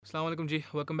Assalamu alaikum ji.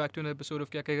 Welcome back to another episode of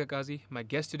Kya Kahega Kazi. My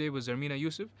guest today was Zarmeena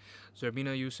Yusuf.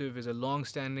 Zarmeena Yusuf is a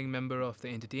long-standing member of the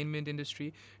entertainment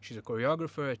industry. She's a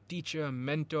choreographer, a teacher, a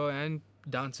mentor, and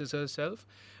dances herself.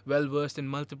 Well-versed in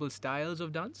multiple styles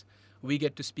of dance. We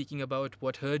get to speaking about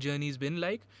what her journey's been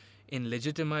like in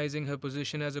legitimizing her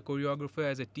position as a choreographer,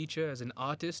 as a teacher, as an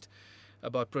artist,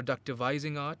 about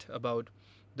productivizing art, about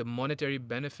the monetary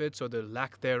benefits or the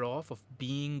lack thereof of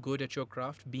being good at your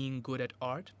craft, being good at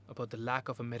art, about the lack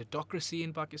of a meritocracy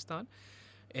in Pakistan,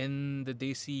 in the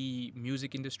Desi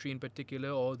music industry in particular,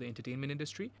 or the entertainment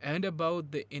industry, and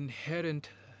about the inherent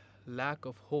lack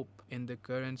of hope in the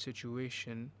current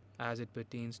situation as it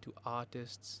pertains to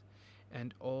artists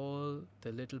and all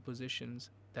the little positions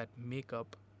that make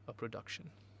up a production.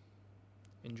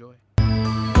 Enjoy.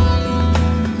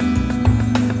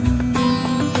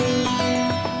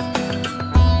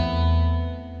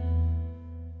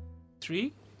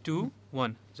 3, 2,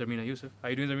 1. Zarmeena Yusuf. How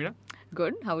are you doing, Zarmeena?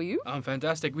 Good. How are you? I'm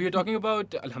fantastic. We were talking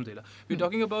about, Alhamdulillah, we were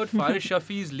talking about Faris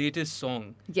Shafi's latest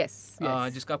song. Yes.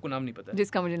 जिसका आपको नाम नहीं पता है.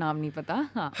 जिसका मुझे नाम नहीं पता.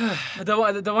 हाँ.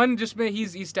 The one जिसमें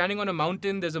he's standing on a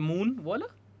mountain, there's a moon, वाला?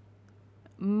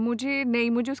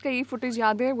 मुझे उसका ये footage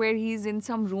याद है where he's in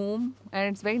some room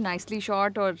and it's very nicely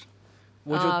shot और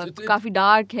काफी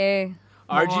dark है.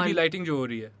 RGB lighting जो हो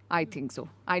रही है. I think so.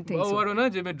 वो ना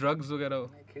जिसमें drugs वगैरह हो.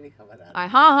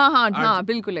 हाँ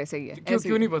बिल्कुल ऐसा ही है.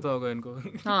 क्यों नहीं पता होगा इनको?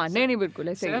 हाँ नहीं बिल्कुल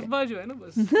ऐसा ही है. सैफ जो है ना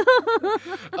बस.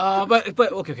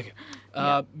 But okay.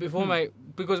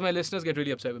 Because my listeners get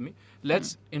really upset with me,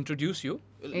 let's introduce you.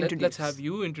 Let's have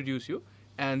you introduce you,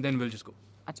 and then we'll just go.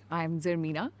 I'm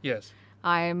Zarmeena. Yes.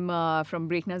 I'm from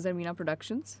Breakna Zarmeena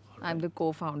Productions. Right. I'm the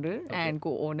co-founder and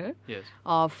co-owner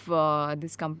of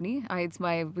this company. It's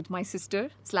with my sister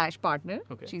 / partner.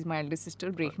 Okay. She's my eldest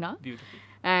sister, Breakna. Beautiful.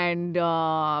 And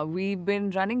we've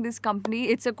been running this company.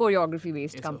 It's a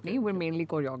choreography-based company. Okay. We're mainly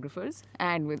choreographers,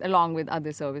 and along with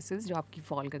other services, जो आपकी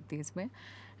fall करती है इसमें.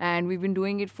 And we've been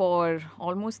doing it for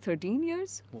almost 13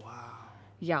 years. Wow.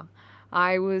 Yeah,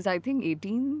 I was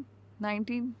 18,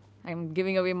 19. I'm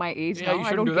giving away my age now. You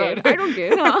shouldn't do that. I don't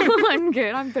care. I don't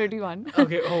care. I'm 31.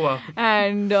 Okay. Oh wow.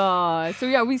 And so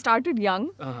yeah, we started young.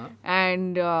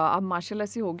 And अब माशाल्लाह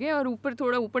से हो गया और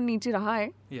थोड़ा ऊपर नीचे रहा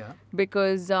है. Yeah.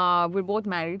 Because we're both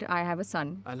married. I have a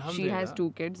son. She has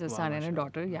 2 kids, a son and a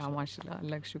daughter. Yeah, mashallah,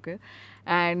 Allah shukr.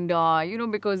 And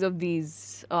because of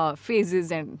these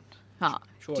phases and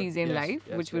चीज़ें in life,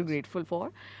 which we're grateful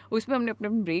for, उसमें हमने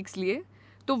अपने breaks लिए.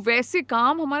 तो वैसे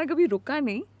काम हमारा कभी रुका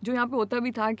नहीं जो यहाँ पे होता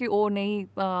भी था कि ओ नहीं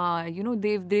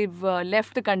they've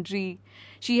left the country,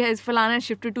 she has falana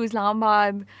shifted to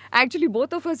Islamabad. Actually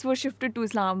both of us were shifted to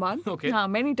Islamabad. Okay.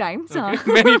 Many times.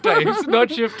 Okay. Many times,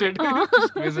 not shifted.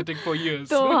 Just visiting for years.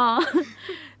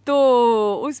 तो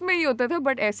उसमें ही होता था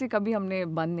but ऐसे कभी हमने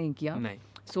बंद नहीं किया. नहीं.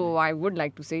 So I would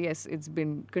like to say yes, it's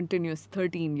been continuous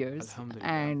 13 years.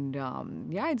 And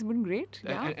it's been great.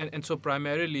 Yeah. And so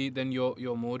primarily then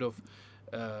your mode of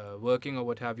working or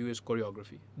what have you is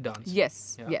choreography, dance.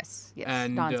 Yes.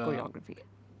 And dance choreography.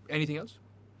 Anything else?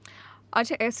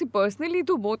 अच्छा ऐसे personally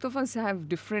तो both of us have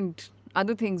different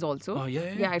other things also. Oh,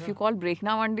 yeah. If you call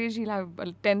Breakna one day, she'll have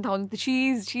 10,000.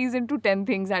 She's into 10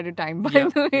 things at a time. By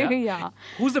the way, yeah.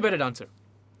 Who's the better dancer?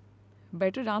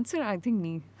 Better dancer, I think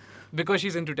me. Because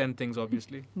she's into 10 things,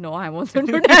 obviously. No, I'm also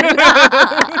into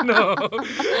 10. No.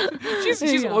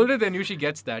 She's older than you. She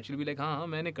gets that. She'll be like, हाँ,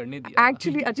 मैंने करने दिया.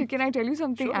 Actually, can I tell you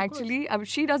something? Sure, actually,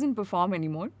 she doesn't perform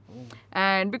anymore. Oh.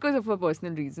 And because of her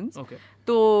personal reasons. Okay.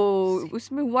 तो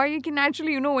उसमें हुआ ये कि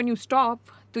naturally, when you stop,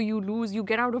 तो you lose, you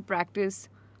get out of practice.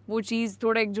 वो चीज़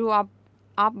थोड़ा एक जो आप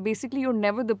basically you're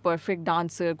never the perfect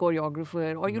dancer,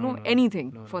 choreographer, or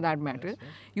anything for that matter. Yes.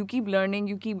 You keep learning,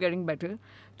 you keep getting better.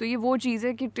 तो ये वो चीज़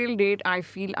है कि till date I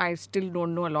feel I still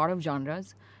don't know a lot of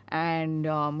genres and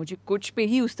मुझे कुछ पे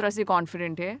ही उस तरह से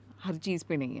confident है, हर चीज़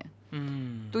पे नहीं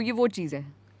है. तो ये वो चीज़ है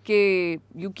कि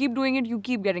you keep doing it, you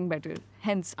keep getting better.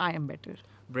 Hence I am better.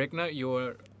 Breakna,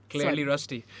 you're clearly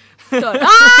rusty. Sorry.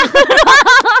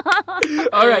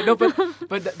 All right, no,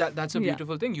 but that's a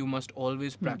beautiful thing. You must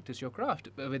always practice your craft.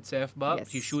 With Saif Ba,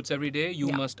 he shoots every day.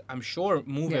 You must, I'm sure,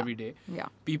 move every day. Yeah.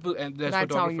 People, and there's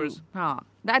photographers.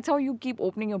 That's how you keep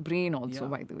opening your brain also,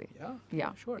 by the way.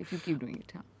 Yeah, sure. If you keep doing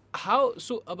it. How,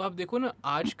 so, अब आप देखो ना,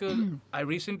 आजकल, I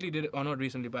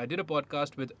did a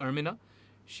podcast with Armina.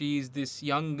 She's this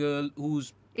young girl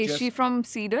who's Is she from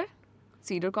Cedar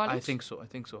College? I think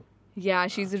so. Yeah,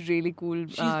 she's a really cool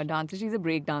dancer. She's a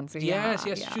break dancer. Yes.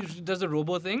 She does the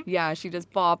robo thing. Yeah, she does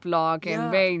pop lock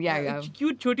and very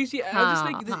cute, choti si. I was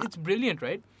just like, it's brilliant,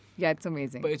 right? Yeah, it's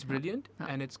amazing. But it's brilliant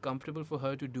and it's comfortable for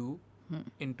her to do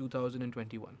in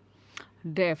 2021.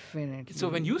 Definitely. So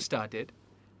when you started,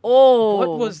 Oh.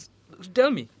 What was?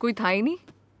 Tell me. कोई था ही नहीं,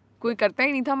 कोई करता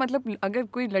ही नहीं था. मतलब अगर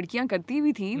कोई लड़कियां करती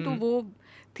भी थी तो वो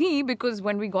थी because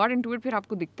when we got into it फिर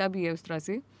आपको दिखता भी है उस तरह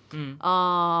से.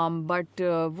 बट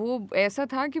वो ऐसा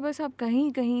था कि बस आप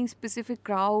कहीं कहीं स्पेसिफिक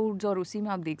क्राउड्स और उसी में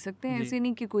आप देख सकते हैं. ऐसे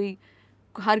नहीं कि कोई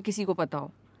हर किसी को पता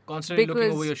हो. Constantly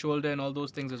looking over your shoulder and all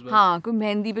those things as well. हाँ, कोई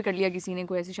मेहंदी पे कर लिया किसी ने,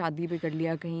 कोई ऐसी शादी पे कर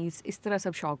लिया कहीं, इस तरह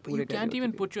सब शौक पूरे कर. You can't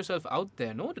even put yourself out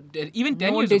there, no? Even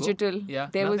 10 No years digital. ago. Yeah,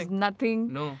 there was nothing.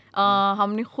 No.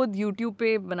 हमने खुद YouTube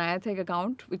पे बनाया था एक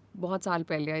अकाउंट बहुत साल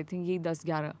पहले, आई थिंक यही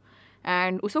 10-11.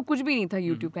 एंड उस वक्त कुछ भी नहीं था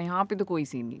YouTube का, यहाँ पे तो कोई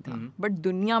सीन नहीं था, बट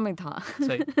दुनिया में था.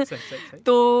 सही.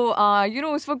 तो यू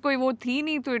नो उस वक्त कोई वो थी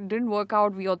नहीं, तो it didn't work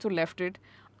out. We also left it.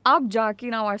 अब जाके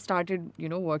now I started you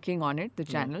know working on it, the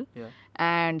channel,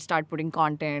 and start putting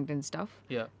content and stuff.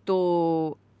 तो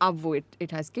अब वो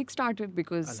it has kick started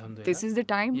because this is the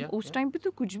time. उस time पे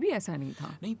तो कुछ भी ऐसा नहीं था.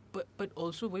 नहीं, but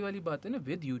also वही वाली बात है ना,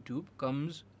 with YouTube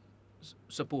comes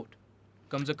support,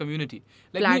 comes a community.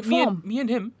 Like Platform. me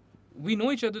and him, we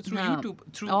know each other through YouTube,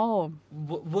 through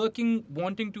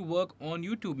wanting to work on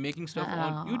YouTube, making stuff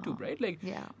on YouTube, right? Like,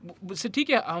 so ठीक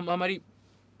है, हमारी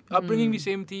upbringing भी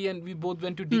same थी, and we both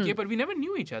went to DK, but we never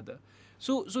knew each other.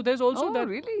 So there's also that.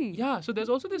 Really? Yeah. So there's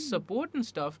also this support and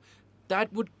stuff that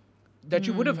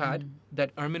you would have had,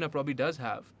 that Armina probably does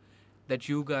have, that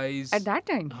you guys at that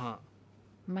time.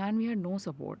 Man, we had no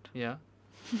support. Yeah.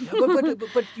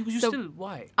 But you so, still,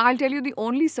 why? I'll tell you, the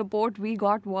only support we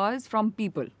got was from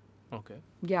people. Okay.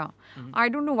 Yeah. I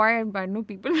don't know why. I know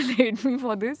people will hate me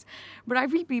for this, but I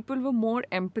feel people were more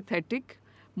empathetic,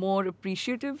 more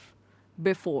appreciative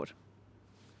before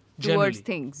towards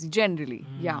things. Generally,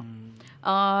 yeah.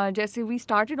 जैसे we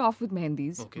started off with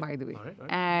mehendis, by the way. All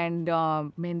right. And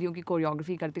मेहंदियों की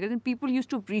choreography करते करते people used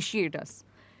to appreciate us.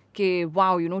 कि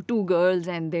wow, you know, two girls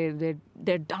and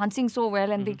they're dancing so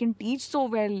well and they can teach so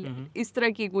well. इस तरह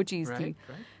की एक वो चीज़ थी.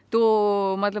 तो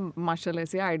मतलब माशाल्लाह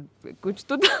से कुछ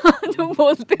तो था जो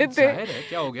बोलते थे.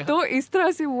 क्या हो गया? तो इस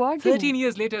तरह से हुआ कि 13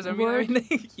 years later, yes,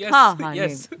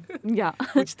 yes, yeah,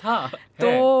 कुछ था. तो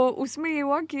उसमें ये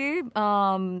हुआ कि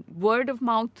word of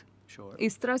mouth,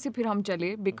 इस तरह से फिर हम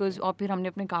चले बिकॉज और फिर हमने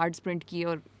अपने कार्ड्स प्रिंट किए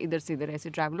और इधर से इधर ऐसे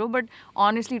ट्रैवल हो. But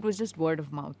honestly it was just word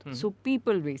of mouth. So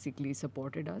people basically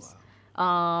supported us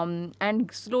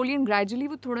and slowly and gradually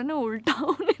वो थोड़ा ना उल्टा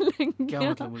होने लग गया. क्या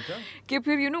मतलब उल्टा? कि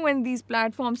फिर you know when these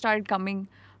platform started coming,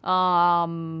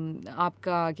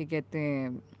 आपका क्या कहते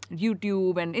हैं,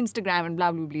 YouTube and Instagram and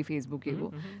blah blah blah, Facebook है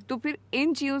वो, तो फिर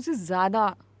इन चीज़ों से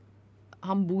ज़्यादा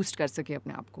हम बूस्ट कर सके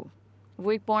अपने आप को.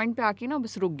 वो एक पॉइंट पे आके ना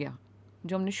बस रुक गया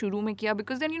जो हमने शुरू में किया.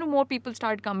 Because then you know more people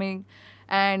start coming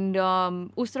and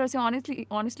उस तरह से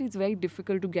honestly it's very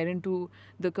difficult to get into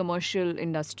the commercial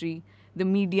industry, the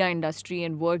media industry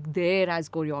and work there as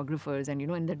choreographers and you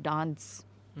no in the dance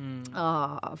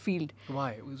field.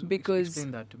 Why? Because explain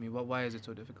that to me. Why is it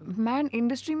so difficult? Man,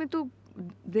 industry में तो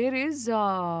there is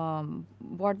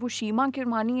what वो शीमा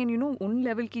Kirmani and you know उन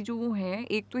level की जो वो हैं,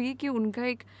 एक तो ये कि उनका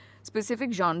एक स्पेसिफिक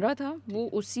जॉनरा था, वो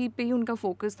उसी पे ही उनका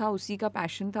फोकस था, उसी का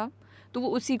पैशन था, तो वो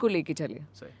उसी को लेके चले.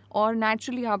 और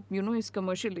नेचुरली आप यू नो इस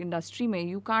कमर्शियल इंडस्ट्री में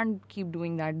you can't keep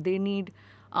doing that. They need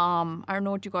I don't know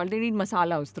what you call, they need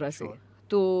मसाला उस तरह से.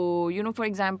 तो यू नो फॉर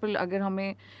एग्जांपल अगर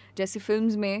हमें जैसे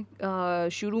फिल्म्स में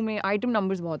शुरू में आइटम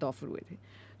नंबर्स बहुत ऑफर हुए थे,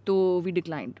 तो we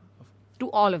declined to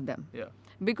all of them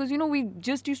because you know we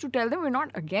just used to tell them we're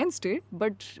not against it,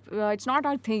 but it's not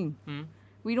our thing.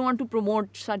 We don't want to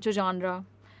promote such a genre,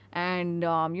 and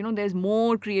you know there's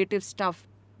more creative stuff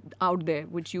out there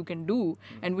which you can do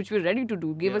and which we're ready to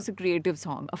do. Give us a creative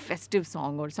song, a festive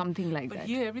song or something like that.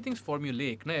 But here everything's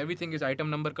formulaic, na? Everything is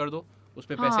item number कर दो, उस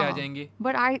पे पैसे आ जाएंगे.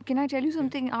 But can I tell you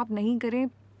something? आप नहीं करें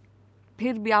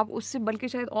फिर भी आप उससे बल्कि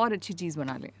शायद और अच्छी चीज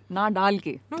बना लें ना डाल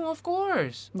के. No, of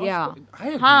course. Yeah.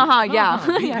 हाँ, yeah.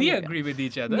 We agree with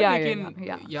each other.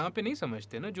 लेकिन यहाँ पे नहीं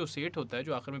समझते ना, जो सेठ होता है,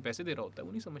 जो आखिर में पैसे दे रहा होता है,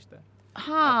 वो नहीं समझता है.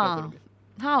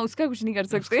 हाँ, उसका कुछ नहीं कर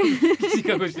सकते. किसी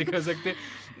का कुछ नहीं कर सकते.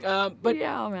 But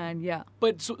yeah, man, yeah.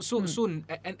 But so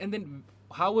and then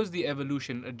how was the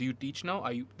evolution? Do you teach now?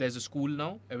 There's a school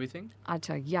now? Everything?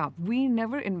 Acha, yeah. We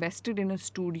never invested in a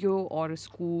studio or a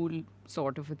school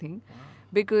sort of a thing. Wow.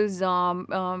 Because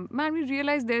man, we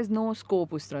realized there's no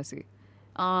scope us tarah se.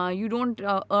 You don't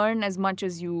earn as much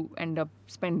as you end up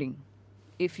spending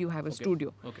if you have a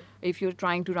studio. Okay. If you're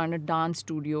trying to run a dance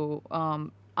studio,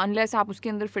 unless आप उसके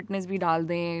अंदर fitness भी डाल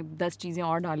दें, 10 चीज़ें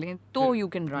और डालें, तो you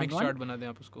can run mix chart बना दें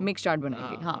आप उसको. मिक्स चार्ट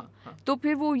बनाएंगे, हाँ. तो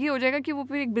फिर वो ये हो जाएगा कि वो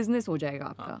फिर एक बिजनेस हो जाएगा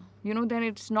आपका. You know then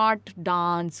it's not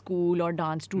dance school और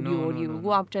डांस स्टूडियो और ये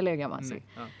वो आप चले गए वहाँ से.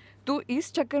 तो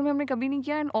इस चक्कर में हमने कभी नहीं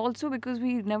किया. And also because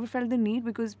we never felt the need,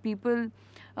 because people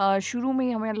शुरू में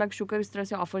ही हमें अल्लाह का शुक्र इस तरह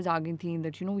से ऑफर्स आ गई थी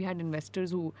that we had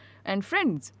investors who and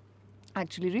friends,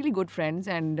 actually really good friends,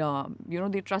 and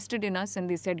they trusted in us and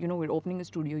they said we're opening a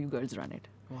studio, you girls run it.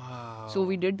 Wow. So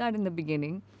we did that in the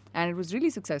beginning and it was really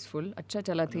successful. अच्छा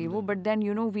चला था वो, but then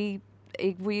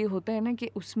एक वो ये होता है ना कि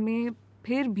उसमें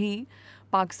फिर भी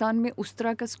पाकिस्तान में उस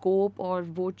तरह का स्कोप और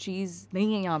वो चीज़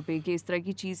नहीं है यहाँ पे कि इस तरह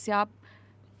की चीज़ से आप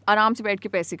आराम से बैठ के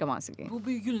पैसे कमा सकें.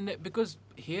 Because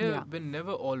here we're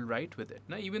never all right with it.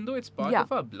 Even though it's part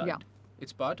of our blood,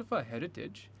 it's part of our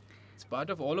heritage, it's part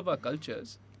of all of our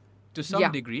cultures to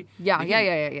some degree. Yeah.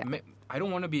 I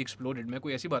don't want to be exploded. मैं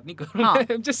कोई ऐसी बात नहीं कर रहा हूँ.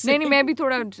 I'm just saying. नहीं मैं भी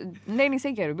थोड़ा नहीं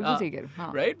सही कह रहे हो, बिल्कुल सही कह रहे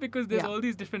हो. Right, because there's all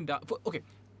these different okay,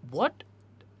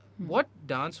 what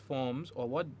dance forms or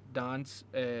what dance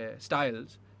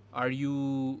styles are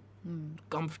you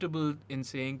comfortable in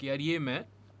saying कि यार ये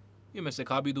मैं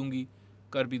सिखा भी दूंगी,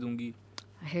 कर भी दूंगी?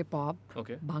 Hip hop,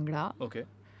 okay, bhangra, okay,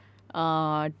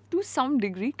 to some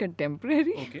degree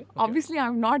contemporary. Okay. Obviously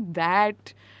I'm not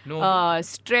that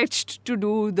stretched to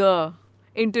do the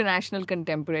international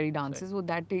contemporary dances, so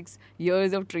that takes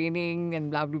years of training and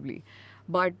blah blah blah.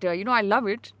 But I love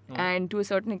it, and to a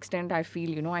certain extent I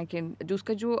feel I can जो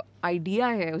उसका जो idea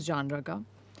है उस genre का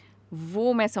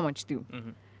वो मैं समझती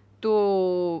हूँ. तो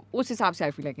उस हिसाब से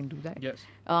I feel I can do that. Yes.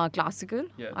 Classical,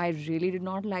 yes. I really did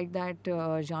not like that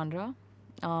genre,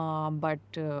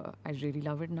 but I really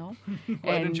love it now.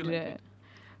 Why didn't you like it?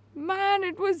 Man,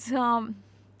 it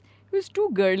was too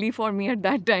girly for me at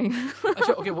that time.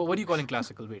 Achha, okay, what are you calling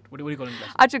classical? Wait, what are you calling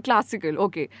classical? Achha, classical,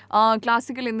 okay.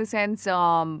 Classical in the sense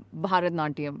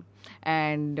Bharatnatyam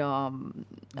and a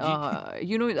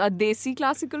desi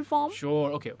classical form.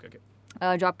 Sure, okay.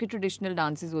 जो आपके traditional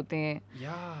dances होते हैं.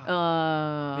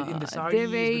 In the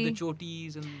sarees, with the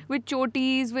chotis and with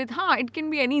chotis, with it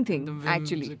can be anything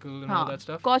actually. And all that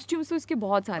stuff. Costumes तो इसके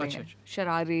बहुत सारे हैं.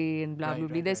 शरारे and blah blah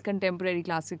blah. There's contemporary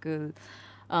classical.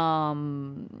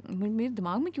 मेरे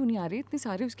दिमाग में क्यों नहीं आ रहे इतने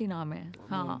सारे उसके नाम हैं.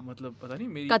 हाँ, मतलब पता नहीं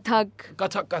मेरी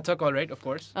Kathak all right, of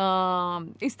course.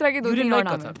 इस तरह के दो तीन और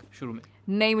नाम हैं. शुरू में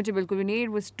नहीं, मुझे बिल्कुल भी नहीं.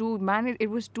 It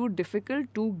was too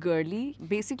difficult, too girly.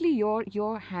 Basically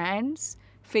your hands,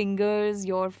 fingers,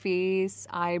 your face,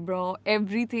 eyebrow,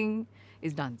 everything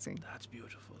is dancing. That's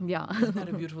beautiful. Yeah. Isn't that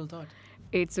a beautiful thought?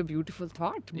 It's a beautiful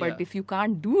thought, but if you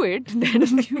can't do it, then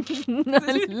you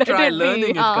try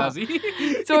learning it, Kazi.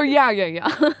 So yeah.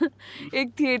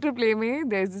 एक theatre play में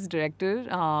there's this director,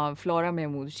 Flora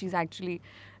Mahmood. She's actually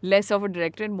less of a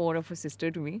director and more of a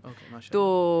sister to me. Okay, mashallah.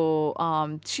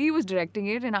 So she was directing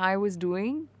it and I was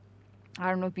doing, I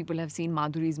don't know if people have seen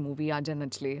Madhuri's movie, Aaja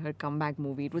Nachle, her comeback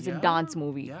movie. It was a dance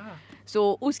movie. Yeah.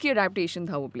 So uski adaptation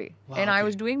tha wo play. Wow, and I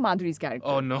was doing Madhuri's character.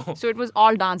 Oh no. So it was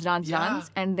all dance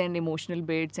and then emotional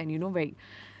bits and very.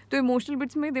 So emotional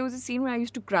bits mein there was a scene where I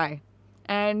used to cry.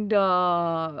 And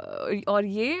और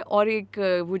ये और एक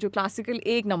वो जो classical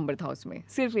एक number था उसमें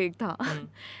सिर्फ एक था.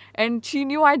 And she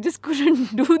knew I just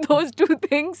couldn't do those two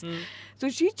things. So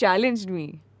she challenged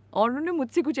me. और उन्होंने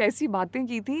मुझसे कुछ ऐसी बातें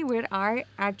की थी where I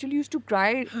actually used to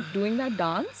cry doing that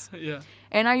dance. Yeah.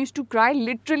 And I used to cry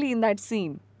literally in that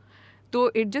scene. So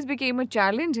it just became a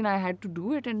challenge and I had to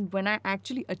do it. And when I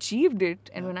actually achieved it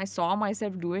and when I saw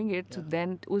myself doing it, so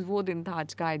then उस वो दिन था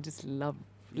आज का. I just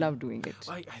love doing it.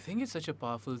 I think it's such a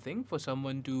powerful thing for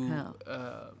someone to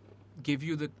give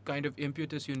you the kind of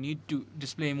impetus you need to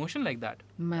display emotion like that.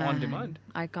 Man, on demand.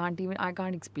 I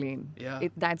can't explain. Yeah.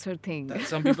 That's her thing.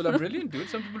 Some people are brilliant, dude.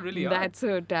 Some people really are. That's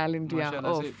her talent,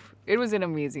 Mashallah, yeah. It was an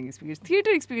amazing experience.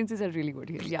 Theatre experiences are really good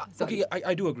here. Yeah. Sorry. Okay,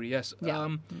 I do agree, yes.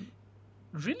 Yeah.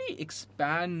 Really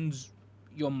expands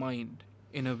your mind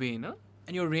in a way, na?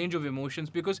 And your range of emotions,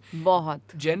 because बहुत.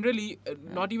 Generally,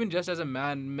 not even just as a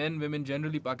man, men, women,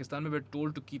 generally Pakistan में we're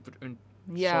told to keep it in.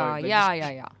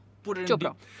 Yeah. Put it in चुप deep.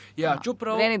 रहो. Yeah, चुप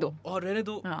रहो. रहने दो. और रहने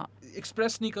दो.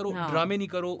 Express नहीं करो, ड्रामे नहीं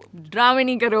करो. ड्रामे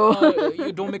नहीं करो.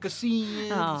 You don't make a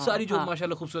scene. सारी जो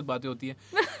माशाल्लाह खूबसूरत बातें होती हैं.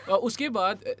 उसके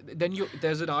बाद then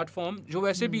there's an art form जो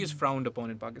वैसे भी is frowned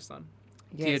upon in Pakistan.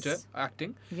 Theatre,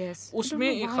 acting. Yes. उसमें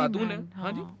एक खातून है.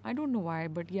 हाँ जी. I don't know why,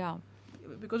 but yeah.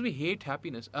 Because we hate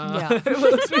happiness.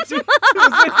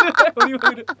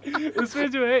 उसमें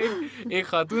जो है एक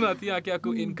खातून आती है आके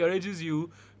आपको encourages you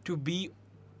to be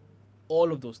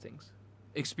all of those things,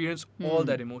 experience all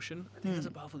that emotion. I think that's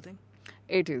a powerful thing.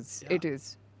 It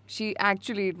is. She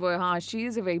actually, she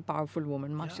is a very powerful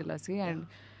woman, mashallah se, and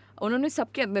उन्होंने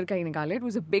सबके अंदर का ही निकाला. It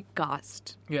was a big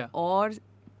cast. Yeah. और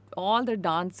all the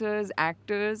dancers,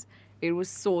 actors, it was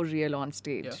so real on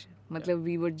stage. Yeah. मतलब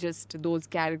we were just those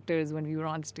characters when we were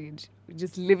on stage,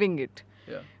 just living it.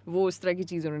 Yeah. वो उस तरह की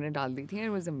चीज़ उन्होंने डाल दी थी. It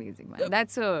was amazing, man.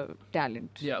 That's a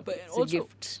talent. Yeah, but it's a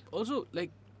gift. Also,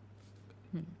 like,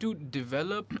 to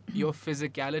develop your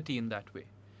physicality in that way.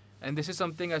 And this is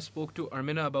something I spoke to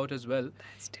Armina about as well.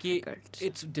 That's कि difficult.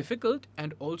 It's difficult,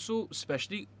 and also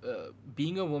especially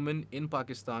being a woman in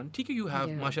Pakistan. ठीक है, you have,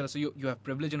 Yeah. mashallah, so you have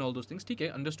privilege and all those things. ठीक है,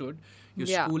 understood. Your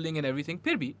Yeah. schooling and everything.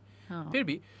 फिर भी,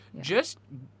 Yeah. just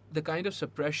the kind of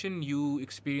suppression you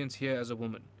experience here as a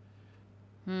woman.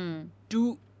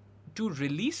 To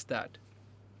release that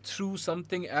through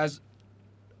something as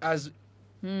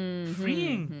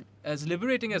freeing, as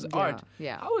liberating as art.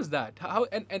 Yeah. How is that? How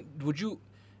and would you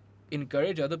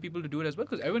encourage other people to do it as well?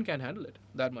 Because everyone can't handle it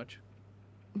that much.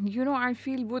 You know, I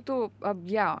feel वो तो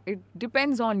yeah, it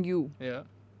depends on you. Yeah.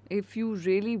 If you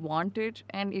really want it,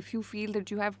 and if you feel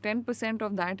that you have 10%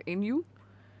 of that in you,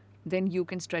 then you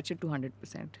can stretch it to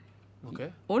 100%. Okay.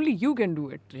 Only you can do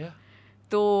it. Yeah.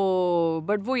 तो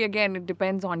but वो again, it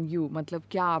depends on you. मतलब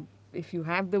क्या, if you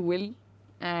have the will,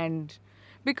 and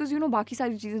because you know बाकी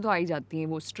सारी चीज़ें तो आ ही जाती हैं.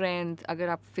 वो strength, अगर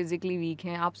आप physically weak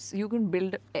हैं, आप you can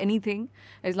build anything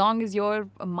as long as your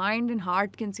mind and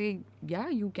heart can say yeah,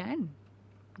 you can.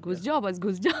 घुस जाओ, बस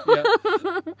घुस जाओ.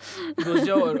 घुस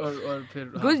जाओ और फिर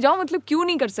घुस जाओ मतलब क्यों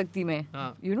नहीं कर सकती मैं.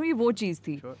 हाँ. You know, ये वो चीज़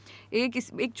थी. Sure.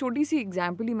 एक छोटी सी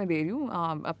एग्जाम्पल ही मैं दे रही हूँ,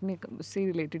 अपने से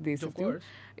रिलेटेड दे Of सकती हूँ. course.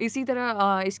 इसी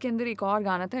तरह इसके अंदर एक और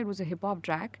गाना था, it was a hip hop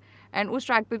track, and उस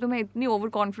ट्रैक पे तो मैं इतनी ओवर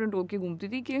कॉन्फिडेंट होके घूमती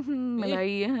थी कि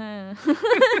मलाई है.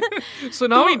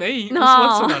 सुनाओ ही नहीं, उस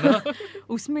हाँ. वक्त सुनाना.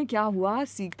 उसमें क्या हुआ,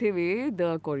 सीखते हुए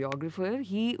द कोरियोग्राफर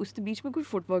ही उसके बीच में कोई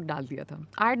फुटवर्क डाल दिया था.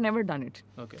 I had never done it,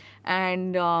 Okay.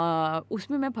 And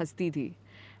उसमें मैं फंसती थी,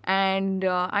 and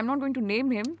I am not going to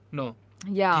name him. No.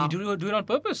 या Do you do it on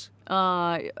purpose?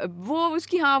 वो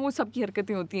उसकी, हाँ, वो सबकी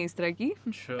हरकतें होती हैं इस तरह की.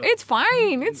 Sure. It's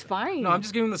fine, it's fine. No, I'm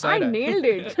just giving the side I eye. nailed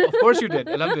it. Of course you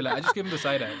did. Alhamdulillah. I just gave him the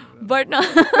side eye. But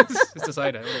It's the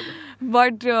side eye. Whatever.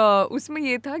 But उसमें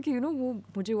ये था कि वो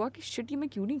मुझे हुआ कि shit, ये मैं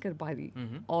क्यों नहीं कर पा रही,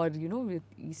 और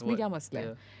इसमें What? क्या मसला है.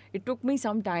 Yeah. It took me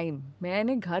some time.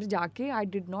 मैंने घर जाके I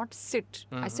did not sit,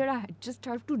 I said I just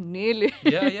have to nail it.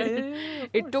 Yeah.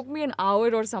 It took me an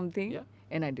hour और something, Yeah.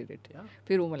 And I did it. Yeah.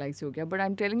 फिर वो मलाई से हो गया. But I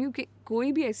am telling you कि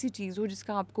कोई भी ऐसी चीज़ हो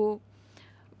जिसका आपको,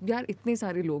 यार इतने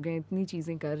सारे लोग हैं, इतनी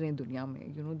चीज़ें कर रहे हैं दुनिया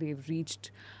में, they have reached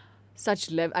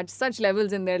at such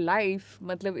levels in their life,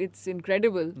 मतलब it's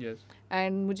incredible. Yes.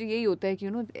 एंड मुझे यही होता है कि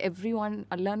everyone,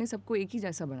 अल्लाह ने सबको एक ही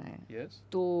जैसा बनाया है. Yes.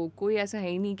 तो कोई ऐसा है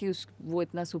ही नहीं कि वो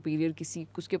इतना सुपीरियर, किसी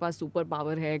उसके पास सुपर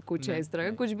पावर है, कुछ है इस तरह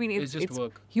का, कुछ भी नहीं. It's just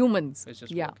work. Humans. It's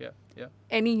just Yeah. work. Yeah.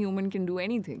 Any human can do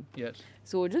anything. Yes.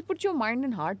 So just put your mind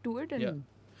and heart to it. And Yeah.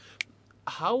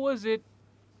 How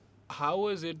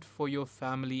was it for your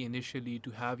family initially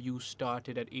to have you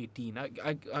started at 18?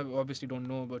 I obviously don't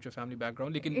know about your family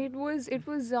background. Lekin, it was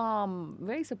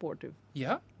very supportive.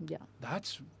 yeah, Yeah.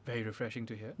 that's very refreshing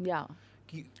to hear. Yeah.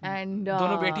 कि And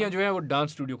दोनों बेटियां जो है वो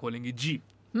dance studio खोलेंगी ji.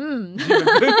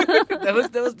 that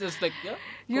was just like,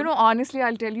 yeah. Honestly,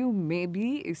 I'll tell you, maybe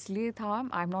इसलिए था,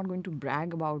 I'm not going to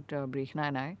brag about Brechna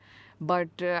and I,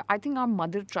 but I think our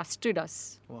mother trusted us.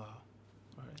 Wow.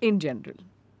 In general,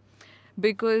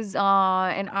 because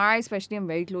and I especially am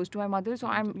very close to my mother, so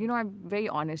I'm very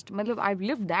honest. I've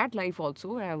lived that life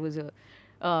also, where I was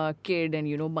a kid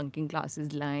and bunking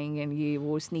classes, lying and ye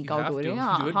wo sneak You out have ho rahe to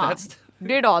hain. do it. हाँ, That's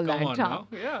did all come that. on हाँ.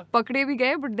 now. Yeah. पकड़े भी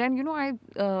गए, but then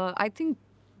I think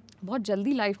बहुत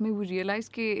जल्दी life में we realize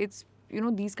कि it's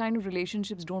these kind of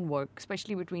relationships don't work,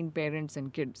 especially between parents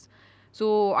and kids.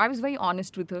 So I was very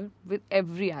honest with her with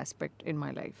every aspect in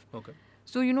my life. Okay.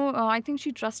 So I think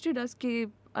she trusted us कि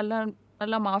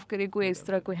अल्लाह माफ़ करे, कोई इस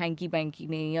तरह कोई hanky panky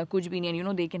नहीं या कुछ भी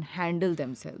नहीं, they can handle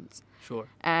themselves. Sure.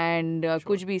 And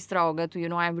कुछ भी इस तरह होगा तो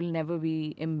I will never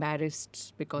be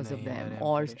embarrassed because of नहीं, them यार,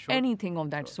 or sure. anything of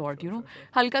that sort. Sure.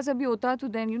 हल्का सा भी होता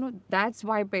तो then that's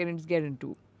why parents get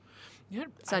into Yeah.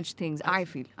 such things. I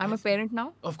feel I'm a parent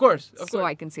now, Of course. so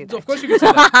I can say that. Of course you can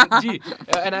say that. Gee,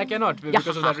 and I cannot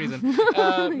because of that reason.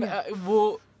 वो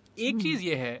एक चीज़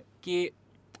ये है कि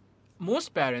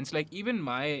most parents, like even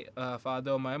my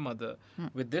father or my mother,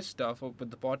 with this stuff or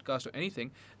with the podcast or anything,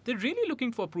 they're really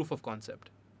looking for proof of concept.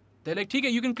 They're like, "ठीक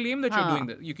है, you can claim that you're doing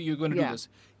this. You're going to do this.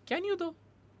 Can you though?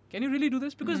 Can you really do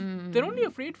this? Because they're only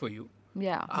afraid for you.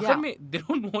 Yeah. आखिर में they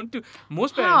don't want to.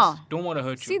 Most parents don't want to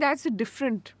hurt you. See, that's a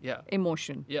different Yeah.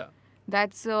 emotion. Yeah.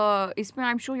 That's इसमें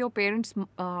I'm sure your parents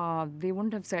they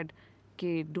wouldn't have said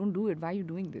कि don't do it. Why are you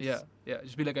doing this? Yeah. Yeah.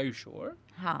 Just be like, are you sure?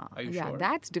 हाँ. Are you Yeah, sure?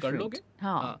 that's कर different. लोगे?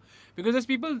 हाँ. Because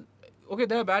there's people. Okay,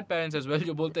 there are bad parents as well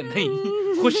जो बोलते हैं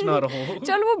नहीं खुश ना रहो.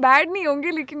 चल वो bad नहीं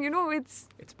होंगे लेकिन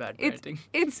It's bad parenting.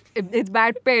 it's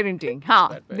bad parenting. हाँ.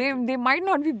 bad parenting. They might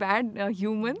not be bad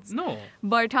humans. No.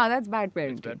 But that's bad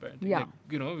parenting. It's bad parenting. Yeah.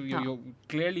 Like, you're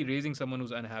clearly raising someone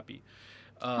who's unhappy.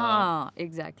 हाँ.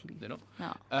 Exactly. You know.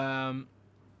 हाँ.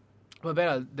 But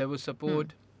Behral, there was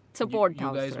support. Support You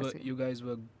था उस guys तरह were से. you guys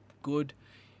were good.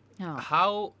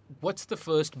 हाँ. What's the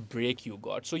first break you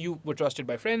got? So you were trusted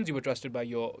by friends, you were trusted by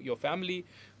your family,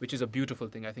 which is a beautiful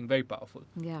thing, I think, very powerful.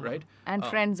 Yeah. Right? And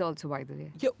friends also, by the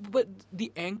way. Yeah, but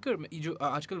the anchor, जो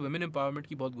आजकल women empowerment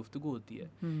की बहुत गुफ्तगू होती है.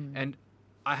 And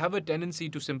I have a tendency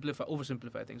to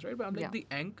oversimplify things, right? But I'm like, the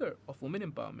anchor of women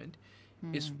empowerment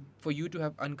is for you to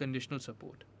have unconditional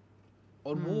support.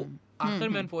 और वो आखिर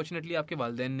में unfortunately आपके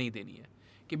वालिदैन नहीं देनी है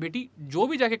कि बेटी जो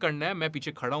भी जाके करना है मैं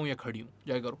पीछे खड़ा हूँ या खड़ी हूँ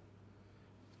जाके करो,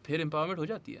 फिर empowerment हो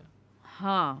जाती है.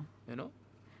 हाँ. You know?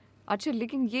 अच्छा,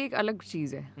 लेकिन ये एक अलग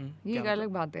चीज़ है. ये एक अलग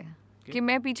बात है Okay. कि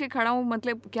मैं पीछे खड़ा हूँ,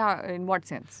 मतलब क्या, in what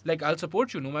sense? Like I'll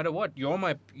support you no matter what. You're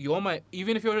my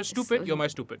even if you're stupid, you're my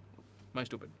stupid.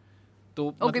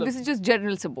 तो Okay, this is just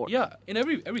general support. Yeah, in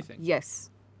everything. Yes.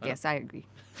 Yes, I agree.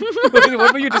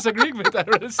 What were you disagreeing with? I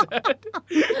don't understand.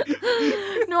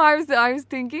 No, I was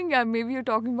thinking maybe you're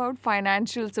talking about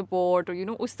financial support or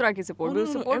उस तरह की support. No,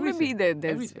 support may be everything.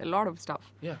 there's Everything. a lot of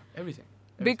stuff. Yeah, everything.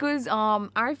 Because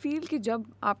I feel कि जब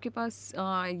आपके पास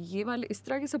ये वाले इस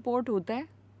तरह के support होता है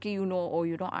कि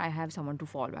I have someone to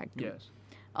fall back to. Yes.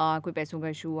 कोई पैसों का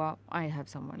issue हुआ, I have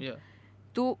someone. Yeah.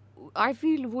 तो I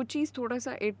feel वो चीज़ थोड़ा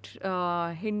सा it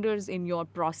hinders in your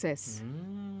process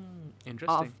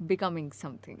Interesting. of becoming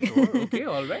something. Sure, okay,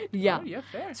 all right. Yeah. Oh, yeah,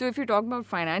 fair. So if you're talking about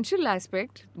financial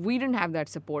aspect, we didn't have that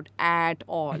support at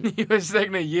all. He was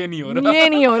like, नहीं ये नहीं हो रहा. ये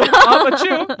नहीं हो रहा. आप अच्छे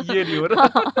हो, ये नहीं हो रहा.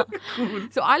 Cool.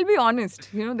 So I'll be honest,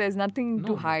 there's nothing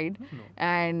to No, hide. no.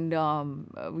 And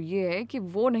ये है कि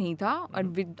वो नहीं था.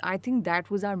 And I think that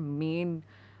was our main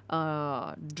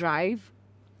drive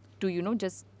to,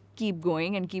 just keep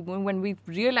going and keep going when we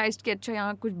realized कि अच्छा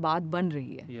यहाँ कुछ बात बन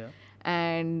रही है. Yeah.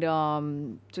 And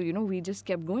so, we just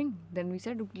kept going. Then we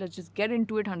said, let's just get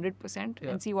into it 100% Yeah.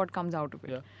 and see what comes out of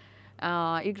it.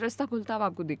 Yeah. एक रास्ता खुलता अब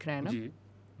आपको दिख रहा है ना.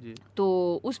 जी. तो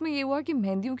उसमें ये हुआ कि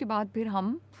मेहंदियों के बाद फिर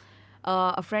हम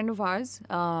a friend of ours,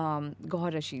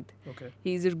 Gohar Rashid. Okay.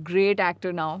 He's a great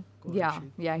actor now. Gohar Yeah,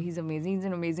 Rashid. yeah, he's amazing.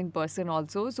 He's an amazing person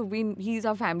also. So he's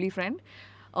our family friend.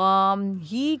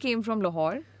 He came from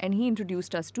Lahore and he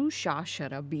introduced us to Shah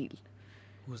Sharabil.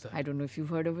 Who's that? I don't know if you've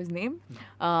heard of his name,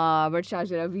 but Shah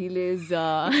Sharabil is...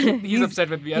 He's upset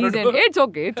with me. I don't know. It's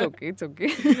okay.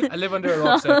 I live under a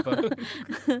rock,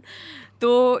 sir.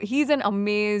 So he's an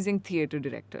amazing theatre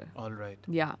director. All right.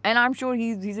 Yeah, and I'm sure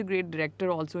he's a great director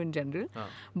also in general.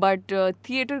 But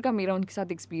theatre का मेरा उनके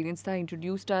साथ experience था.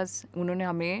 Introduced us. उन्होंने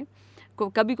हमें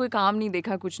कभी कोई काम नहीं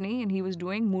देखा, कुछ नहीं. And he was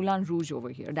doing Moulin Rouge over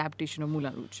here, adaptation of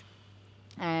Moulin Rouge.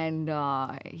 And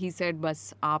he said,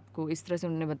 बस आपको इस तरह से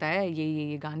उन्होंने बताया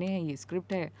ये गाने हैं, ये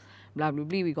स्क्रिप्ट है, blah blah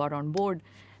blah. We got on board,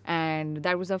 and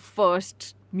that was our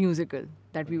first musical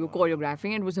that we were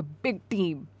choreographing. It was a big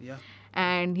team. Yeah.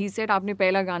 And he said, आपने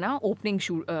पहला गाना ओपनिंग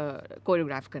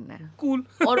कोरियोग्राफ करना है. Cool.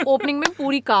 और ओपनिंग में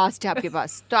पूरी cast है आपके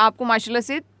पास, तो आपको माशाल्लाह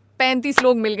से 35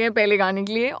 लोग मिल गए पहले गाने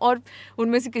के लिए, और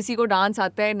उनमें से किसी को डांस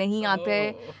आता है, नहीं आता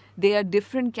है. They are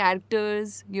different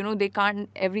characters, they can't,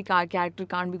 every character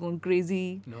can't be going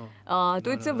crazy. No.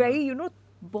 So it's a very,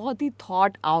 बहुत ही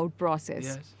thought out process.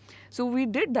 Yes. So we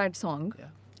did that song. Yeah.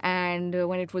 And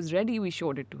when it was ready, we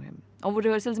showed it to him. और वो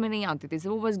rehearsals में नहीं आते थे,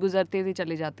 वो बस गुजरते थे,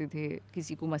 चले जाते थे,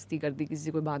 किसी को मस्ती कर दी, किसी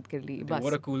से कोई बात कर ली, बस.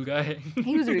 What a cool guy.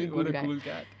 He was a really cool What a guy. cool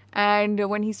cat. And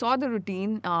when he saw the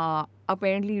routine,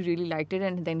 apparently he really liked it,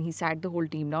 and then he sat the whole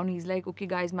team down. He's like, okay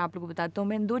guys, मैं आप लोगों को बताता हूँ,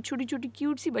 मैं 2 छोटी-छोटी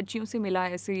cute सी बच्चियों से मिला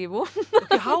ऐसे ये वो.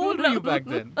 Okay, how old were you back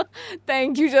then?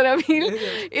 Thank you Sharabil.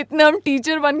 इतना हम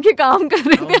टीचर बन के काम कर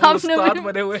रहे थे, आपने उस्ताद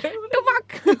बने हुए हैं.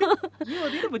 ये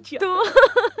होती है ना बच्चियाँ.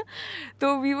 तो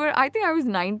we were, I think I was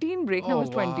 19, Breakna was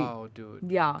 20. Wow, dude.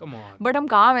 Yeah. Come on. But हम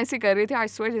काम ऐसे कर रहे थे. I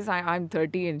swear this, I'm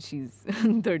 30 and she's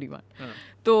 31.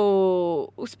 तो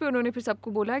उस पे उन्होंने फिर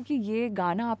सबको बोला कि ये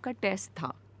गाना आपका टेस्ट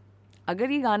था.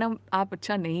 अगर ये गाना आप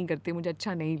अच्छा नहीं करते, मुझे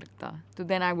अच्छा नहीं लगता, तो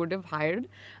then I would have hired.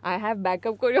 I have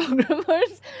backup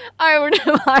choreographers. I would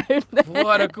have hired them.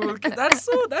 What a cool kid. That's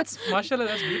mashallah,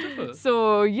 that's beautiful. So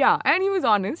yeah, and he was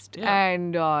honest. Yeah.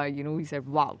 And he said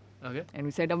wow. Okay. And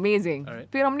we said amazing. All right.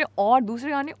 फिर हमने और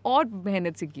दूसरे गाने और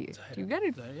मेहनत से किए. You get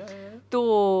it? Yeah. तो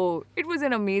it was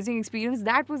an amazing experience.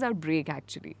 That was our break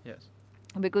actually. Yes.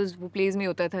 Because वो plays में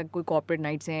होता था, कोई corporate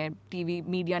nights हैं, TV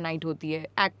media night होती है,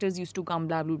 actors used to come,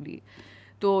 blah blah blah.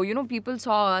 तो people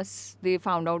saw us, they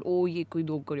found out, oh ये कोई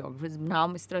 2 choreographers,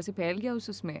 नाम इस तरह से फैल गया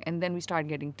उसमें. And then we started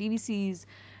getting TVCs,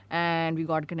 and we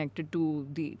got connected to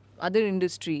the other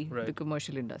industry, Right. the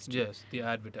commercial industry. Yes, the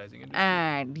advertising industry.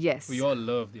 And yes, We all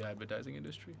love the advertising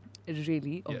industry.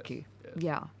 really? Yes, Okay.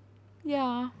 yes.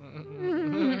 Yeah.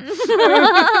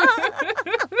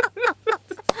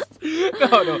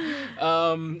 no.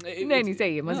 नहीं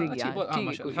सही है, मजे की यार, ठीक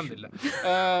है, कोई अल्हम्दुलिल्लाह.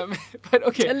 But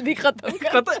okay. जल्दी खत्म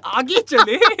खत्म आगे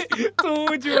चले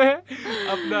तो जो है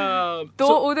अपना तो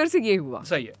उधर से ये हुआ.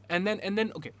 सही है. And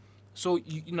then okay. So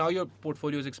now your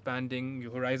portfolio is expanding,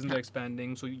 your horizons are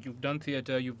expanding. So you've done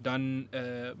theatre, you've done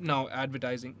now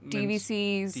advertising,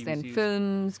 TVCs, then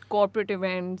films, corporate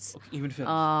events. Okay, even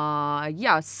films.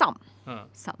 Yeah, some.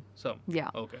 Some.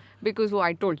 Yeah. Okay. Because वो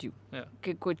I told you. Yeah.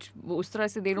 कि कुछ वो उस तरह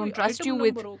से they don't कोई trust item you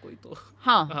with. number हो कोई तो.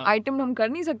 हाँ, item हम कर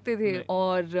नहीं सकते थे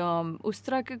और उस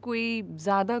तरह के कोई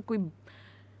ज़्यादा कोई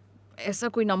ऐसा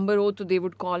कोई number हो तो they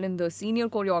would call in the senior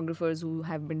choreographers who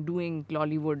have been doing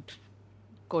Lollywood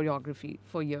choreography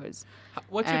for years.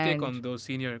 What's your take on those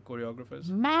senior choreographers?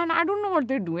 Man, I don't know what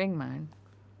they're doing, man.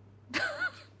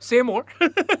 Say more.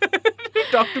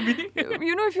 Talk to me.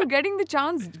 You know, if you're getting the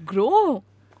chance, grow.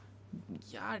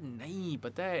 यार नहीं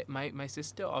पता है. My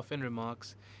sister often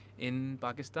remarks, in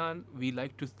Pakistan we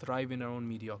like to thrive in our own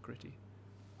mediocrity.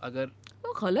 अगर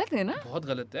वो गलत है ना. बहुत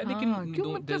गलत है.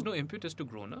 लेकिन there's no impetus to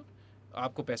grow ना.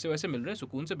 आपको पैसे वैसे मिल रहे हैं,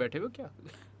 सुकून से बैठे हो क्या?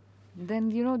 Then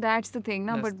you know that's the thing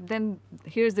ना. But then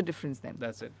here's the difference then.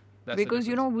 That's it. Because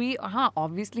you know we हाँ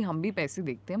obviously हम भी पैसे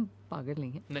देखते हैं, हम पागल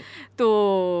नहीं हैं. नहीं. तो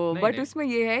but उसमें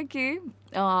ये है कि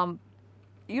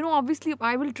you know obviously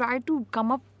I will try to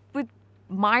come up with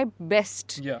my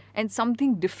best and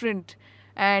something different.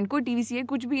 And कोई TVC है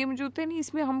कुछ भी है मुझे होता है नहीं.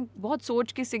 इसमें हम बहुत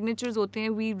सोच के signatures होते हैं.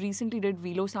 We recently did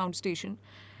Velo Sound Station.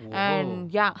 Whoa.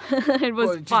 And yeah it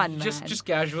was fun. Just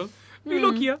casual.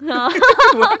 Velo किया.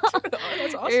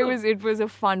 That's awesome. It was a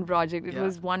fun project. It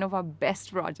was one of our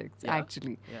best projects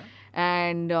actually.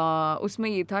 And उसमें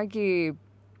ये था कि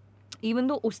even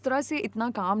though उस तरह से इतना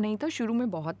काम नहीं था, शुरू में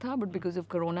बहुत था, but because of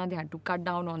Corona they had to cut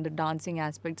down on the dancing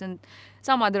aspects and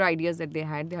some other ideas that they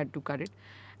had to cut it.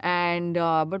 And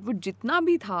but वो जितना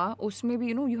भी था उसमें भी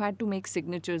you know you had to make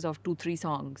signatures of 2-3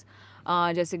 songs.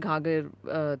 जैसे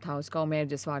घाघर था उसका उमेर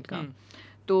जसवाल का,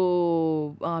 तो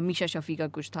मीशा शफ़ी का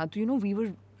कुछ था. तो you know we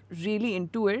were really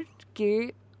into it के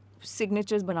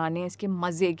signatures बनाने हैं इसके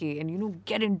मज़े के, and you know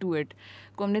get into it.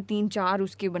 को हमने 3-4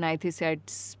 उसके बनाए थे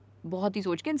sets बहुत ही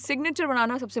सोच के. सिग्नेचर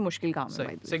बनाना सबसे मुश्किल काम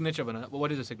है. Signature banana.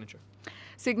 What is a signature?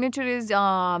 Signature is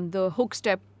the hook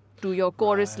step to your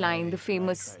chorus line, the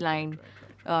famous line,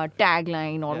 tag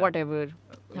line or whatever.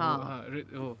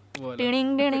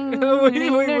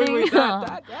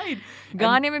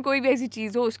 गाने में कोई भी ऐसी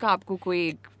चीज हो उसका आपको कोई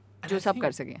एक जो सब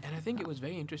कर सके. And I think it was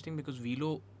very interesting because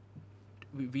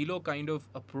Velo kind of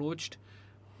approached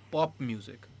pop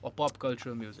music or pop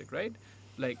cultural music, right?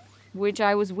 Like which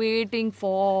I was waiting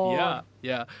for.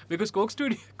 Yeah. Because Coke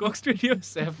Studio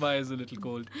Saif is a little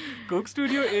cold. Coke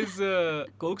Studio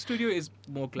is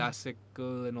more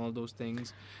classical and all those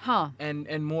things.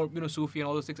 And more Sufi and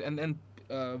all those things. And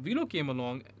Velo came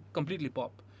along completely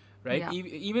pop, right? Yeah.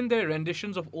 Even their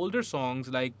renditions of older songs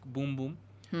like Boom Boom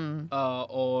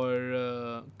or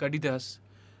Kadidas.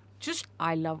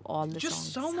 I love all the songs.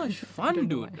 Just so much fun,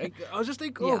 dude. Like I was just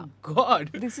like, oh God.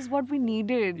 This is what we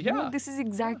needed. Yeah. You know, this is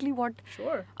exactly what.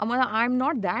 Sure. I'm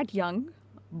not that young,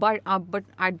 but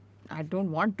I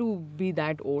don't want to be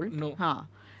that old. No.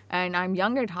 And I'm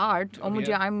young at heart. और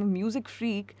मुझे I'm a music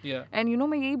freak. Yeah. And you know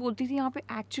मैं यही बोलती थी यहाँ पे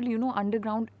actually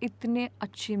underground इतने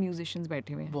अच्छे musicians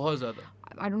बैठे हुए हैं. बहुत ज़्यादा.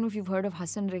 I don't know if you've heard of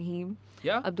Hassan Rahim.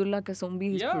 Yeah. Abdullah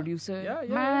Kasumbi, his producer. Yeah.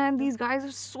 Man, these guys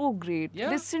are so great. Yeah.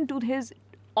 Listen to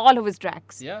all of his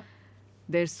tracks. Yeah.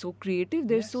 They're so creative.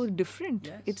 They're so different.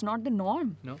 Yes. It's not the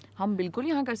norm. No. हम बिल्कुल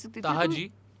यहाँ कर सकते थे.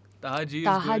 Taha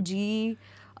Ji. ये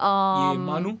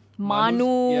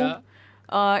Manu.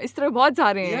 इस तरह बहुत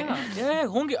सारे हैं. Yeah,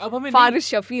 होंगे. अब हमें फारिस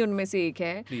शफी उनमें से एक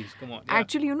है. Please, come on.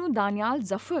 Actually, Daniel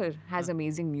Zafar has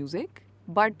amazing music,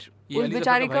 but उस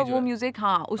बेचारे का वो music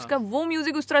उसका वो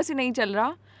music उस तरह से नहीं चल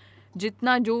रहा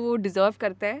जितना जो वो deserve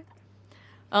करता है.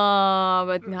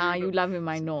 But you love him,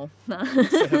 I know.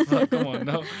 Come on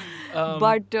now.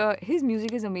 But his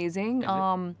music is amazing.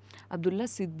 Abdullah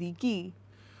Siddiqui.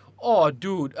 Oh,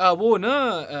 dude. वो ना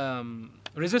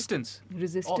Resistance.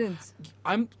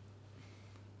 I'm.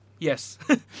 Yes.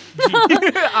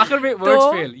 आखिर में words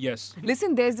fail. Yes.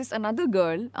 Listen, there's this another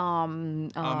girl.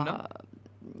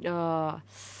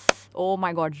 Oh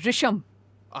my God, Risham.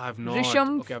 I have not.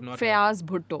 Risham Okay, I've not. Fayaz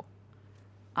Bhutto.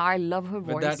 I love her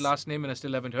voice. With that last name, and I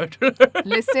still haven't heard her.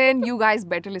 Listen, you guys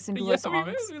better listen to her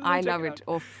songs. We'll I check love it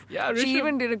it. Yeah, she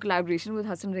even did a collaboration with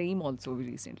Hassan Rahim also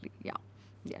recently.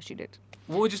 Yeah, she did.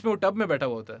 वो जिसमें वो tub में बैठा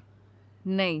हुआ होता है.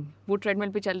 नहीं, वो ट्रेडमिल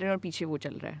पे चल रहे हैं और पीछे वो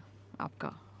चल रहा है आपका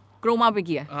क्रोमा पे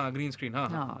किया है. Green screen.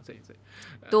 सही.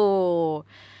 तो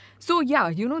so yeah,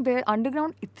 their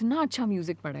underground इतना अच्छा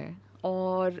म्यूजिक पड़ा है.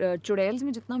 और चुड़ैल्स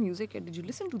में जितना म्यूजिक है, did you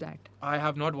listen to that? I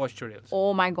have not watched Churels.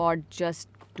 Oh my god, just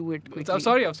do it quickly.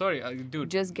 I'm sorry, dude.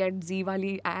 Just get Z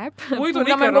वाली app. वही तो पूरा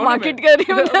नहीं मैं कर रहा हूँ market कर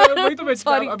रही हूँ. वही तो मैं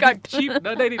Sorry, I'm cut. being cheap.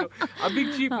 No, I'm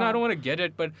being cheap. No, I don't want to get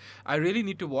it, but I really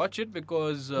need to watch it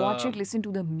because Watch it, listen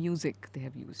to the music they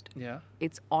have used. Yeah.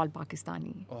 It's all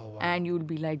Pakistani. Oh, wow. And you'll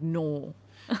be like, no.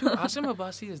 Dude, Asim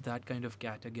Abbasi is that kind of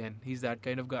cat again. He's that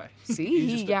kind of guy. See,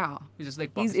 He's just he's just like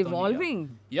He's Pakistani,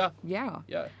 evolving. Yeah. Yeah.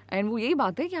 And वो यही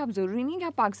बात है कि आप ज़रूरी नहीं कि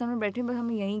आप पाकिस्तान में बैठे बस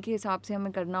हमें यहीं के हिसाब से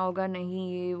हमें करना होगा,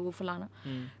 नहीं ये वो फलाना.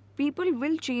 People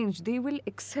will change. They will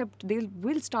accept. They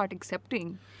will start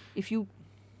accepting. If you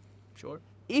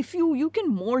can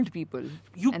mold people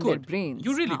and their brains.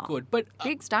 You really could. But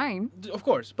takes time. Of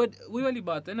course. But वही वाली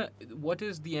बात है ना. What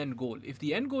is the end goal? If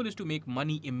the end goal is to make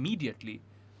money immediately,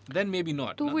 then maybe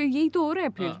not. तो वो यही तो हो रहा है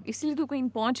फिर. इसलिए तो कहीं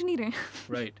पहुंच नहीं रहे.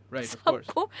 Right. Of course.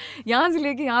 सबको यहाँ से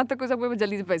लेके यहाँ तक को सबको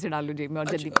जल्दी से पैसे डालो जेब में और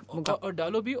जल्दी मुका. और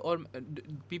डालो भी और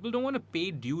people don't want to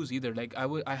pay dues either. Like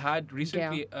I had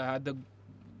recently had the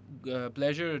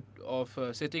pleasure of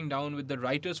sitting down with the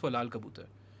writers for Lal Kabutar.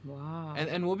 Wow.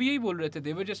 And वो भी यही बोल रहे थे.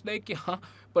 They were just like, हाँ,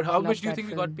 but how much do you think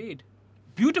we got paid?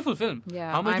 Beautiful film.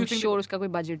 Yeah, how much I'm do you think sure उसका कोई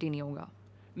budget ही नहीं होगा.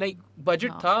 नहीं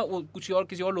बजट था वो किसी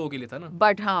और लोगों के लिए था ना.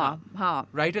 But हाँ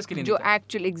राइटर्स के लिए जो नहीं था.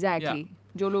 actually exactly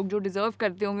जो लोग जो डिजर्व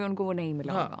करते होंगे उनको वो नहीं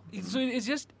मिला होगा. So it's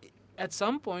just at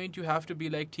some point you have to be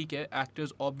like ठीक है,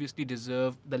 actors obviously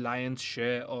deserve the lion's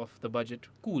share of the budget,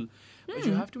 cool, but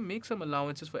you have to make some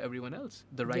allowances for everyone else,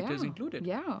 the writers included.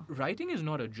 Writing is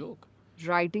not a joke.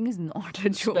 Writing is not a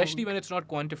joke. Especially when it's not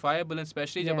quantifiable, and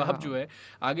especially जब आप जो है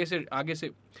आगे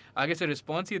से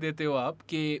response ये देते हो आप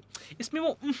कि इसमें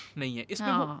वो नहीं है,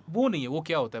 इसमें वो नहीं है, वो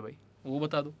क्या होता है भाई, वो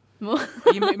बता दो.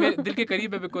 ये मेरे दिल के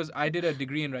करीब है because I did a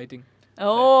degree in writing.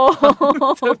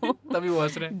 तभी वो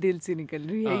हंस रहे हैं. दिल से निकल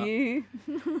रही है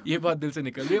ये बात दिल से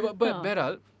निकल रही है.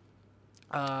 बहरहाल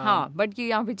हाँ, but ये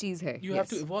यहाँ पे चीज है. You have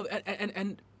to evolve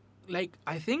and like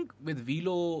I think with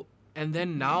Vilo and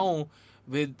then now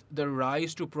with the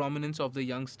rise to prominence of the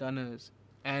young stunners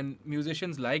and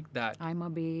musicians like that. I'm a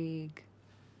big,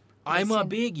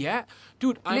 yeah.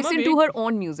 Dude, listen to her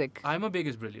own music. I'm a big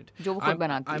is brilliant. जो वो खुद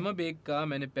बनाती है. I'm a big का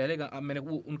मैंने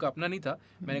वो उनका अपना नहीं था.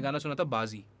 मैंने गाना सुना था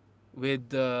बाजी with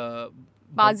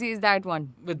Bazi is that one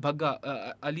with Bhagga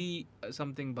Ali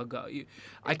something Bhagga.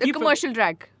 The commercial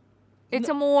track. It's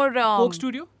a more Coke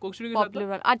Studio popular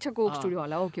one. अच्छा Coke Studio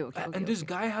वाला. Okay. And this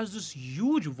guy has this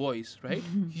huge voice, right?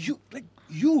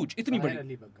 Huge, इतनी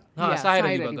बड़ी. हाँ, Sahir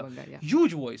Ali Bhagga.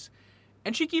 Huge voice,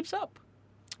 and she keeps up.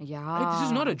 Yeah. Like, this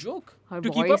is not a joke. Her to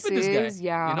voice keep up with this guy.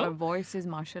 Yeah, you know? her voice is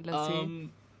mashallah se.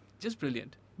 Just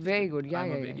brilliant. Very good. Yeah,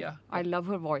 yeah. I love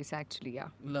her voice actually. Yeah.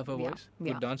 Love her voice.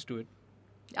 Yeah. Good dance to it.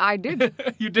 I did.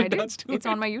 You did dance to it. It's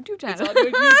on my YouTube channel. It's on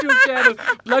your YouTube channel.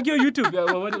 Plug your YouTube. Yeah,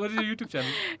 what is your YouTube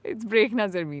channel? It's Breakna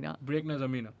Zarmeena. Breakna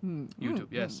Zarmeena. YouTube.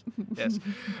 Yes.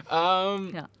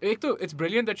 एक तो it's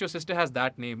brilliant that your sister has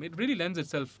that name. It really lends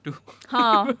itself to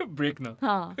Breakna.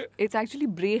 It's actually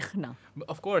Breakna.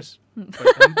 Of course.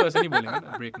 But हम तो ऐसे नहीं बोलेंगे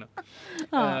ना Breakna.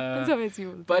 सब ऐसे ही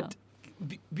बोलते हैं. But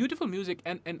beautiful music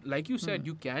and like you said,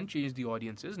 you can change the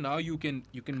audiences. Now you can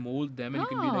mold them and you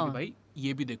can be like भाई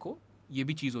ये भी देखो, ये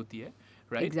भी चीज होती है,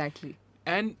 right? Exactly.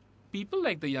 And people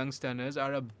like the young stunners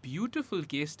are a beautiful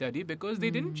case study because they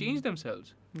didn't change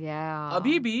themselves. Yeah.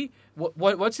 Abhi bhi,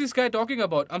 what's this guy talking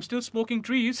about? I'm still smoking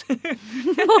trees,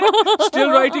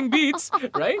 still writing beats,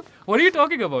 right? What are you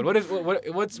talking about?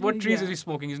 What trees is he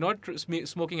smoking? He's not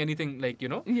smoking anything like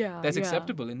that's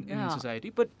acceptable in society,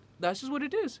 but that's just what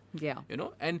it is. Yeah.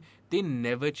 And they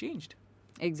never changed.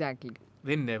 Exactly.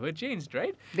 They never changed,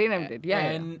 right? They never did.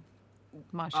 Yeah. And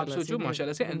आप सोचो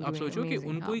माशाल्लाह से and आप सोचो कि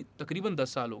उनको तकरीबन 10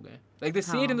 साल हो गए. Like they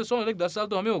say it in the song, like 10 साल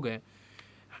तो हमें हो गए.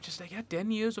 I'm just like,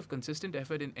 10 years of consistent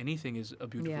effort in anything is a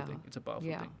beautiful thing. It's a powerful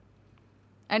thing.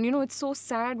 And it's so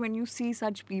sad when you see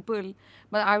such people.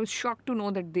 But I was shocked to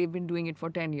know that they've been doing it for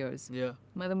 10 years. Yeah.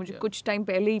 मतलब मुझे कुछ time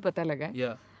पहले ही पता लगा है.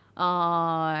 Yeah.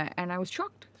 And I was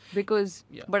shocked because,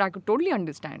 but I could totally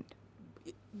understand.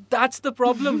 That's the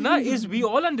problem, na? Is we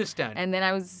all understand. And then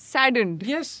I was saddened.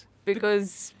 Yes.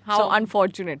 Because how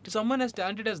unfortunate. Someone as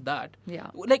talented as that.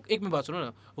 Yeah. Like, ek mein baat suno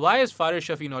na. Why is Faris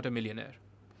Shafi not a millionaire?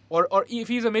 Or if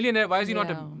he's a millionaire, why is he not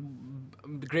a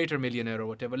greater millionaire or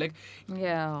whatever? Like,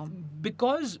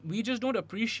 because we just don't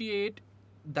appreciate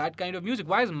that kind of music.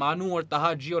 Why is Manu or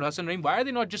Taha Ji or Hassan Rahim, why are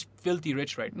they not just filthy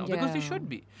rich right now? Because they should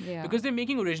be. Because they're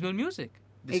making original music.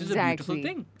 This is a beautiful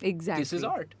thing. Exactly. This is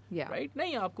art. Right?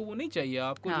 नहीं आपको वो नहीं चाहिए.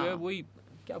 आपको जो है वही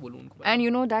क्या बोलूँ उनको.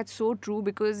 And that's so true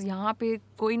because यहाँ पे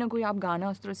कोई ना कोई आप गाना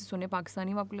उस तरह से सुने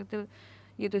पाकिस्तानी में आपको लगता है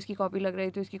ये तो इसकी कॉपी लग रहा है,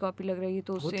 ये तो इसकी कॉपी लग रहा है, ये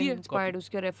तो उससे होती है इंस्पायर्ड, copy.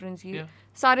 उसके रेफरेंस, ये Yeah.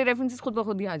 सारे रेफरेंसेस खुद ब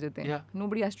खुद ही आ जाते हैं. Yeah.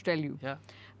 Nobody has to tell you. Yeah.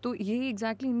 तो ये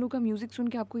एग्जैक्टली इन लोग का म्यूजिक सुन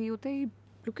के आपको ये होता है,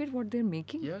 look at what they're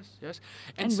making. Yes.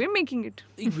 And we're making it.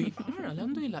 We are,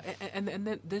 alhamdulillah. And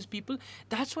then there's people,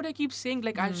 that's what I keep saying.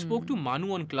 Like, I spoke to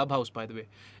Manu on Clubhouse, by the way.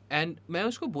 And मैं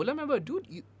उसको बोला, मैं dude,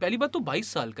 पहली बात तो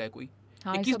 22 साल का है कोई.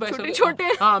 हाँ, 21 सब 22 साल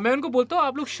छोटे. हाँ, मैं उनको बोलता हूँ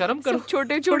आप लोग शर्म करो.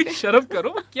 छोटे. थोड़ी शर्म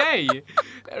करो. क्या है ये?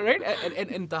 Right?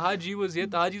 And Tahaji was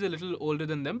here. Tahaji's a little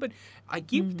older than them. But I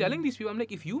keep telling these people, I'm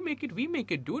like, if you make it, we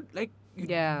make it, dude. Like,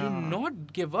 do not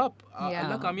give up.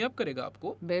 Allah कामयाब करेगा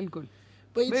आपको. बिल्कुल.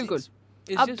 But बिल्कुल.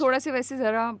 it's अब just, थोड़ा से वैसे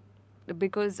ज़रा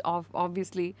because of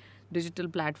obviously digital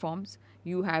platforms,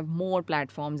 you have more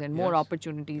platforms and more Yes.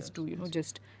 opportunities to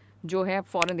just जो है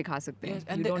फौरन दिखा सकते हैं. Yes,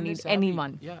 You don't they're need savvy.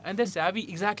 anyone. Yeah, and they're savvy,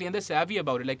 exactly, and they're savvy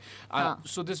about it. Like,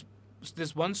 so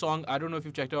this one song, I don't know if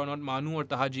you've checked it out or not, Manu और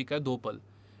Tahaji का दो पल.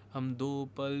 हम दो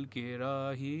पल के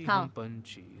राही, हम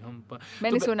पंछी, हम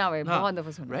मैंने सुना हुआ है, बहुत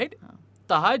दफा सुना. Right?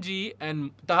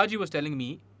 Tahaji was telling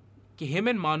me कि him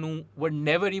and Manu were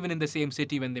never even in the same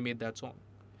city when they made that song.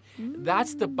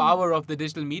 That's the power of the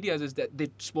digital medias, is that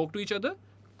they spoke to each other.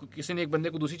 किसी ने एक बंदे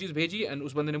को दूसरी चीज भेजी and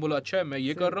उस बंदे ने बोला अच्छा है मैं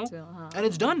ये कर रहा हूँ and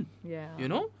it's done. You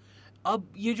know? अब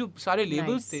ये जो सारे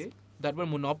labels थे that were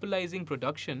monopolizing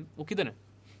production, वो किधर है?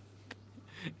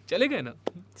 चले गए ना?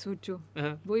 सोचो,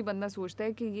 वही बंदा सोचता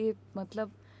है कि ये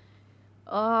मतलब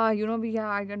भी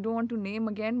I don't want to name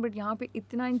again, but यहाँ पे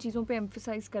इतना इन चीज़ों पे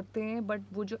एम्फसाइज करते हैं, बट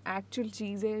वो जो एक्चुअल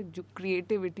चीज़ है, जो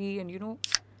क्रिएटिविटी एंड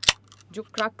जो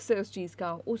क्रक्स है उस चीज़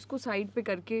का, उसको साइड पे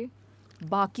करके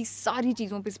बाकी सारी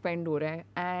चीज़ों पे स्पेंड हो रहा है.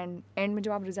 एंड एंड में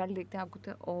जब आप रिजल्ट देखते हैं आपको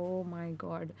तो oh my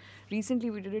God. Recently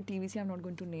we did a TVC, I am not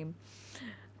going to name.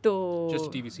 तो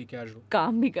Just TVC casual.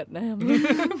 काम भी करना है हमें,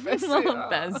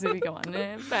 पैसे भी कमाने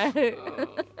हैं.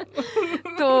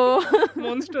 तो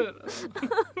Monster.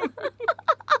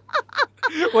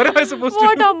 What am I supposed to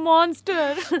What do? a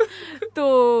monster. तो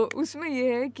उसमें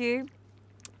ये है कि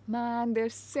man, their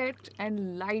set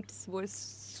and lights were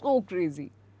so crazy.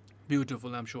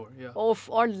 Beautiful, I'm sure. Yeah.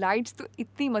 और lights तो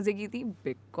इतनी मजे की थी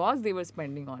because they were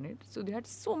spending on it, so they had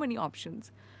so many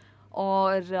options.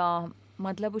 और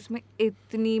मतलब उसमें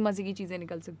इतनी मजे की चीजें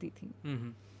निकल सकती थी.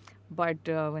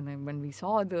 But when we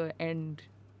saw the end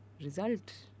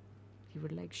result, you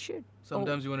were like shit.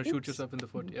 Sometimes you want to shoot yourself in the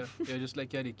foot. Yeah. You're just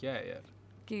like यार ये क्या है यार?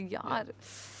 कि यार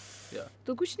Yeah.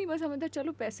 तो कुछ नहीं, बस हमें तो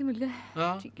चलो पैसे मिल गए,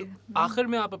 ठीक है. आखिर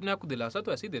में आप अपने आप को दिलासा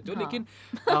तो ऐसे ही देते हो, लेकिन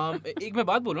एक मैं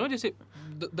बात बोल रहा हूँ, जैसे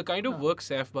the kind of work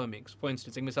Saifba makes, for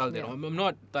instance, एक मिसाल दे रहा हूँ, I'm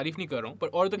not तारीफ नहीं कर रहा हूँ, पर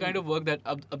or the kind of work that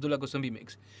Abdullah Ghusambi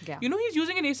makes. You know, he's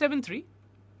using an A7 III.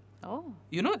 Oh.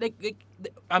 You know, like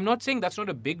I'm not saying that's not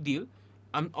a big deal.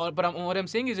 But what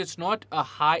I'm saying is it's not a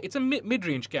high, it's a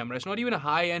mid-range camera. It's not even a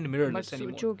high-end mirrorless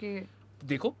anymore. सोचो कि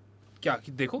देखो क्या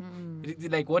देखो,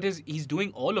 like what is he's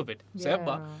doing all of it.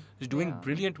 Saifba is doing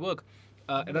brilliant work.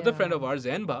 Another friend of ours,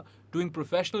 Zenba, doing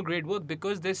professional grade work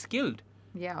because they're skilled.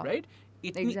 Yeah. Right?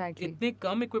 Exactly. इतने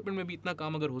कम equipment में भी इतना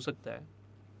काम अगर हो सकता है,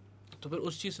 तो फिर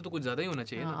उस चीज से तो कुछ ज्यादा ही होना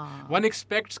चाहिए ना. One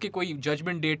expects कि कोई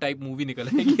Judgment Day type movie निकल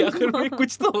आएगी आखिर में,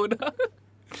 कुछ तो होना.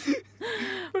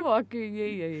 Okay,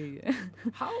 यही है.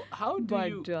 How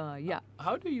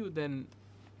do you then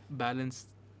balance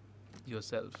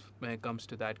yourself when it comes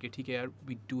to that? कि ठीक है यार,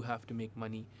 we do have to make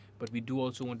money, but we do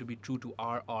also want to be true to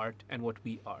our art and what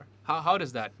we are. How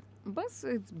does that? बस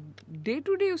day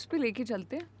to day उस पे लेके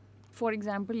चलते हैं. For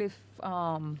example, if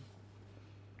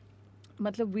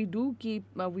मतलब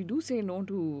we do say no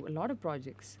to a lot of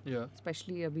projects. Yeah.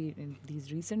 Especially अभी in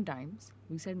these recent times,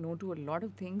 we said no to a lot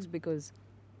of things because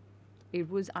it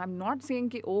was, I'm not saying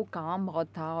कि ओ काम बहुत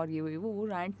था और ये वो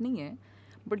rant नहीं है,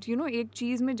 but एक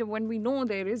चीज़ में जब when we know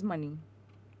there is money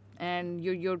and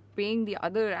you're paying the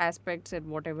other aspects at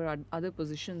whatever other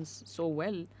positions so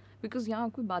well, because यहाँ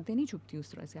कोई बातें नहीं छुपती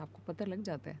उस तरह से, आपको पता लग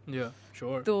जाता है. Yeah,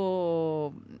 sure.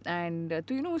 तो and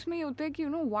तो उसमें ये होता है कि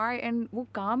why, and वो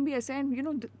काम भी ऐसा है,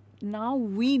 and now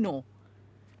we know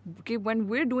कि when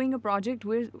we're doing a project,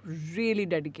 we're really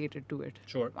dedicated to it.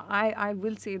 Sure. I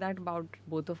will say that about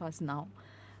both of us now.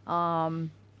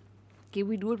 कि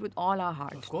we do it with all our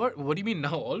heart. Of course. What do you mean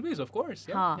now? Always, of course.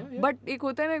 Yeah, हाँ, yeah. but एक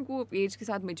होता है ना वो as के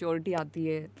साथ maturity आती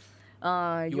है.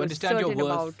 You understand your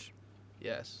worth. About,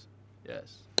 yes.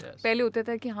 पहले होता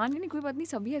था कि हाँ नहीं कोई बात नहीं,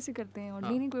 सभी ऐसे करते हैं, और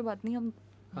नहीं कोई बात नहीं,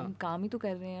 हम काम ही तो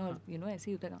कर रहे हैं, और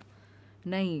ऐसे ही होता था.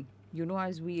 नहीं,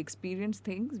 as we experience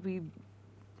things, we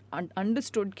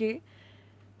understood के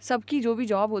सबकी जो भी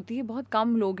जॉब होती है, बहुत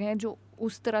कम लोग हैं जो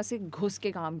उस तरह से घुस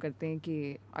के काम करते हैं.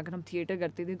 कि अगर हम थिएटर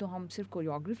करते थे तो हम सिर्फ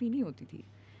कोरियोग्राफी नहीं होती थी,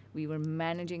 we were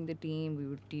managing the team, we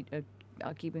were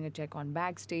keeping a check on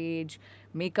back stage,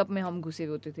 makeup में हम घुसे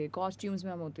होते थे, कॉस्ट्यूम्स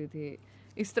में हम होते थे,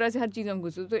 इस तरह से हर चीज़ हम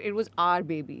घुसे, तो it was our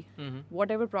baby,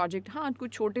 what ever project. हाँ,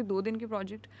 कुछ छोटे 2 दिन के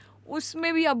प्रोजेक्ट,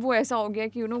 उसमें भी अब वो ऐसा हो गया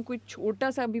कि कोई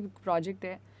छोटा सा भी प्रोजेक्ट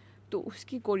है तो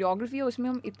उसकी कोरियोग्राफी है, उसमें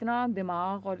हम इतना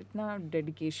दिमाग और इतना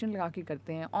डेडिकेशन लगा के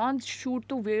करते हैं। ऑन शूट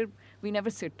तो वी नेवर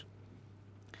सिट,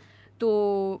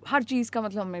 तो हर चीज़ का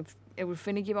मतलब हमें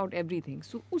फिनिक अबाउट एवरीथिंग।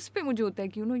 सो उस पे मुझे होता है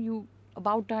कि you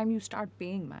about time you start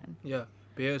paying, man. Yeah,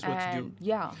 pay us what's due.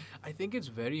 Yeah. I think it's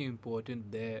very important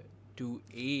there to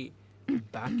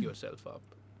back yourself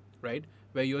up, right?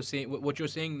 Where you're saying what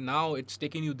you're saying now, it's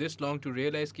taking you this long to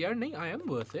realize कि यार नहीं, I am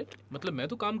worth it. मतलब मैं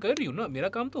तो काम कर रही हूँ ना, मेरा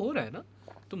काम तो हो रहा है ना,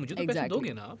 तो मुझे तो पैसे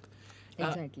दोगे ना आप.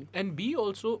 Exactly. And B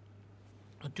also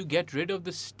to get rid of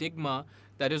the stigma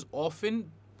that is often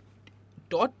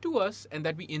taught to us and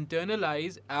that we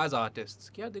internalize as artists.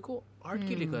 कि यार देखो art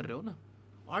के लिए कर रहे हो ना,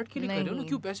 आर्ट के लिए कर रहे हो ना,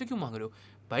 क्यों पैसे क्यों मांग रहे हो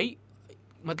भाई?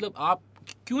 मतलब आप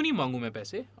क्यों नहीं मांगू मैं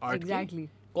पैसे आर्ट के?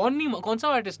 कौन सा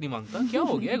आर्टिस्ट नहीं मांगता? क्या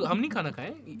हो गया, हम नहीं खाना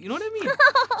खाएं? You know what I mean?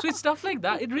 So it's stuff like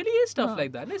that, it really is stuff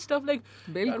like that, it's stuff like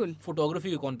बिल्कुल फोटोग्राफी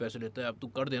के कौन पैसे लेता है, अब तू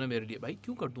कर देना मेरे लिए। भाई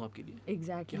क्यों कर दूं आपके लिए?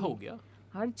 एग्जैक्टली क्या हो गया?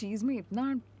 हर चीज़ में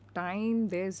इतना time,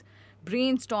 there is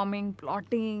brainstorming,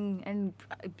 plotting, and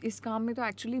इस काम में तो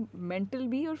एक्चुअली मेंटल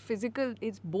भी और physical,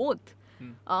 it's both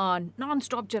non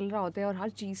stop चल रहा होता है, और हर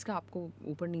चीज़ का आपको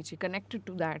ऊपर नीचे connected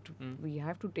to that, we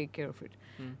have to take care of it.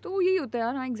 तो वो यही होता है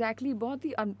यार, हाँ एग्जैक्टली, बहुत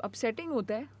ही अपसेटिंग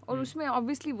होता है, और उसमें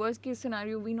obviously worst case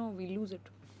scenario we know we lose it.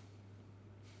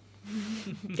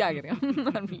 क्या करें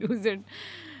हम, लूज इट।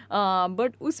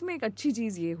 बट उसमें एक अच्छी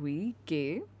चीज़ ये हुई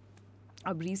कि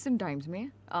अब रिसेंट टाइम्स में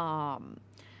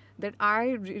दैट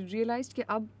आई रियलाइज्ड कि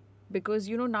अब,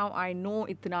 बिकॉज नाउ आई नो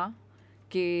इतना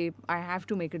कि I have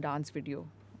to make a dance video.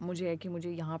 मुझे है कि मुझे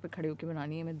यहाँ पे खड़े होकर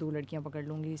बनानी है, मैं 2 लड़कियाँ पकड़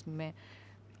लूँगी, इसमें मैं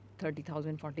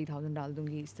 30,000 40,000 डाल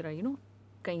दूँगी, इस तरह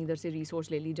कहीं इधर से रिसोर्स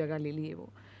ले ली, जगह ले ली है वो।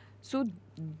 So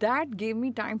that gave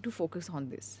me time to focus on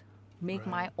this, make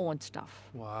my own stuff.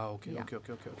 Wow, okay, Yeah.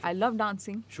 okay. I love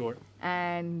dancing. Sure.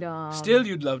 And still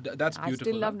you'd love that's I beautiful.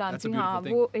 still love dancing. That's a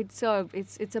beautiful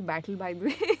thing. It's a battle, by the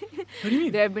way. What do you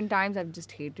mean? There have been times I've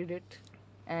just hated it,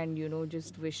 and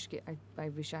just wish I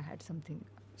wish I had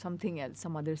something else,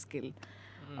 some other skill.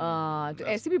 तो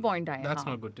ऐसे भी point आए हैं. That's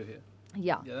not good to hear.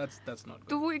 Yeah. Yeah, that's not good.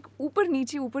 तो वो एक ऊपर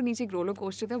नीचे एक roller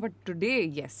coaster था, but today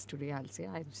I'll say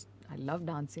I love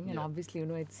dancing, and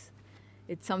obviously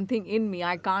it's something in me.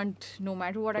 I can't, no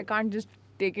matter what, I can't just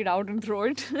take it out and throw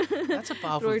it. That's a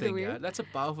powerful thing, yeah. That's a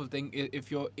powerful thing.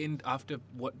 If you're in after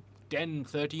 10,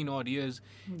 13 odd years,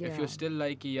 if you're still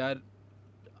like, yaar,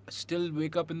 still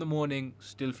wake up in the morning,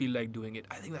 still feel like doing it.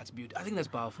 I think that's beautiful. I think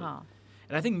that's powerful.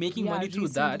 And I think making money through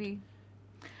that.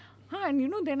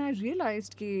 And then I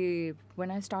realized that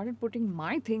when I started putting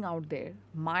my thing out there,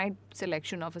 my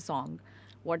selection of a song,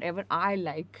 whatever I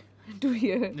like to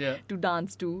hear, to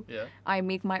dance to, I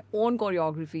make my own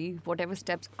choreography, whatever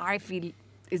steps I feel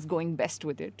is going best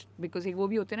with it. Because एक वो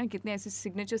भी होते हैं ना, कितने ऐसे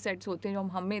signature sets होते हैं जो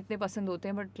हमें इतने पसंद होते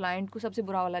हैं, but client को सबसे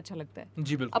बुरा वाला अच्छा लगता है।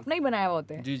 जी बिल्कुल। अपना ही बनाया हुआ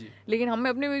होता है। जी जी। लेकिन हमें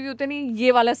अपने में भी होते नहीं,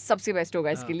 ये वाला सबसे बेस्ट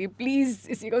होगा इसके लिए, प्लीज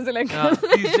इसी को select करो।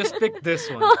 Please just pick this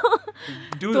one.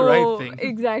 Do the right thing.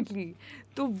 Exactly.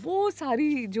 तो वो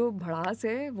सारी जो भड़ास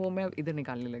है वो मैं इधर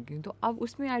निकालने लगी हूँ। तो अब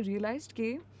उसमें आई रियलाइज्ड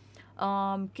कि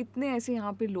कितने ऐसे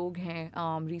यहाँ पे लोग हैं,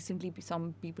 recently some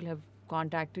people have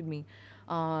contacted me,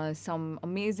 some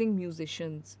amazing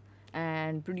musicians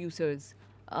and producers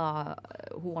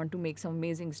who want to make some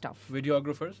amazing stuff.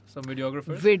 Some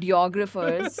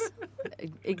videographers.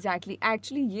 Exactly.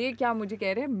 Actually ये क्या मुझे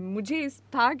कह रहे हैं, मुझे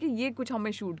था कि ये कुछ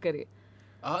हमें शूट करे।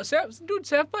 Dude,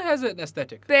 Saifpa has an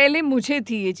aesthetic. पहले मुझे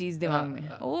थी ये चीज़ दिमाग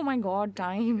में। Oh my God,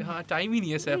 time. हाँ, time ही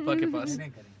नहीं है Saifpa के पास।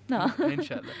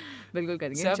 Inshallah. बिल्कुल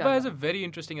करेंगे। Saifpa has a very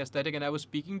interesting aesthetic, and I was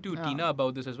speaking to Tina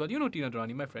about this as well. You know Tina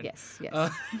Durrani, my friend. Yes.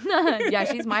 Yeah,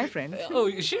 she's my friend. Oh,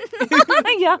 is she?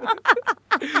 Yeah.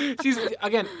 She's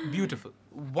again beautiful,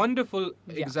 wonderful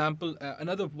example.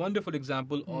 Another wonderful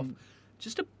example of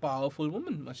just a powerful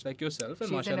woman, much like yourself. And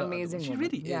she's an amazing she woman.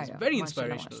 really is very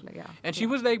inspirational. And she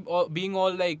yeah. was like being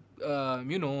all like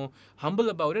humble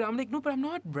about it. I'm like, no, but I'm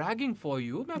not bragging for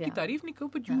you. मैं आपकी तारीफ नहीं करूँ,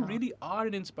 but you really are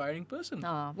an inspiring person.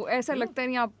 हाँ, वो ऐसा लगता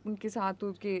नहीं आप उनके साथ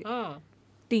हो कि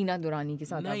टीना दुरानी के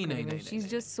साथ नहीं, she's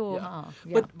just so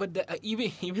but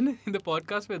even in the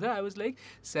podcast with her, I was like,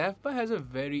 Saifpa has a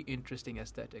very interesting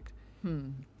aesthetic.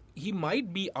 He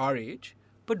might be our age,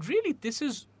 but really this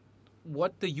is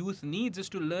what the youth needs, is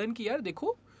to learn कि यार देखो,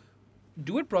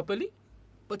 do it properly,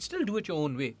 but still do it your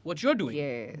own way. What you're doing,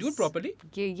 do it properly.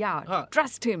 Yeah.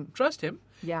 Trust him.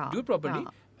 Yeah. Do it properly.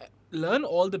 Learn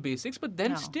all the basics, but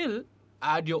then still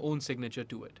add your own signature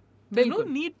to it. There's no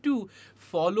need to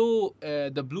follow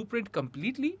the blueprint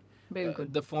completely,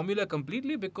 the formula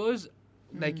completely, because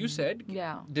like you said,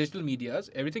 Yeah. digital medias,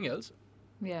 everything else,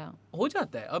 Yeah. हो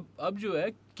जाता है. अब जो है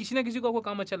किसी ना किसी को आपको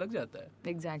काम अच्छा लग जाता है.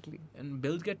 Exactly. And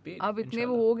bills get paid. अब इतने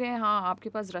वो हो गए हैं, हाँ आपके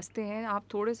पास रास्ते हैं, आप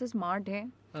थोड़े से स्मार्ट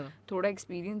हैं, थोड़ा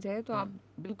एक्सपीरियंस है, तो आप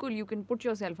बिल्कुल you can put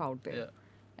yourself out there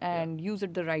and use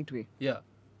it the right way.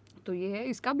 तो ये है,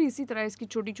 इसका भी इसी तरह, इसकी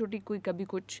छोटी छोटी कोई कभी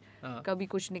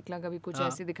कुछ निकला, कभी कुछ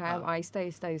ऐसे दिखाया, आहिस्ता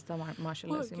आहिस्ता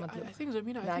माशाल्लाह से. मतलब I think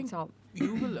Zarmeena, that's how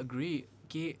you will agree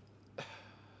कि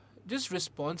just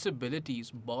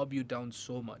responsibilities bob you down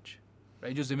so much,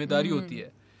 right? जो जिम्मेदारी होती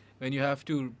है, when you have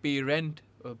to pay rent,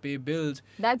 pay bills.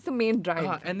 That's the main drive.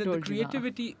 And then the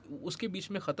creativity उसके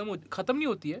बीच में खत्म नहीं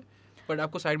होती है, but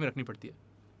आपको साइड में रखनी पड़ती है.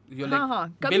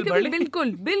 हाँ, कभी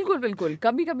बिल्कुल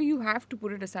कभी you have to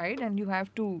put it aside and you have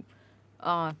to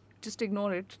just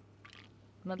ignore it.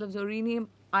 मतलब ज़रूरी नहीं है.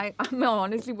 मैं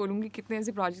honestly बोलूँगी कितने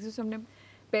ऐसे प्रोजेक्ट्स हमने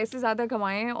पैसे ज़्यादा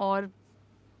कमाए हैं और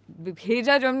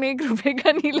भेजा जो हमने 1 रुपए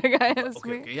का नहीं लगाया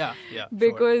उसमें,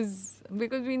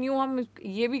 because we knew हम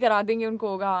ये भी करा देंगे, उनको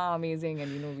होगा amazing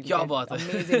and you know क्या बात है,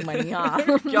 amazing money.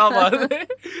 हाँ क्या बात है.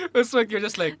 उस वक्त you're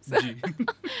just like जी.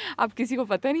 अब किसी को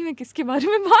पता नहीं मैं किसके बारे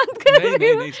में बात कर रही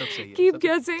हूँ. नहीं सब सही है. Keep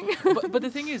guessing. But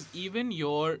the thing is, even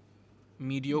your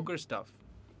mediocre stuff,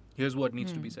 here's what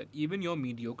needs to be said, even your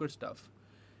mediocre stuff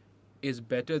is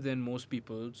better than most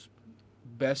people's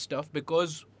best stuff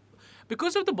because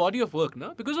of the body of work,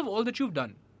 na? Because of all that you've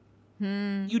done.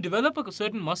 You develop a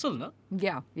certain muscle, na?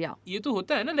 Yeah. ये तो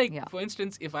होता है ना, like for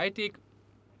instance, if I take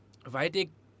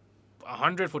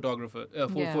 100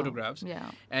 photographs,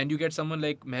 and you get someone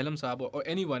like Mehlam Saab or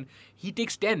anyone, he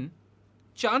takes 10,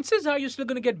 chances are you're still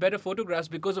going to get better photographs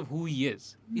because of who he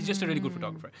is. He's just a really good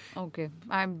photographer. Okay,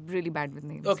 I'm really bad with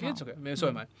names. Okay, it's okay.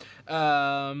 So am I.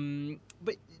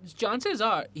 But chances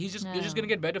are you're just going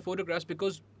to get better photographs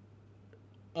because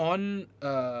on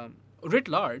writ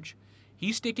large,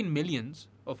 he's taken millions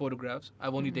of photographs.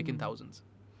 I've only taken thousands.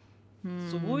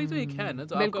 So वो ही तो एक है ना.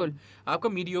 तो आपका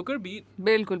mediocre भी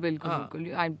बिल्कुल.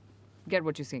 I get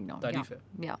what you're saying now. तारीफ है.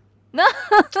 Yeah.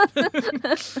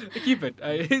 Keep it.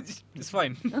 It's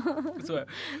fine.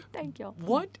 Thank you.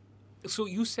 What? So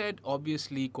you said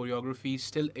obviously choreography is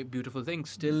still a beautiful thing,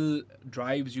 still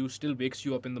drives you, still wakes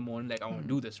you up in the morning like I want to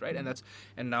do this, right?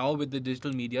 And now with the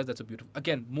digital media, that's a beautiful.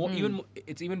 Again,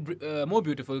 it's even more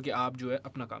beautiful कि आप जो है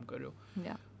अपना काम कर रहे हो.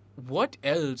 Yeah. What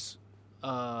else?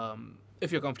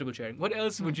 If you're comfortable sharing, what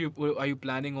else are you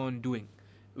planning on doing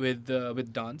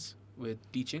with dance, with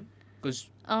teaching? Because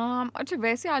अच्छा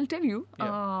वैसे I'll tell you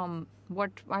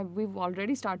what we've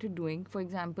already started doing. For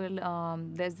example,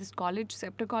 there's this college,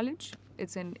 Scepter College.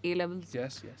 It's an A levels.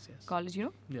 Yes. College, you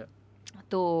know. Yeah.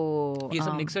 तो ये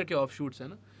सब निक्सर के offshoots है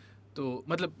ना. तो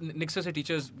मतलब निक्सर से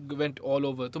teachers went all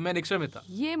over. तो मैं निक्सर में था.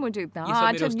 ये मुझे इतना.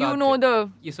 अच्छा you know the.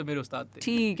 ये सब मेरे उस्ताद थे.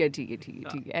 ठीक है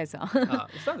ऐसा.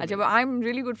 अच्छा but I'm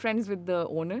really good friends with the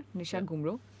owner Nisha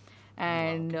Gumro.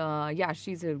 And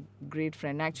she's a great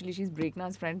friend. Actually, she's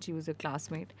Brekna's friend. She was a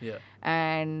classmate. Yeah.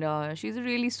 And she's a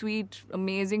really sweet,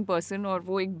 amazing person. और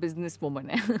वो एक businesswoman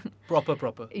है.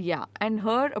 Proper. Yeah. And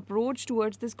her approach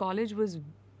towards this college was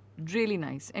really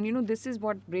nice. And you know, this is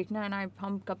what Brekna and I,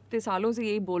 हम कितने सालों से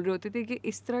यही बोल रहे होते थे कि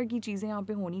इस तरह की चीज़ें यहाँ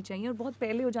पे होनी चाहिए और बहुत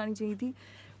पहले हो जानी चाहिए थी.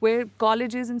 Where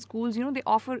colleges and schools, you know, they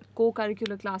offer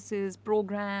co-curricular classes,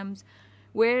 programs,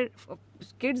 where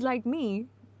kids like me,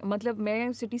 मतलब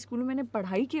मैं सिटी स्कूल में मैंने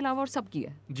पढ़ाई के अलावा और सब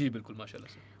किया. जी बिल्कुल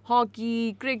माशाल्लाह से.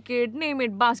 Hockey, cricket, name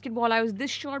it, basketball. I was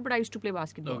this short but I used to play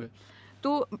basketball.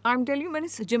 तो आई एम टेलिंग यू मैंने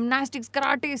जिम्नास्टिक्स,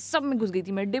 कराटे सब में घुस गई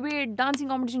थी मैं. Debate, dancing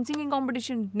competition, singing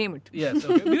competition, name it. Yes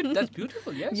okay, that's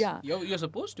beautiful. Yes you are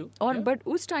supposed to. और but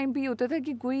उस टाइम पे ये होता था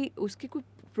कि कोई उसके कोई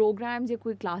प्रोग्राम्स या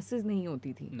कोई क्लासेस नहीं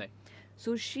होती थी. नहीं.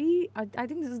 So she I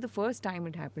think this is the first time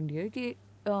it happened here कि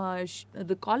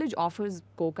the college offers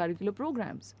co-curricular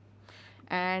programs.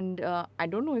 And I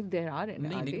don't know if there are any.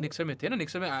 नहीं निक्सर में थे ना.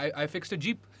 निक्सर में I fixed a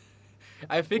jeep.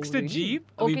 A jeep.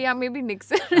 Okay, yeah, maybe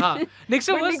Nixer. हाँ,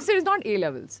 Nixer was. Nixer is not A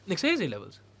levels. Nixer is A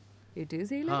levels. It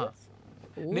is A levels.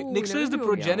 Nixer is the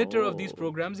progenitor of these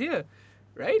programs here,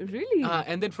 right? Really?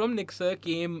 And then from Nixer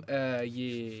came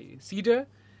Cedar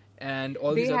and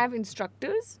all these. They have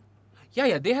instructors.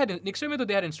 Yeah. They had Nixer में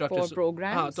तो they had instructors. For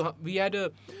programs. तो we had a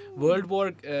World War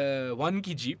I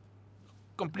की jeep,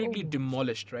 completely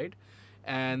demolished, right?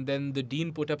 And then the dean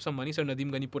put up some money. Sir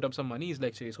Nadeem Ghani put up some money. He's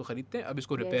like, इसको खरीदते हैं, अब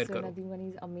इसको repair करो. Sir Nadeem Ghani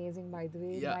is amazing, by the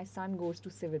way. My son goes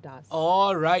to Civitas.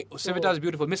 All right, Civitas is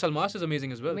beautiful. Miss Almas is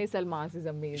amazing as well. Miss Almas is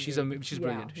amazing. She's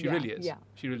brilliant. She really is. Yeah.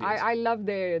 She really is. I love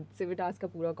their Civitas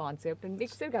का पूरा concept. And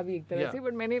Nixer का भी एक तरह से,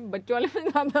 but मैंने बच्चों वाले में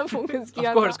ज़्यादा focus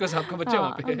किया. Of course, because आपका बच्चा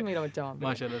वहाँ पे है. मेरा बच्चा वहाँ पे.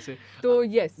 माशाल्लाह से. तो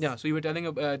yes. Yeah. So you were telling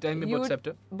me about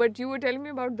Scepter. But you were telling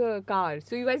me about the car.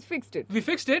 So you guys fixed it. We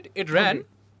fixed it. It ran.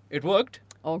 It worked.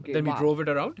 Okay, Then we wow. drove it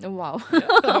around. Wow.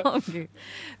 Okay.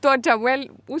 तो अच्छा, well,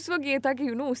 उस वक्त ये था कि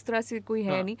उस तरह से कोई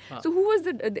है नहीं. So who was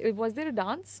was there a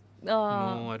dance? No,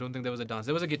 I don't think there was a dance.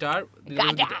 There was a guitar.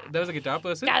 There was a guitar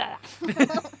person.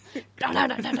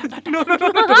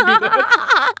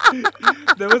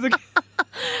 There was a.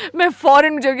 मैं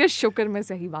फौरन मुझे लगा शुक्र मैं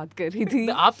सही बात कर रही थी.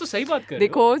 आप तो सही बात कर रहे हो.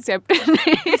 देखो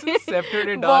सेप्टर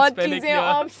ने डांस पहले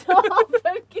किया.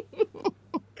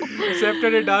 Scepter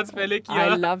ने डांस पहले किया.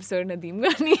 I love Sir Nadeem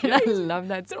Ghani and I love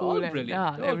that school. They're all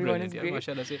brilliant. Yeah, everyone is great.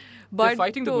 Mashallah se. But they're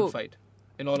fighting the good fight.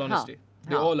 In all honesty,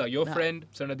 they all are. Your हाँ. friend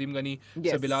Sir Nadeem Ghani,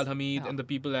 Yes. Sir Bilal Hamid, हाँ. and the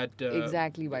people at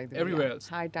Exactly, by the way. everywhere Yeah. else.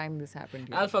 High time this happened.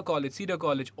 Yeah. Alpha College, Cedar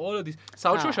College, all of these.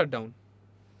 South Shore हाँ. shut down.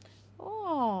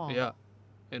 Oh. Yeah,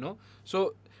 So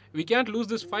we can't lose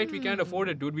this fight. We can't afford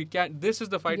it, dude. We can't. This is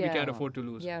the fight we can't afford to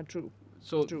lose. Yeah, true.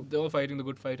 So true. they're all fighting the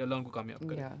good fight. Allah उनको कामयाब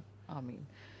करे. Yeah, I mean.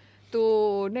 तो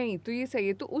नहीं तो ये सही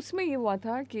है. तो उसमें ये हुआ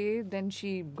था कि then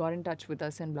she got in touch with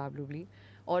us and blah blah blah.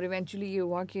 और eventually ये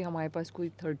हुआ कि हमारे पास कोई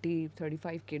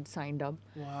 35 kids signed up.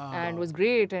 Wow. And was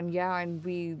great. And yeah, and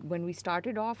when we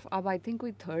started off, अब I think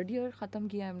कोई 3rd year ख़त्म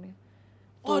किया हमने.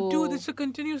 Oh, dude, it's a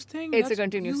continuous thing. It's That's a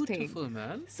continuous beautiful, thing.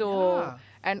 man. So, yeah.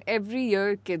 and every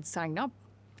year kids sign up.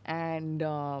 And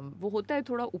वो होता है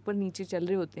थोड़ा ऊपर नीचे चल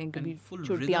रहे होते हैं कभी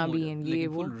छुट्टियाँ भी हैं ये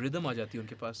वो. Full rhythm आ जाती है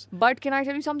उनके पास. But can I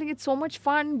tell you something? It's so much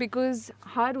fun because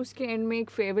हर उसके end में एक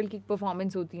farewell की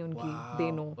performance होती है उनकी. Wow.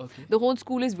 They know. Okay. The whole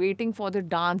school is waiting for the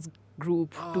dance group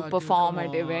to perform dude,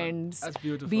 at come on. events. That's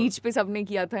beautiful. Beach पे सबने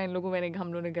किया था इन लोगों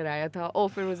हम लोगों ने कराया था. Oh,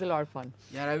 it was a lot of fun.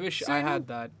 Yeah, I wish So, I had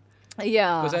that.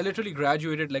 Yeah. Because I literally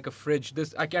graduated like a fridge.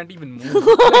 I can't even move.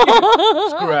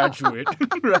 Just graduate,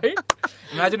 right?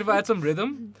 Imagine if I had some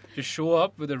rhythm, just show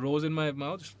up with a rose in my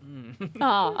mouth.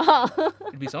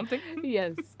 It'd be something.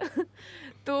 Yes.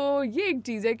 तो ये एक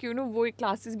चीज़ है कि वो एक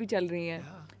classes भी चल रही हैं.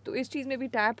 तो इस चीज़ में भी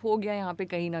टैप हो गया यहाँ पे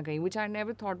कहीं ना कहीं, which I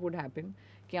never thought would happen.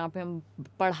 कि यहाँ पे हम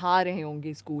पढ़ा रहे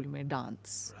होंगे स्कूल में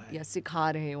डांस या सिखा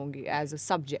रहे होंगे as a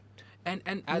subject. And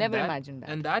at Never that, imagined that.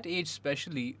 And that age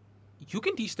especially, you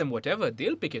can teach them whatever.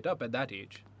 They'll pick it up at that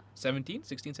age. 17,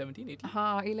 16, 17, 18.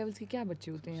 हाँ, A levels के क्या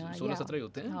बच्चे होते हैं? 16-17 ही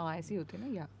होते हैं. हाँ, ऐसे ही होते हैं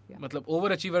ना. या मतलब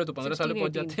ओवर अचीवर तो 15 साल में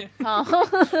पहुंच जाते हैं. हाँ.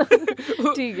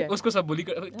 ठीक है. उसको सब बुली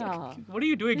कर. What are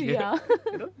you doing here? Yeah.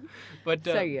 But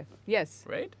सही है. Yes.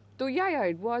 Right? तो yeah,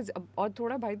 it was. और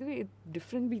थोड़ा by the way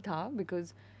different भी था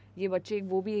because ये बच्चे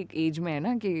वो भी एक एज में है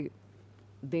ना कि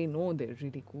they know they're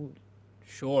really cool.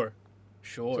 Sure.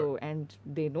 So and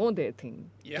they know their thing.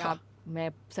 Yeah. मैं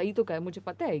सही तो कर, मुझे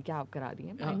पता है क्या आप करा रही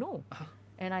हैं. I know.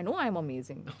 And I know I'm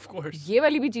amazing. Of course. ये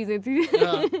वाली भी चीजें थी.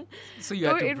 So you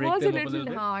had to break them up a little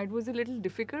bit. हाँ, it was a little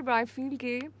difficult, but I feel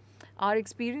कि our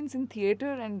experience in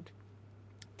theatre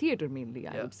mainly,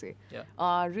 I would say,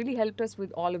 really helped us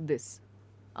with all of this.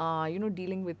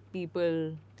 Dealing with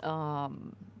people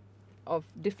of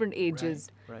different ages.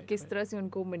 Right. किस तरह से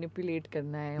उनको manipulate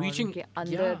करना है और Reaching, उनके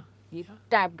अंदर ये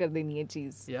टैप कर देनी है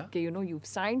चीज़ कि you've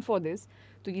signed for this,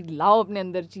 तो ये लाओ अपने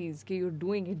अंदर चीज़ कि you're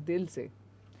doing it दिल से.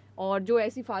 और जो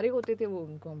ऐसी फारिग होते थे वो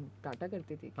उनको हम टाटा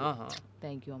करते थे.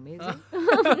 Thank you, amazing.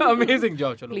 Amazing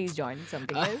job, चलो. Please join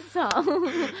something else.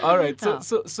 All right.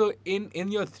 So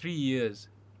in your 3 years,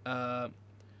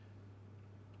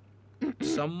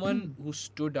 someone who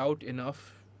stood out enough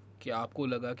कि आपको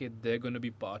लगा कि they're going to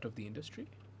be part of the industry?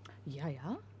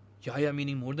 Yeah,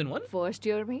 meaning more than one? First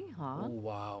year में, हाँ. Oh,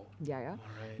 wow. Yeah.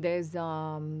 All right. There's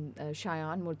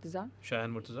Shayan Murtaza.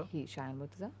 Shayan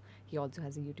Murtaza. He also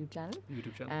has a YouTube channel.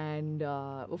 And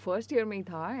वो first year में ही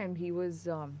था and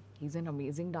he's an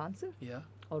amazing dancer. Yeah.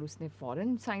 और उसने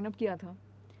foreign sign up किया था.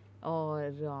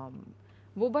 और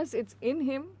वो बस it's in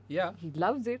him. Yeah. He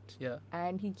loves it. Yeah.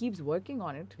 And he keeps working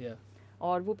on it. Yeah.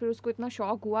 और वो फिर उसको इतना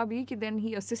शौक हुआ भी कि then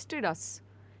he assisted us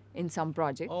in some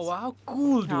projects. Oh wow,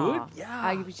 cool, dude. हाँ,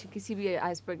 Yeah. किसी भी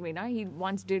aspect में ना, he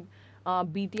once did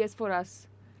BTS for us.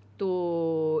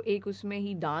 तो एक उसमें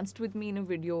he danced with me in a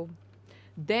video.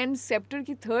 Then Scepter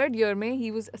की 3rd year में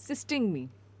he was assisting me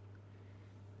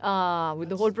with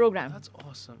the whole program. That's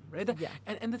awesome, right? Yeah.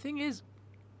 And the thing is,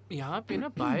 यहाँ पे ना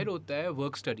बाहर होता है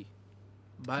work study.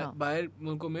 बाहर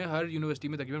मुल्कों में हर यूनिवर्सिटी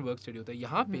में तकरीबन वर्क स्टडी होता है.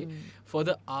 यहाँ पे for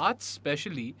the arts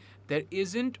specially there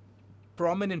isn't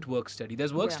prominent work study.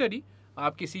 There's work study.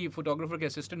 आप किसी फोटोग्राफर के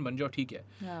असिस्टेंट बन जाओ, ठीक है.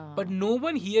 But no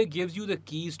one here gives you the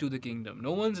keys to the kingdom.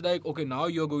 No one's like, okay, now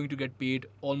you're going to get paid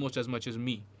almost as much as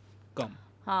me. Come.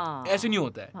 ऐसे नहीं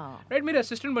होता है. राइट, मेरे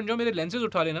असिस्टेंट बन जाओ, मेरे लेंसेज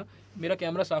उठा लेना, मेरा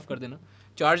कैमरा साफ कर देना,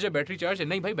 चार्ज है, बैटरी चार्ज है.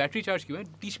 नहीं भाई, बैटरी चार्ज क्यों है?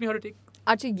 Teach me how to take.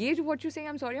 अच्छा, ये जो what you saying,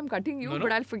 I'm sorry, I'm cutting you,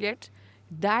 but I'll forget.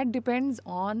 That depends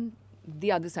on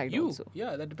the other side also.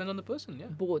 Yeah, that depends on the person. Yeah.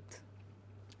 Both.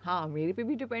 हाँ, मेरे पे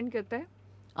भी depend करता है.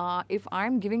 If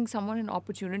I'm giving someone an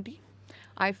opportunity,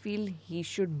 I feel he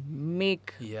should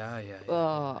make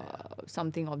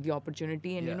something of the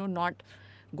opportunity and not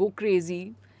go crazy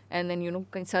and then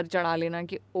कहीं sir चढ़ा लेना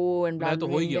कि and blah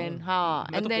blah then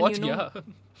and then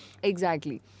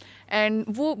exactly and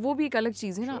वो भी एक अलग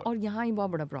चीज़ है ना और यहाँ ही बहुत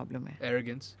बड़ा problem है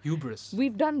arrogance, hubris.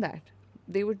 We've done that.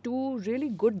 They were two really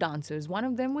good dancers. One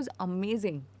of them was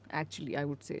amazing, actually, I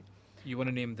would say. You want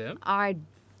to name them?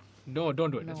 No,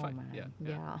 don't do it. No, it's fine. Man.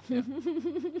 Yeah.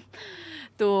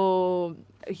 So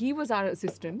he was our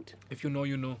assistant. If you know,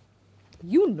 you know.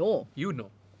 You know. You know.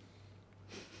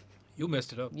 You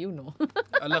messed it up. You know.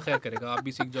 अल्लाह खैर करेगा आप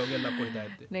भी सीख जाओगे अल्लाह को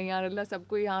हिदायत दे नहीं यार अल्लाह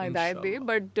सबको यहाँ हिदायत दे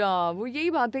बट वो यही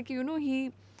बात है कि ही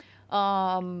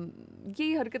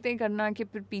यही हरकतें करना कि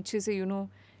फिर पीछे से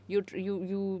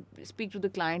you speak to the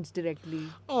clients directly.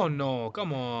 Oh no,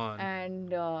 come on.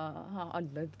 And हाँ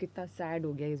अल्लाह कितना sad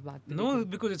हो गया इस बात पे. No,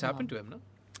 because it's happened to him, no?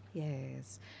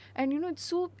 Yes. And it's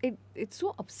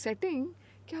so upsetting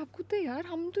कि आपको तो यार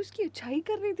हम तो इसकी अच्छाई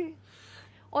कर रहे थे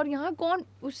और यहाँ कौन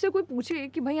उससे कोई पूछे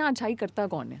कि भाई यहाँ अच्छाई करता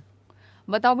कौन है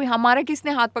बताओ भाई हमारा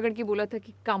किसने हाथ पकड़ के बोला था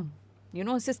कि come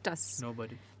assist us.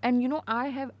 Nobody. And I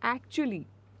have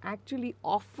actually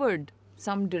offered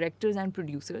some directors and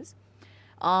producers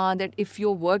that if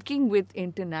you're working with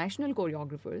international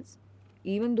choreographers,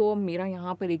 even though मेरा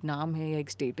यहाँ पर एक नाम है या एक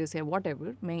status है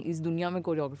whatever, मैं इस दुनिया में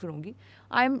choreographer होंगी,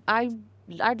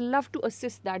 I'd love to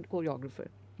assist that choreographer,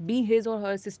 be his or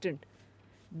her assistant.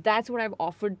 That's what I've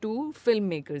offered to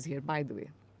filmmakers here, by the way.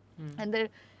 And there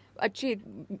अच्छी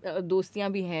दोस्तियाँ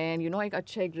भी हैं, एक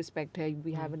अच्छा एक respect है,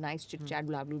 we have a nice chit chat,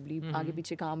 blah blah blah, आगे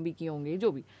पीछे काम भी किए होंगे,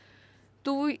 जो भी.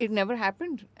 So it never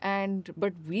happened,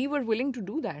 but we were willing to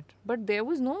do that. But there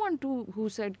was no one who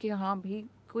said कि हाँ भाई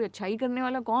कोई अच्छाई करने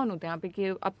वाला कौन होता है यहाँ पे कि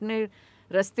अपने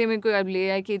रास्ते में कोई अब ले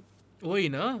आए कि वही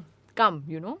ना come,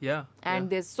 yeah, and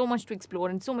there's so much to explore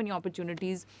and so many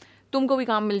opportunities. तुमको भी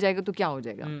काम मिल जाएगा तो क्या हो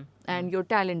जाएगा and you're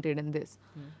talented in this.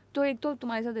 तो एक तो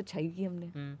तुम्हारे साथ अच्छाई की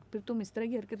हमने फिर तुम इस तरह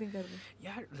की हरकतें कर रहे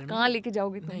यार कहाँ लेके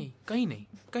जाओगे तुम? नहीं कहीं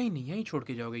नहीं यहीं छोड़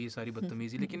के जाओगे ये सारी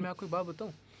बदतमीजी. लेकिन मैं आपको एक बात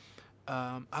बताऊं,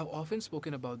 I've often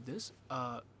spoken about this.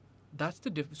 That's the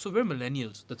difference. So we're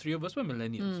millennials. The three of us were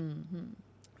millennials.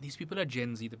 These people are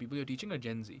Gen Z. The people you're teaching are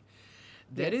Gen Z.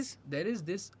 There is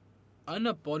this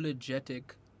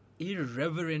unapologetic,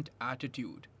 irreverent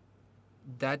attitude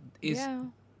that is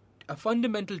a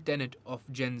fundamental tenet of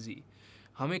Gen Z.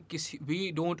 We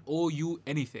don't owe you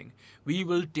anything. We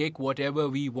will take whatever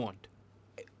we want.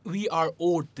 We are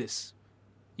owed this.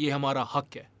 ये हमारा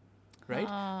हक है.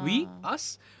 Right?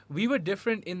 We were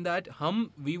different in that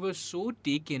we were so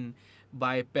taken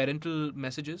by parental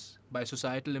messages, by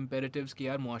societal imperatives कि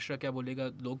यार मुआशरा क्या बोलेगा,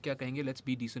 लोग क्या कहेंगे, let's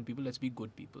be decent people, let's be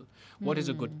good people. What is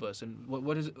a good person?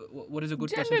 What is a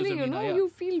good generally, person? Generally, you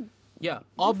feel... Yeah,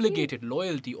 obligated,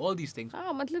 loyalty, all these things.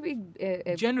 हाँ, मतलब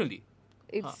एक... Generally.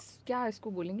 It's क्या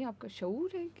इसको बोलेंगे आपका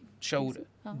शऊर है? Sha'ur.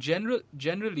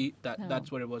 Generally,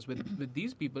 that's what it was with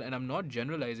these people, and I'm not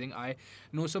generalizing. I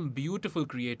know some beautiful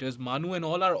creators. Manu and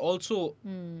all are also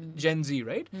Gen Z,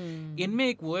 right? इनमें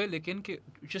एक वो है लेकिन कि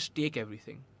just take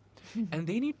everything, and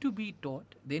they need to be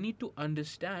taught. They need to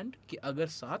understand कि अगर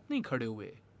साथ नहीं खड़े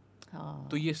हुए,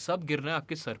 तो ये सब गिरना है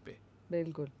आपके सर पे.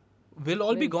 बिल्कुल. We'll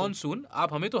all be gone soon.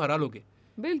 आप हमें तो हरा लोगे.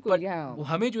 बिल्कुल.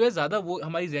 हमें जो है ज़्यादा वो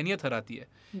हमारी ज़हनियत हराती है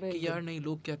कि यार नहीं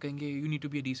लोग क्या कहेंगे, you need to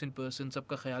be a decent person,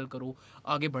 सबका ख्याल करो,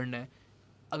 आगे बढ़ना है.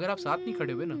 अगर आप साथ नहीं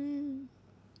खड़े हुए ना,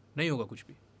 नहीं होगा कुछ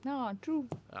भी. हाँ, true.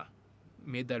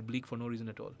 Made that bleak for no reason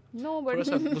at all. No, but थोड़ा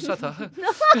सा गुस्सा था.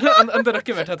 अंदर रख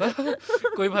के बैठा था.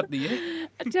 कोई बात नहीं है.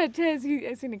 अच्छा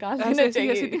ऐसे निकाल देना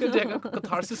चाहिए. ऐसे निकल जाएगा.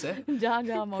 Catharsis है.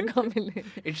 जहाँ मौका मिले.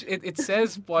 It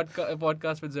says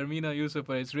podcast with Zarmeena Yusuf,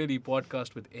 but it's really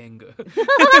podcast with anger.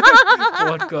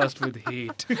 Podcast with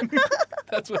hate.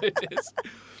 That's what it is.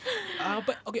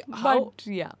 But okay,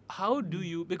 how do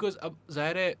you, because अब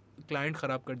ज़ाहिर है client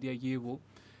खराब कर दिया ये वो.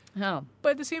 हाँ.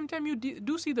 But at the same time you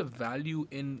do see the value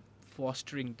in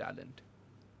fostering talent.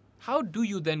 How do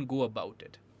you then go about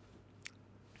it?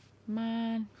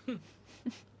 Man.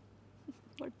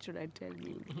 What should I tell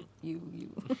you? You.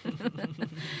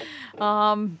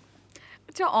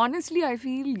 अच्छा, honestly I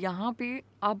feel यहाँ पे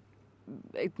अब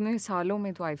इतने सालों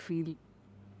में तो I feel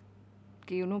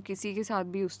कि किसी के साथ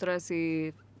भी उस तरह से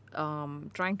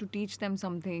trying to teach them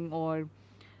something or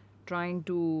trying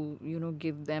to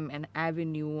give them an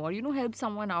avenue or help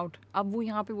someone out. अब वो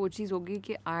यहाँ पे वो चीज़ होगी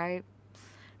कि I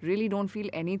really don't feel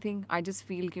anything. I just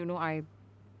feel कि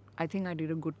I think I did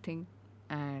a good thing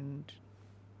and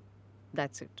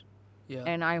that's it. Yeah.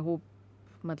 And I hope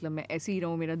मतलब मैं ऐसे ही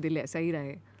रहूँ, मेरा दिल ऐसा ही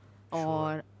रहे.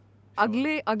 और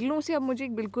अगलों से अब मुझे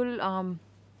बिल्कुल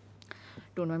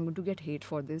don't know, I'm going to get hate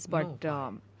for this, but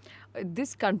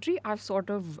this country, I've sort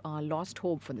of lost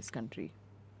hope for this country,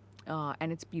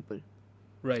 and its people.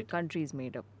 Right. Country is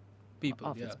made up People.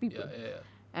 of Yeah. its people. Yeah.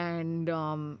 And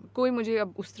कोई मुझे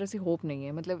अब उस तरह से hope नहीं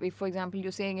है. मतलब if for example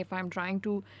you're saying if I'm trying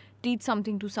to teach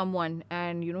something to someone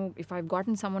and you know if I've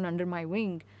gotten someone under my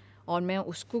wing और मैं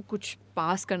उसको कुछ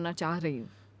pass करना चाह रही हूँ,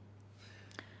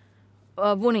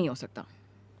 वो नहीं हो सकता.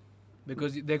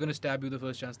 Because they're going to stab you the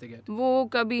first chance they get. वो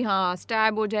कभी हाँ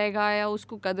स्टैब हो जाएगा या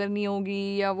उसको कदर नहीं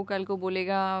होगी या वो कल को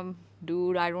बोलेगा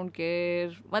dude I don't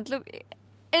care, मतलब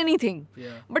anything.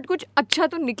 Yeah. बट कुछ अच्छा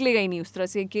तो निकलेगा ही नहीं उस तरह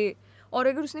से कि, और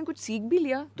अगर उसने कुछ सीख भी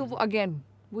लिया तो वो अगेन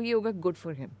वो ये होगा good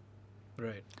for him.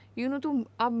 Right. You know तो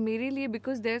अब मेरे लिए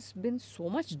because there has been so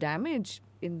much damage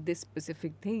in this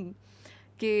specific thing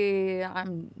कि I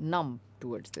am numb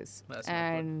towards this That's not good.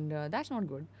 And that's not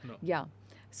good. No. या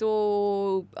so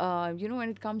you know when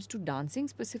it comes to dancing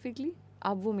specifically,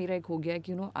 अब वो मेरा एक हो गया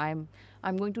कि you know I am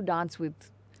going to dance with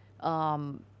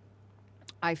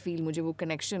I feel मुझे वो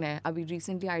connection है. अभी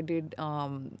recently I did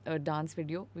a dance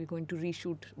video. We're going to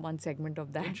reshoot one segment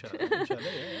of that. Inshallah,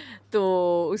 yeah. तो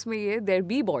उसमें ये they're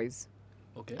B-boys.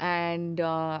 Okay. And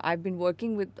I've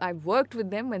worked with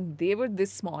them when they were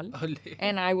this small Ole.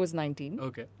 and I was 19,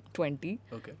 Okay. 20.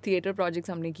 Okay. Theatre projects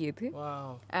हमने किए थे.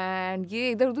 Wow. And ये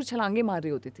इधर उधर छलांगे मार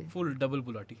रहे होते थे. Full double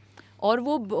bulati. और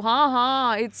वो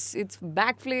हाँ it's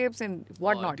backflips and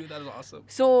what Oh, not. dude, that's awesome.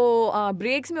 So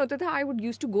breaks में होता था I would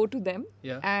used to go to them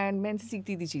Yeah. and मैं इनसे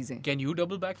सीखती थी चीज़ें. Can you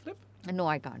double backflip? No,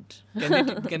 I can't.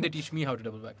 Can they teach me how to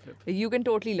double backflip? You can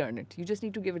totally learn it. You just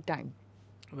need to give it time.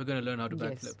 We're gonna learn how to Yes,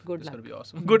 backflip. good It's luck. gonna be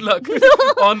awesome. Good luck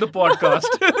on the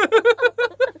podcast.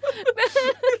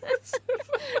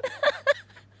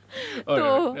 तो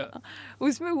Alright, yeah.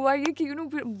 उसमें हुआ ये कि you no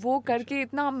वो करके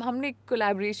इतना हमने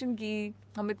collaboration की,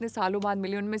 हम इतने सालों बाद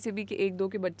मिले, उनमें से भी कि एक दो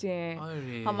के बच्चे हैं,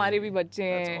 अरे, हमारे भी बच्चे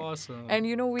that's हैं. awesome. And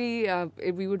you no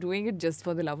we were doing it just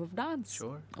for the love of dance.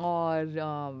 Sure.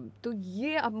 और तो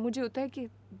ये अब मुझे होता है कि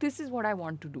this is what I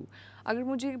want to do. अगर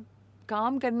मुझे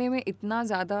काम करने में इतना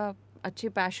ज़्यादा अच्छे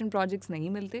पैशन प्रोजेक्ट्स नहीं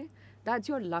मिलते, that's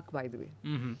your luck bye the way.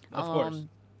 Of course.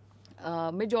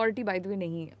 Majority bye the वे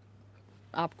नहीं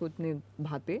आपको इतने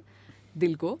भाते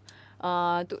दिल को.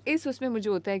 तो इस उसमें मुझे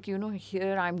होता है कि you no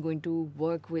here I am going to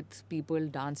work with people,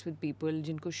 dance with people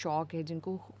जिनको शौक है,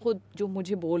 जिनको खुद जो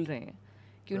मुझे बोल रहे हैं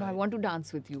कि you know I Right. Want to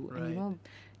dance with you and you no Right.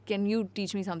 Can you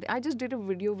teach me something. I just did a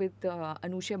video with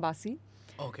Anusha बासी.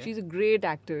 Okay. She's a great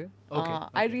actor. Okay,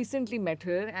 I okay. recently met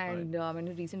her and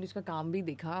मैंने recently उसका काम भी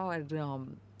देखा और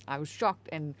I was shocked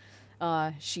and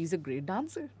she's a great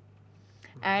dancer.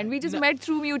 And we just met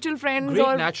through mutual friends. Great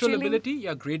और natural chilling. ability,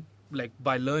 yeah, great like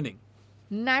by learning.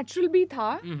 Natural भी था.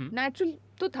 Mhm. Natural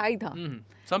तो था ही था.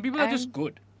 Some people are just And-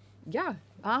 good. Yeah.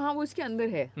 हाँ वो उसके अंदर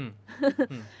है.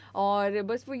 और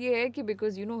बस वो ये है कि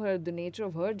because you know her the nature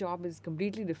of her job is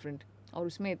completely different और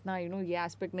उसमें इतना you know ये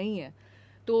aspect नहीं है.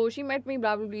 तो she met me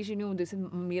probably she knew this is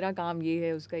मेरा काम ये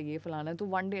है, उसका ये फलाना. तो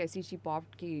one day ऐसी she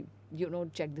popped कि you know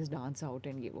check this dance out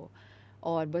and ये वो.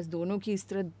 और बस दोनों की इस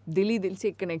तरह दिल ही दिल से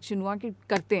एक कनेक्शन हुआ कि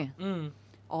करते हैं.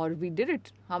 और we did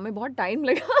it. हमें बहुत टाइम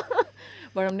लगा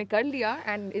पर हमने कर लिया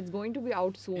and it's going to be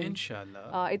out soon.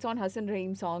 Inshallah. It's on Hassan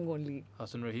Rahim song only.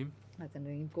 Hassan Rahim. Hasan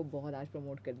रहीम को बहुत आज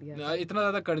प्रमोट कर दिया. ना, इतना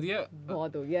ज़्यादा कर दिया.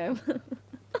 बहुत हो गया है.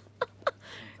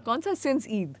 कौन सा since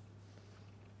Eid?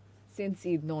 Since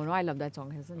Eid. No I love that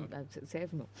song. Hasan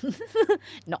Saif no.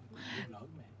 No.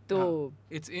 तो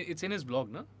It's in his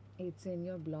blog, ना? It's in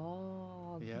your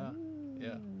blog. Yeah,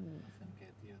 yeah.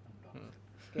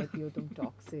 कहती हो तुम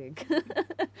टॉक्सिक.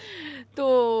 तो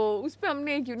उस पे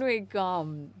हमने एक यू नो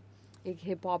एक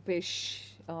hip हॉपिश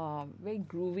very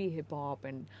groovy hip hop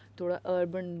and थोड़ा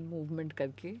अर्बन मूवमेंट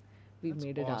करके we That's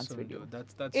made a dance awesome, video. dude.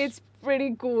 That's It's pretty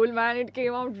cool, man. It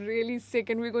came out really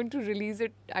sick, and we're going to release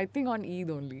it, I think, on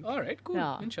Eid only. all right. Cool.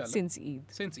 Yeah, Inshallah. since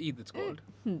Eid. Since Eid, it's called.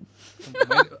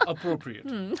 Appropriate.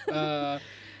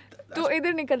 तो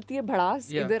इधर निकलती है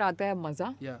भड़ास, Yeah. इधर आता है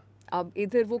मज़ा. Yeah. अब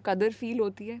इधर वो कदर फील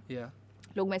होती है. Yeah.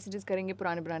 लोग मैसेजेस करेंगे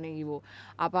पुराने ये वो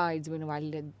आपा it's been a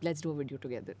while let's do a video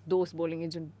together. दोस्त बोलेंगे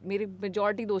जो मेरे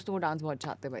मेजॉरिटी दोस्तों को डांस बहुत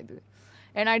अच्छा आता है bye the way.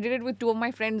 And I did it with two of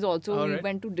my friends also. We Alright.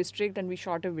 Went to district and we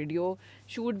shot a video.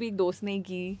 Shoot भी एक दोस्त ने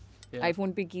की, Yeah.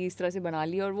 आईफोन पे की, इस तरह से बना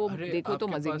ली और वो अरे, देखो तो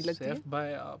आपके मजे पास की लगती है. सैफ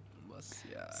भाई, आप बस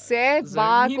यार.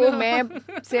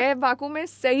 सैफ बा को मैं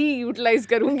सही यूटिलाइज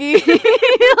करूंगी.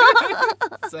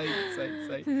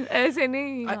 सही. ऐसे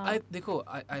नहीं. I देखो,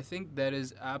 I think there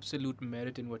is absolute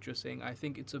merit in what you're saying. I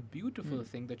think it's a beautiful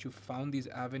thing that you found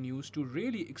these avenues to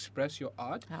really express your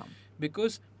art, हाँ.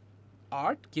 because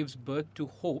art gives birth to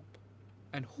hope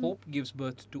and hope gives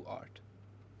birth to art.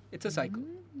 It's a cycle.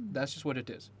 That's just what it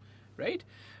is, right?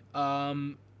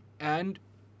 And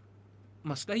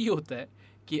मसला ये होता है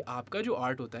कि आपका जो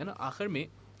art होता है ना, आखिर में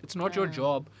it's not your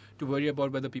job to worry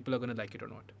about whether people are gonna like it और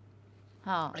नॉट.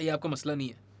 हाँ. ये आपका मसला नहीं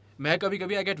है. मैं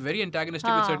कभी-कभी I get very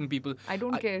antagonistic with certain people. I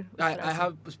don't care. I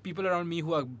have people around me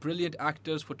who are brilliant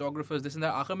actors, photographers, this and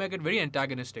that. आखिर में I get very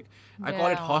antagonistic. I call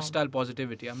it hostile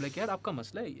positivity. I'm like, यार आपका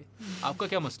मसला है ये. आपका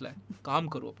क्या मसला है? काम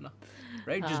करो अपना.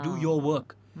 Right? Just do your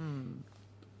work.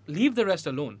 Leave the rest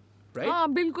alone. Right? हाँ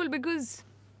बिल्कुल. Because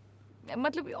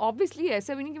मतलब obviously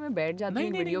ऐसा भी नहीं कि मैं बैठ जाती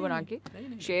हूँ वीडियो बना के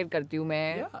शेयर करती हूँ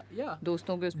मैं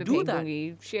दोस्तों के उस पे फेंक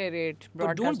दूंगी, शेयर इट,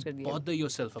 ब्रॉडकास्ट कर दिया. Don't bother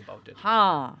yourself about it.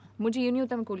 हाँ, मुझे ये नहीं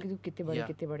होता मैं खोल के दूँ कितने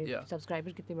बड़े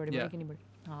सब्सक्राइबर कितने बड़े कि नहीं बड़े.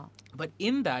 हाँ. But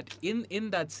in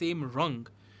that same rung,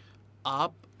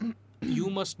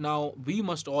 we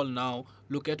must all now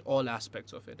look at all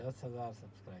aspects of it. 10,000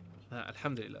 subscribers.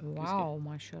 Alhamdulillah. Wow,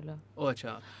 mashallah. Oh,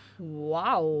 acha.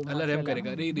 Wow. Allah rahm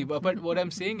karega. Nahi, but what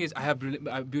I'm saying is, I have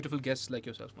beautiful guests like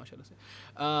yourself, mashallah.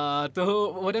 So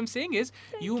what I'm saying is,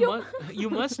 you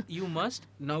must.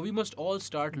 Now we must all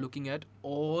start looking at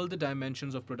all the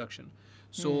dimensions of production.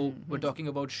 So we're talking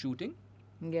about shooting.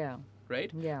 Yeah.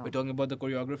 Right? Yeah. We're talking about the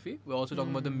choreography. We're also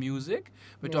talking about the music.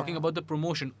 We're talking about the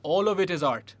promotion. All of it is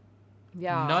art.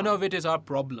 Yeah. None of it is our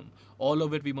problem. All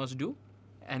of it we must do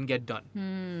and get done.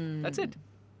 That's it.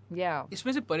 Yeah.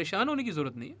 इसमें से परेशान होने की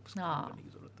जरूरत नहीं है. करने की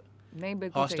जरूरत है. नहीं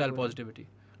बिल्कुल. Hostile positivity.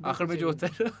 आखिर में जो होता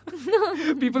है,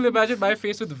 people imagine my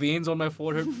face with veins on my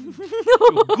forehead.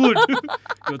 You're good.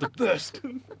 You're the best.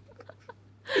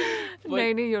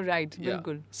 नहीं, you're right.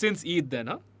 बिल्कुल. Since Eid then,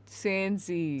 huh? Since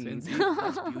Eid.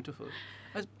 That's beautiful.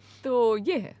 तो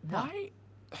ये है. Why?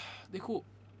 देखो,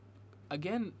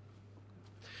 again,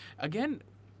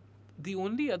 the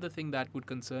only other thing that would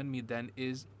concern me then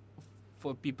is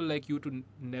for people like you to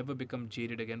never become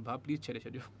jaded again. Bha, please chale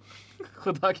chale.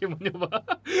 Khuda ke mane ba.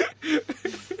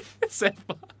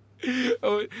 Sefa.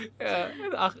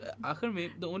 Aakhir mein,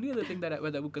 the only other thing that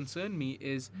would concern me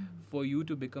is for you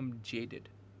to become jaded,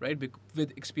 right?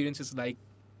 With experiences like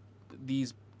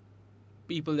these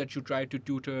people that you try to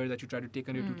tutor, that you try to take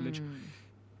under your tutelage.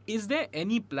 Is there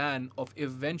any plan of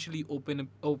eventually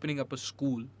opening up a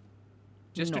school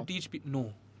just to teach people?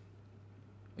 No.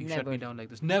 You shut me down like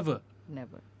this. Never.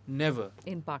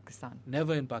 In Pakistan.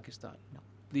 Never in Pakistan. No.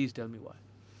 Please tell me why.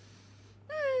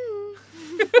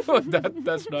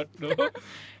 That's not no.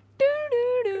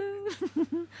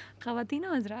 Khawateen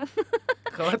Hazrat.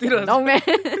 No, man.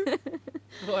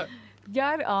 What?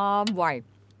 Yaar, why?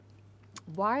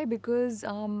 Why? Because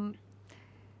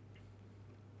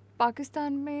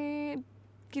Pakistan में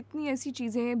कितनी ऐसी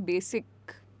चीज़ें हैं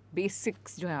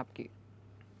basics जो हैं आपकी,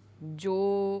 जो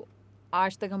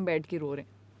आज तक हम बैठ के रो रहे हैं.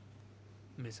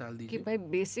 मिसाल दीजिए. कि भाई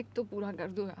बेसिक तो पूरा कर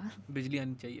दो यार. बिजली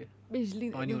आनी चाहिए.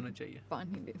 पानी होना चाहिए.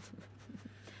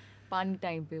 पानी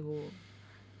टाइम पे हो,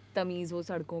 तमीज़ हो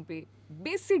सड़कों पे.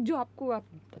 बेसिक जो आप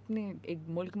अपने एक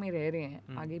मुल्क में रह रहे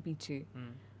हैं आगे पीछे,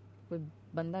 कोई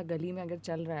बंदा गली में अगर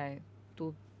चल रहा है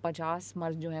तो 50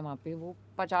 मर्द जो है वहाँ पे वो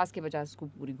 50 के 50 को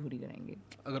पूरी घूरी कराएंगे.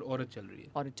 अगर औरत चल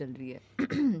रही है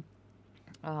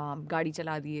गाड़ी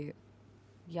चला दिए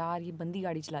यार, ये बंदी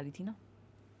गाड़ी चला दी थी ना.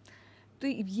 तो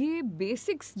ये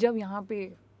बेसिक्स जब यहाँ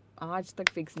पे आज तक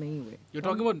फिक्स नहीं हुए. You're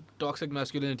talking about toxic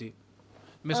masculinity.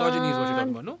 Misogyny is what you're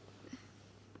talking about, no?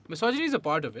 Misogyny is a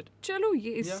part of it. चलो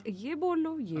ये बोल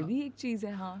लो, ये भी एक चीज़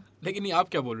है. हाँ, लेकिन आप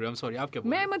क्या बोल रहे हो? I'm sorry, आप क्या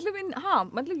बोल रहे हो?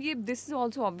 मतलब ये this is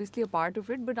also obviously a part of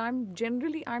it, but I'm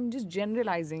just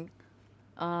generalizing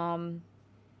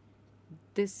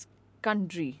this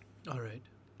country. All right.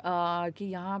 कि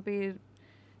यहाँ पे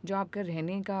जो आपका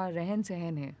रहने का रहन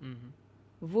सहन है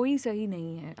वो ही सही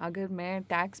नहीं है. अगर मैं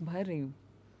टैक्स भर रही हूँ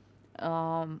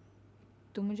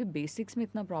तो मुझे बेसिक्स में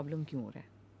इतना प्रॉब्लम क्यों हो रहा है?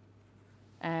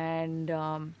 एंड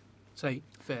सही,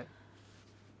 फेयर.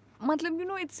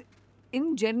 मतलब it's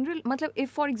in general, मतलब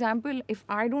if for example if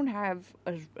I don't have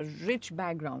a rich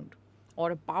background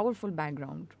or a powerful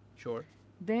background, sure,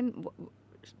 then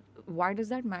why does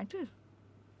that matter?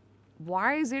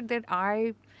 Why is it that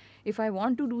if I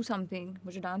want to do something,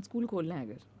 मुझे dance school खोलना है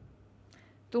अगर,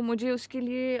 तो मुझे उसके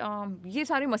लिए ये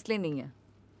सारे मसले नहीं हैं.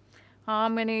 हाँ,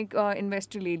 मैंने एक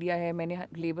इन्वेस्टर ले लिया है, मैंने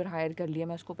लेबर हायर कर लिया,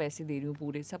 मैं उसको पैसे दे रही हूँ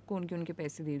पूरे, सबको उनके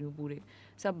पैसे दे रही हूँ पूरे,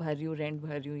 सब भर रही हूँ, रेंट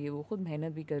भर रही हूँ, ये वो, खुद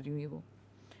मेहनत भी कर रही हूँ, ये वो.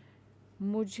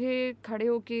 मुझे खड़े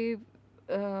होके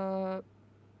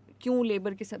क्यों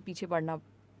लेबर के सब पीछे पड़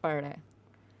रहा है?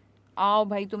 आओ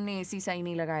भाई तुमने एसी सही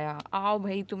नहीं लगाया, आओ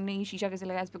भाई तुमने ये शीशा कैसे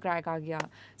लगाया, इस पर क्रैक आ गया.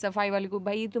 सफाई वाले को,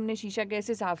 भाई तुमने शीशा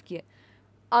कैसे साफ़ किया?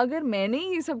 अगर मैंने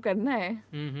ये सब करना है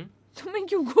तो मैं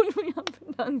क्यों खोलूँ यहाँ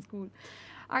पे डांस स्कूल?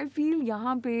 आई फील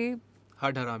यहाँ पे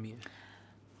हर हरामी है,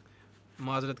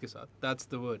 माजरत के साथ. That's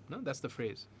the word, no? That's the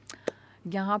phrase.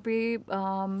 यहाँ पे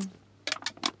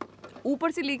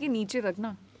ऊपर से लेके नीचे तक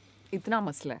ना इतना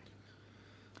मसला है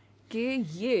कि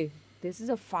ये this is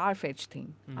a far-fetched thing.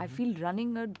 I feel running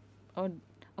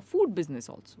a food business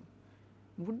also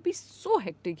would be so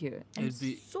hectic here and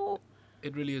so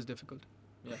it really is difficult.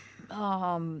 Yeah.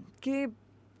 कि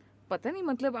पता नहीं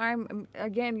मतलब I'm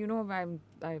again you know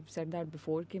I've said that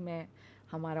before कि मैं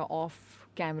हमारा off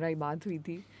camera ही बात हुई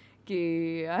थी कि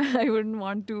I wouldn't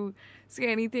want to say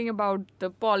anything about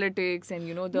the politics and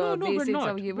you know the basics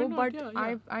of ये वो but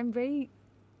yeah. I'm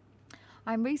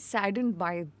very saddened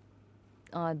by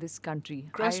this country.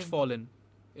 Crestfallen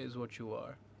is what you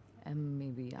are.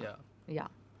 Maybe yeah.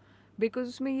 Because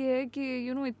उसमें ये है कि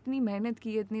you know इतनी मेहनत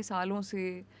की है इतने सालों से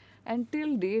and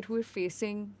till date we're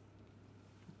facing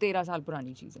 13 साल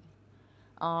पुरानी चीज़ें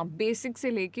बेसिक से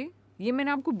लेके ये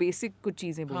मैंने आपको बेसिक कुछ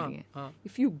चीज़ें बोली हैं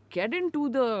if you get into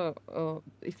the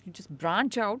if you just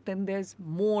branch out then there's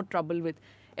more trouble with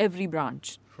every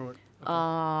branch. Sure.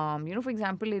 You know, for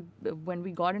example, when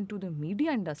we got into the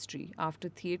media industry after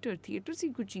theatre से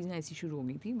कुछ चीज़ें ऐसी शुरू हो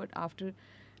गई थी but after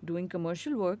doing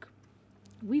commercial work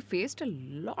we faced a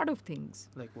lot of things.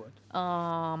 Like what?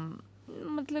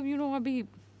 मतलब you know अभी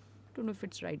don't know if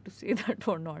it's right to say that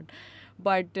or not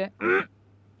but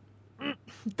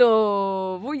तो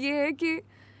वो ये है कि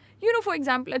you know for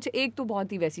example अच्छा एक तो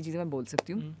बहुत ही वैसी चीज़ें मैं बोल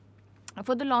सकती हूँ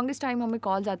for the longest time हमें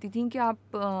calls आती थी कि आप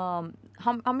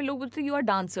हमें लोग बोलते थे you are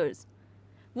dancers.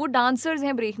 वो डांसर्स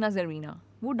हैं ब्रेखना ज़रमीना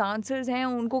वो डांसर्स हैं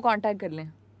उनको कांटेक्ट कर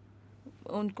लें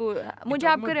उनको मुझे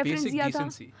आपका रेफरेंस दिया था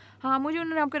हाँ मुझे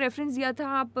उन्होंने आपका रेफरेंस दिया था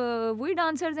आप वही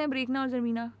डांसर्स हैं ब्रेखना और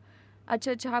ज़रमीना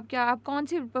अच्छा आप कौन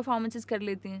से परफॉर्मेंसेस कर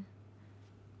लेते हैं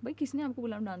भाई किसने आपको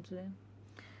बोला हम डांसर हैं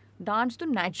डांस तो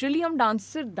नेचुरली हम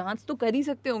डांस तो कर ही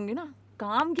सकते होंगे ना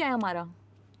काम क्या है हमारा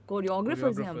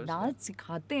कोरियोग्राफर्स हैं हम डांस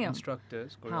सिखाते हैं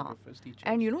instructors choreographers teachers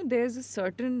and you know there is a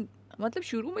certain मतलब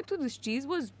शुरू में तो दिस चीज़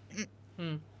वाज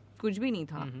कुछ भी नहीं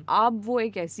था अब वो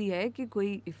एक ऐसी है कि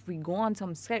कोई if we go on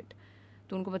some set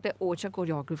तो उनको पता है ओछा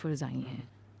कोरियोग्राफर्स आई हैं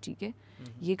ठीक है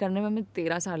ये करने में हमें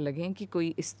 13 साल लगे हैं कि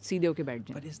कोई इस सीधे होके बैठ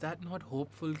जाए but is that not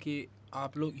hopeful कि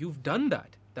आप लोग you have done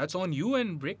that's on you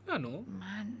and Brekhna no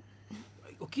man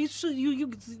okay so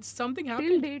you something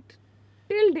happened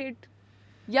till date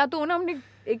या तो ना हमने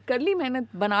एक कर ली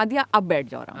मेहनत बना दिया अब बैठ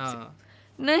जाओ आराम से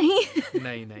नहीं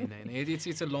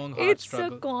it's a long hard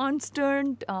struggle. It's a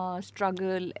constant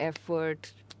struggle, effort,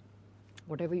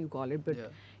 whatever you call it, but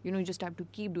you know you just have to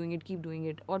keep doing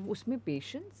it और उसमें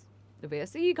patience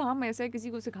वैसे ही काम ऐसा है किसी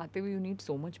को सिखाते हुए you need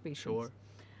so much patience. Sure.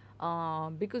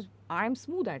 Because I'm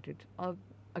smooth at it.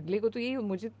 अगले को तो यही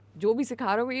मुझे जो भी सिखा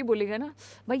रहा है वो यही बोलेगा ना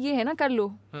भाई ये है ना कर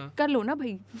लो ना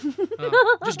भाई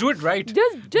just do it right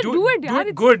just do it यार do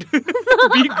it good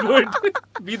be good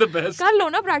be the best कर लो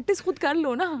ना प्रैक्टिस खुद कर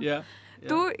लो ना yeah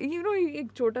तो यू नो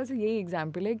एक छोटा सा यही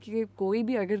एग्जांपल है कि कोई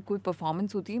भी अगर कोई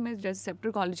परफॉर्मेंस होती है मैं जैसे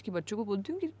सेप्टर कॉलेज के बच्चों को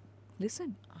बोलती हूँ कि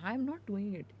listen I am not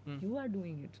doing it you are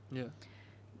doing it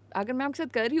अगर मैं आपके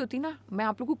साथ कर रही होती ना मैं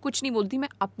आप लोगों को कुछ नहीं बोलती मैं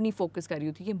अपनी फोकस कर रही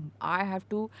होती कि I have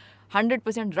to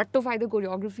 100% रट्टोफाई the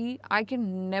choreography I can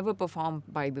never perform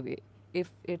by the way if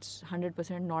it's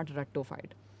 100% not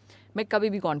रट्टोफाइड मैं कभी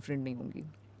भी कॉन्फिडेंट नहीं होंगी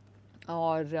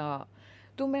और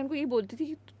तो मैं उनको ये बोलती थी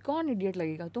कि कौन इडियट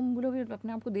लगेगा तुम बोलोगे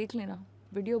अपने आप को देख लेना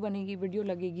वीडियो बनेगी वीडियो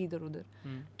लगेगी इधर उधर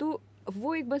तो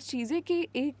वो एक बस चीज़ है कि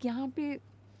एक यहाँ पे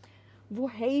वो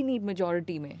है ही नहीं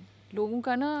मेजॉरिटी में लोगों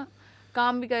का ना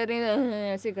काम भी कर रहे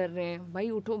हैं ऐसे कर रहे हैं भाई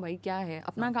उठो भाई क्या है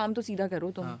अपना काम तो सीधा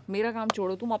करो तुम मेरा काम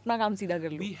छोड़ो तुम अपना काम सीधा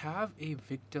कर लो we have a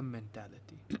victim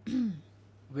mentality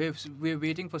we're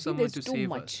waiting for someone to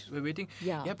save us we're waiting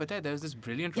but there's this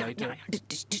brilliant writer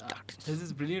there's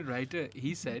this brilliant writer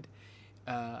he said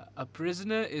a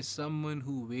prisoner is someone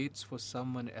who waits for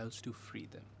someone else to free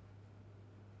them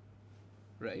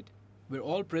right we're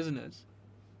all prisoners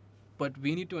but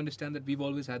we need to understand that we've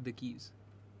always had the keys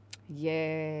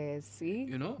Yes, see?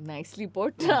 You know? Nicely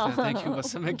put. Thank you.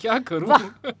 बस मैं क्या करूँ?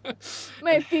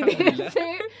 मैं इतनी देर से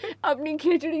अपनी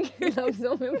खिचड़ी के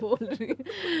लफ्जों में बोल रही हूँ.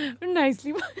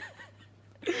 Nicely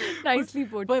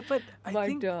put. But I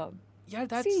think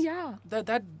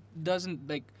that doesn't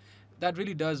like that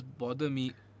really does bother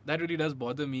me. That really does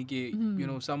bother me कि you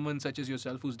know someone such as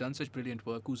yourself who's done such brilliant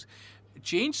work, who's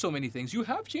changed so many things. You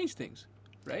have changed things,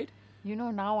 right? You know,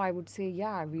 now I would say,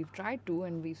 we've tried to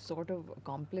and we've sort of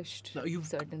accomplished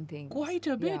certain things. Quite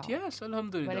a bit, yes,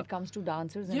 alhamdulillah. When it comes to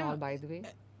dancers and all, by the way.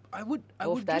 I would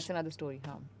that's another story,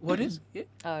 huh? What is?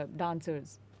 Yeah?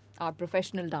 Dancers. Our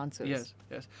professional dancers.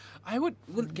 Yes.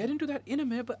 We'll get into that in a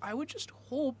minute, but I would just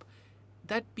hope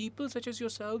that people such as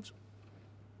yourselves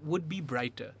would be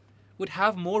brighter, would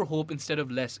have more hope instead of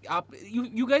less.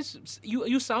 You guys,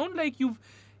 you sound like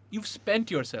you've spent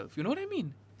yourself, you know what I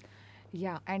mean?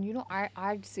 Yeah, and you know,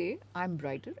 I'd say I'm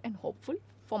brighter and hopeful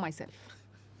for myself.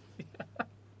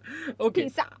 Okay,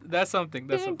 Peace out. that's something.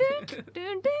 That's Dun, something.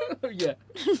 dun, dun, dun. Yeah.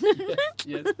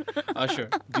 Yes. Usher.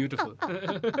 Beautiful.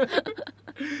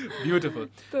 Beautiful.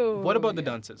 तो What about the yeah.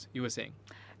 dancers you were saying?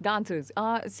 Dancers.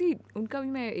 See, उनका भी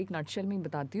मैं एक nutshell में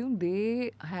बताती हूँ.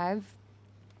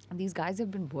 These guys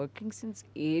have been working since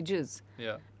ages,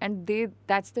 Yeah. and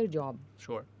that's their job.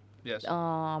 Sure. Yes.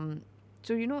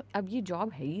 So you know, अब ये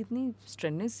job है ही इतनी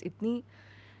strenuous, इतनी,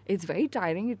 it's very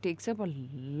tiring. It takes up a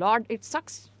lot. It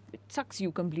sucks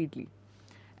you completely.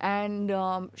 And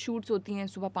shoots होती हैं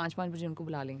सुबह 5 बजे उनको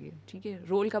बुला लेंगे, ठीक है.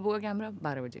 रोल कब होगा कैमरा?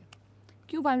 12 बजे.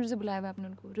 क्यों 5 बजे बुलाया हुआ है आपने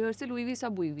उनको? रिहर्सल हुई हुई,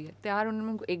 सब हुई हुई है, तैयार होने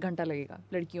में उनको 1 घंटा लगेगा.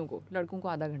 लड़कों को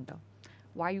आधा घंटा.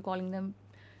 Why are you calling them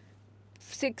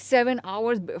 6-7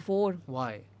 hours before?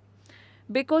 Why?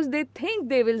 Because they think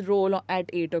they will roll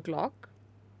at 8 o'clock.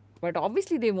 But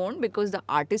obviously they won't, because the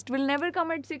artist will never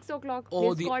come at 6 o'clock. Oh,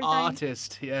 His the call time.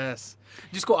 artist. Yes.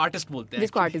 जिसको artist बोलते हैं.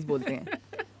 जिसको artist बोलते हैं.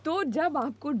 तो जब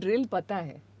आपको drill पता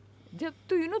है, जब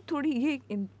तो यू नो थोड़ी ये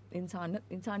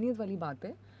इंसानियत वाली बात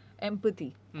है,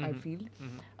 एम्पैथी आई फील,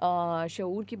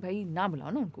 शऊर कि भाई ना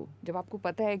बुलाओ ना उनको, जब आपको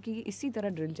पता है कि इसी तरह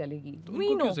ड्रिल चलेगी. तो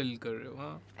उनको क्यों ज़लील कर रहे हो?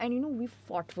 हाँ. And you no we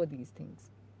fought for these things,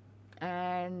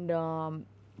 and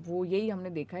वो यही हमने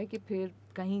देखा है कि फिर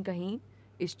कहीं कहीं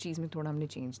इस चीज़ में थोड़ा हमने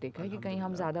चेंज देखा है कि कहीं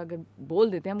हम ज़्यादा अगर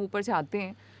बोल देते हैं, हम ऊपर से आते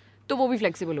हैं, तो वो भी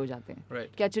फ्लेक्सिबल हो जाते हैं.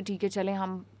 Right. कि अच्छा ठीक है, चलें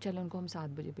उनको हम 7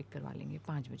 बजे पिक करवा लेंगे,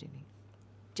 5 बजे नहीं,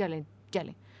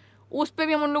 चलें. उस पे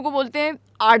भी हम उन लोगों को बोलते हैं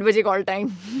 8 बजे कॉल टाइम.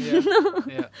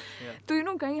 Yeah. तो यू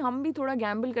नो कहीं हम भी थोड़ा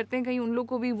गैम्बल करते हैं, कहीं उन लोग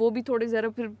को भी, वो भी थोड़े ज़रा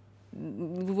फिर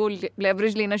वो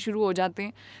लेवरेज लेना शुरू हो जाते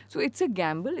हैं. So it's a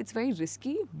gamble, it's very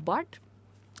risky, but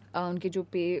उनके जो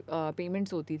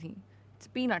पेमेंट्स होती थी, it's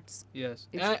peanuts. Yes.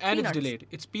 It's And it's peanuts. delayed.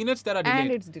 It's peanuts that are delayed.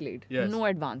 And it's delayed. Yes. No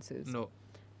advances. No.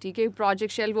 ठीक है,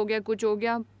 प्रोजेक्ट शेल्व हो गया, कुछ हो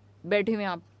गया, बैठे हुए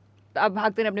आप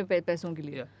भागते हैं अपने पैसों के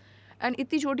लिए. Yeah. एंड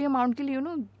इतनी छोटी अमाउंट के लिए you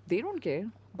know they don't care,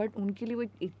 but उनके लिए वो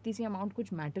इतनी सी अमाउंट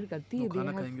कुछ मैटर करती है. वो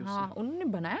खाना खाएंगे हाँ, उससे. उन्होंने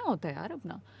बनाया होता है यार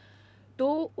अपना.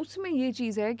 तो उसमें ये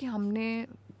चीज़ है कि हमने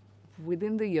विद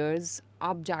इन द ईयर्स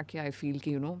अब जाके आई फील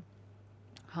कि यू नो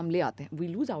हम ले आते हैं, we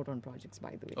lose out on projects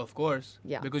by the way. Of course.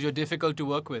 Yeah. Because you're difficult to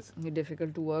work with. ये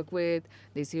डिफ़िकल्ट टू वर्क विद,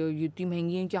 जैसे ये इतनी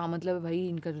महंगी है, क्या मतलब है भाई,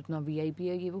 इनका तो इतना VIP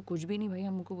है, ये वो कुछ भी नहीं भाई.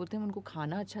 हम उनको बोलते हैं उनको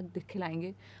खाना अच्छा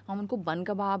खिलाएंगे, हम उनको बन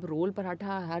कबाब, रोल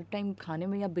पराठा हर टाइम खाने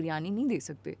में या बिरयानी नहीं दे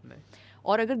सकते. नहीं.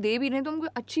 और अगर दे भी रहे तो हमको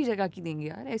अच्छी जगह की देंगे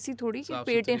यार, ऐसी थोड़ी कि साफ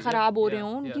पेटें सुथरी, ख़राब हो रहे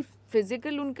yeah, हों, उनकी yeah.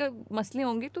 फिजिकल उनका मसले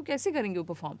होंगे, तो कैसे करेंगे वो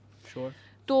परफॉर्म. Sure.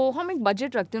 तो हम एक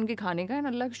बजट रखते हैं उनके खाने का, एंड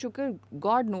अल्लाह का शुक्र,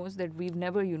 God knows that we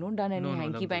never you know done any No,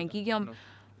 hanky never panky done. कि हम No.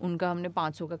 उनका हमने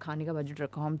 500 का खाने का बजट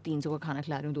रखा, हम 300 का खाना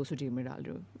खिला रहे हो, 200 जेब में डाल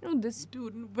रहे हो. You know this,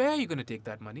 Dude, where are you going to take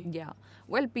that money? yeah,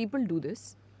 well people do this,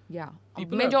 yeah,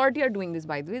 People are- majority are doing this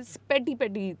by the way,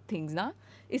 petty things ना,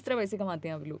 इस तरह वैसे कमाते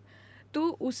हैं आप लोग. तो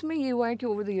उसमें ये हुआ है कि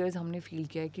ओवर द इयर्स हमने फील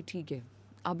किया है कि ठीक है,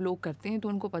 अब लोग करते हैं तो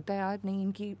उनको पता है यार नहीं,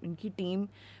 इनकी टीम,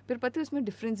 फिर पता है उसमें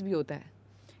डिफरेंस भी होता है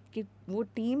कि वो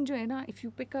टीम जो है ना, if you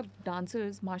pick up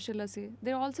dancers माशाल्लाह से,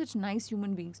 they are all such nice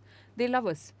human beings, they love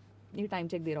us. ये टाइम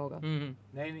चेक दे रहा होगा. Mm-hmm.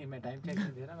 नहीं मैं टाइम चेक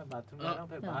नहीं दे रहा, मैं बाथरूम जा रहा हूँ,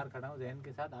 फिर बाहर खड़ा हूँ जहन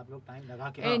के साथ, आप लोग टाइम लगा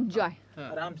के एंजॉय.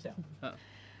 आराम से आओ, हाँ.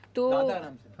 तो ज़्यादा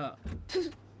आराम से. हाँ.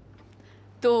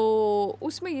 तो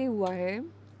उसमें ये हुआ है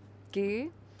कि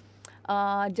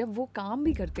जब वो काम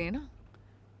भी करते हैं ना,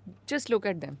 जस्ट लुक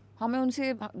एट देम, हमें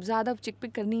उनसे ज़्यादा चिक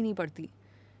पिक करनी ही नहीं पड़ती.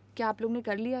 क्या आप लोग ने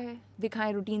कर लिया है,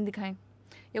 दिखाएं, रूटीन दिखाएं,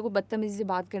 या कोई बदतमीज़ी से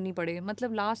बात करनी पड़े.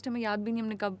 मतलब लास्ट हमें याद भी नहीं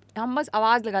हमने कब, हम बस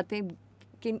आवाज़ लगाते हैं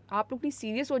कि आप लोग प्लीज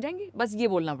सीरियस हो जाएंगे, बस ये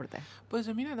बोलना पड़ता है. But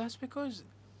Zamina, that's because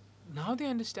now they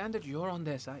understand that you're on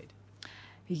their side.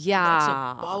 Yeah. That's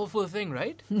a powerful thing,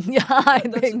 right? Yeah, I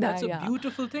think That's that, a yeah.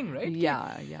 beautiful thing, right?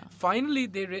 Yeah. Finally,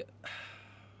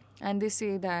 And they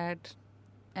say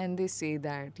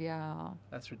that, yeah.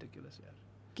 That's ridiculous,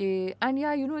 yeah. And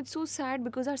yeah, you know, it's so sad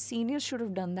because our seniors should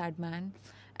have done that, man.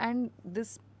 And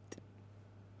this,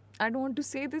 I don't want to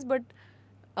say this, but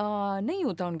नहीं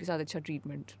होता उनके साथ अच्छा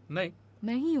treatment.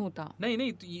 नहीं होता.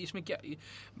 नहीं तो इसमें क्या,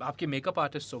 आपके मेकअप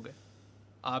आर्टिस्ट हो गए,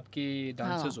 आपके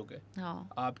डांसर्स हो गए, हाँ.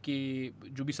 आपके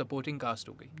जो भी सपोर्टिंग कास्ट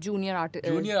हो गई, जूनियर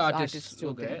आर्टिस्ट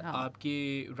हो गए, आपके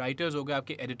राइटर्स हो गए,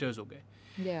 आपके एडिटर्स हो गए,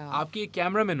 आपके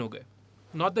कैमरामैन हो गए,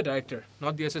 not the director,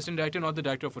 not the assistant director, not the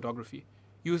director of photography.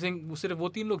 You think सिर्फ वो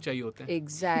 3 लोग चाहिए होते हैं?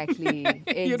 Exactly.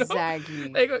 You know?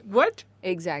 Like what?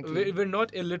 Exactly. We're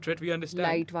not illiterate, we understand.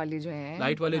 Light वाले जो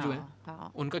हैं,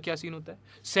 हाँ. उनका क्या सीन होता है?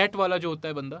 सेट वाला जो होता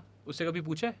है बंदा, उससे कभी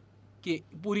पूछा है कि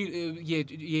पूरी ये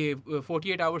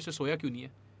 48 आवर्स से सोया क्यों नहीं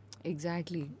है?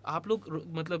 Exactly. आप लोग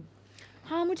मतलब,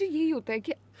 हाँ, मुझे यही होता है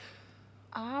कि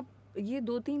आप ये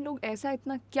 2-3 लोग ऐसा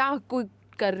इतना क्या कोई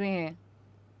कर रहे हैं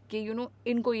कि you know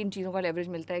इनको इन चीज़ों का लेवरेज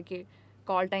मिलता है कि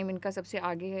कॉल टाइम इनका सबसे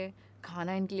आगे है,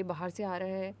 खाना इनके लिए बाहर से आ रहा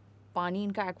है, पानी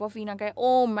इनका एक्वाफीना का है.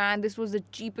 Oh man, this was the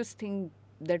cheapest thing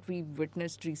that we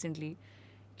witnessed recently.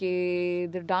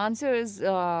 कि the dancers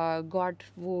got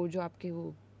वो जो आपके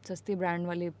वो सस्ते ब्रांड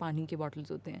वाले पानी के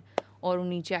बॉटल्स होते हैं और वो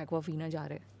नीचे एक्वाफीना जा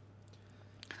रहे हैं.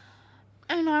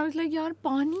 And I was like, यार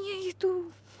पानी है ये तो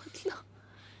मतलब,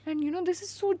 and you know this is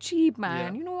so cheap, man.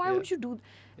 Yeah, You know why yeah, would you do?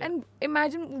 And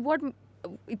imagine what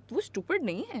it was stupid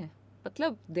नहीं है.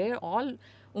 मतलब they're all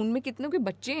उनमें कितने के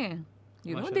बच्चे हैं.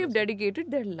 You know they've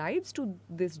dedicated their lives to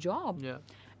this job. Yeah.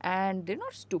 And they're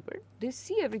not stupid. They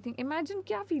see everything. Imagine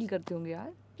क्या feel करते होंगे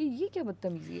यार कि ये क्या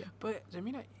बदतमीजी है. But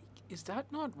Zamina, is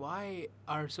that not why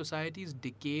our society's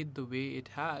decayed the way it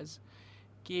has?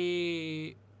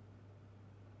 Ke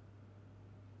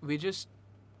we just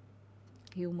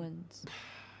Humans.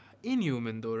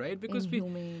 inhuman though, right? Because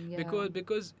Inhumane, yeah.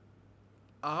 because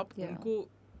आप Yeah. उनको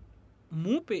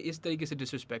मुंह पे इस तरीके से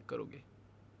disrespect करोगे.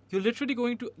 You're literally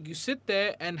going to you sit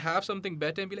there and have something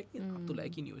better and be like, आप तो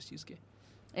लायक ही नहीं हो इस चीज के.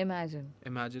 Imagine.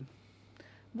 Imagine.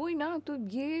 वही ना, तो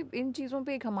ये इन चीज़ों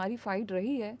पे एक हमारी फाइट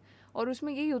रही है और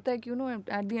उसमें यही होता है कि you know at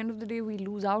the end of the day we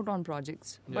lose out on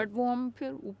projects, but वो हम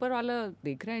फिर ऊपर वाला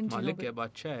देख रहे हैं इन चीज़ों मालिक पे. क्या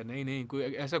बादशाह है. नहीं कोई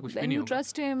ऐसा कुछ भी Then नहीं you होगा.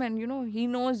 trust him and you know he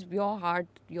knows your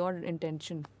heart, your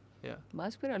intention. Yeah.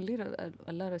 बस फिर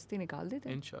अल्लाह रास्ते निकाल देते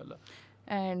हैं. Inshallah.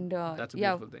 And That's a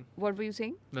yeah, beautiful thing. what were you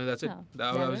saying? No, that's it.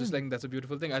 Yeah. I was just like, that's a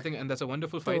beautiful thing. I think, and that's a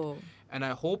wonderful fight. So, And I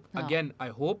hope, हाँ. again, I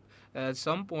hope at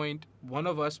some point, one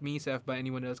of us, me, Saif, by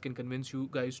anyone else, can convince you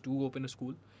guys to open a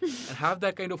school and have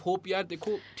that kind of hope. यार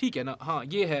देखो ठीक है ना, हाँ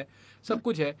ये है, सब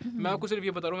कुछ है. मैं आपको सिर्फ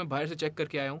ये बता रहा हूँ, मैं बाहर से चेक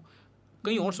करके आया हूँ,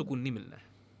 कहीं और सुकून नहीं मिलना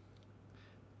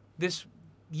है.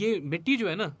 ये मिट्टी जो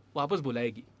है ना, वापस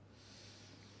बुलाएगी.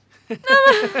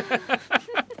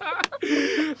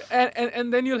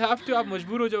 and then you'll have to, आप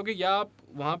मजबूर हो जाओगे, या आप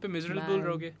वहाँ पे miserable Man.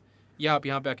 रहोगे, या आप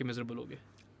यहाँ पे आके miserable होगे.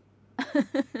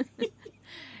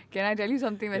 can I tell you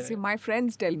something? वैसे Yeah. my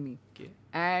friends tell me, Okay.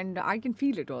 and I can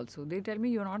feel it also. They tell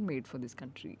me you're not made for this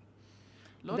country.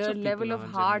 Lots The of level people of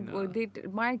aren't, hard Zarina.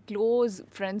 work, my close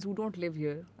friends who don't live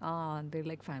here, they're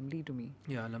like family to me.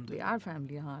 Yeah, They alhamdulillah. are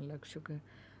family, हाँ लग शुक्र.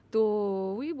 तो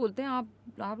वही बोलते हैं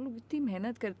आप लोग इतनी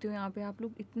मेहनत करते हो यहाँ पे, आप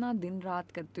लोग इतना दिन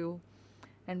रात करते हो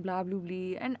and blah blah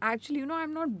blah. And actually, you know,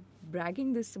 I'm not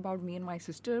bragging this about me and my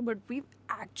sister, but we've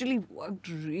actually worked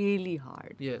really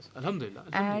hard. Yes, alhamdulillah.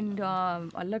 And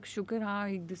Allah ka shukr,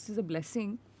 हाँ, this is a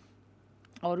blessing.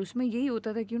 और उसमें यही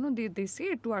होता था कि you know they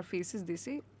say it to our faces. They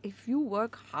say if you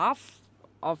work half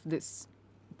of this,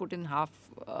 put in half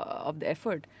of the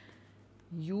effort,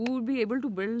 you will be able to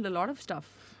build a lot of stuff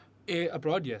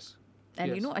Abroad, yes. and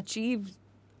Yes. you know achieve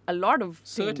a lot of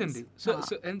things. Certainly. So,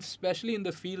 and especially in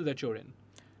the field that you're in,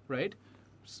 right?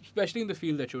 Especially in the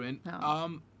field that you're in. Yeah.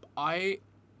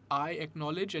 I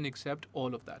acknowledge and accept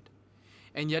all of that.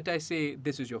 And yet I say,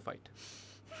 this is your fight.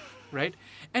 Right?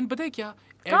 And but kya?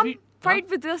 Come fight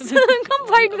with us. Come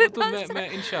fight with तो us. मैं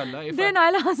इंशाल्लाह Then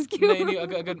I'll ask you. नहीं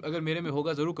अगर मेरे में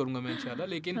होगा ज़रूर करूँगा मैं इंशाल्लाह.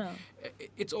 लेकिन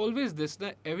it's always this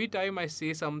that every time I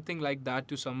say something like that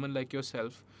to someone like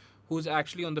yourself who's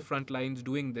actually on the front lines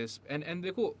doing this, and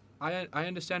देखो, I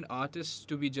understand artists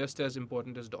to be just as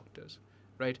important as doctors,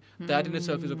 right? That in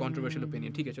itself is a controversial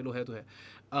opinion. ठीक है, चलो है तो है.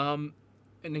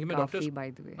 नहीं मैं doctors, by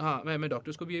the way. हाँ मैं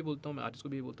डॉक्टर्स को भी यही बोलता हूँ, मैं आर्टिस्ट को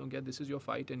भी यही बोलता हूँ कि this is your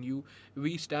fight and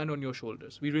we stand on your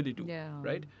shoulders, we really do,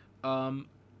 right?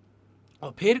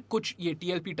 और फिर कुछ ये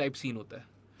TLP टाइप सीन होता है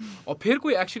और फिर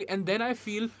कोई actually, and then I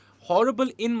feel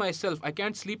horrible in myself. I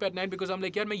can't sleep at night because I am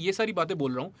like यार मैं ये सारी बातें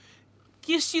बोल रहा हूँ,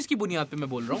 किस चीज की बुनियाद पे मैं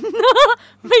बोल रहा हूँ?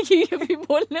 मैं ये भी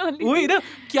बोलने वाली वही ना,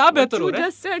 क्या बेहतर हो रहा है? What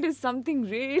you just said is something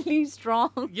really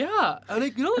strong. Yeah,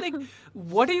 like you know, like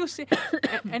what do you say?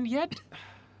 And yet,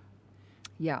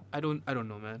 Yeah. I don't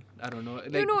know, man. I don't know.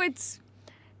 Like, You know,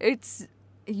 it's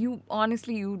you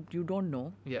honestly you don't know.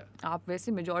 yeah. आप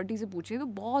वैसे majority से पूछिए तो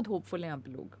बहुत hopeful हैं आप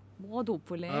लोग, बहुत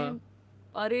होपफुल हैं. हाँ.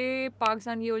 अरे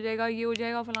पाकिस्तान ये हो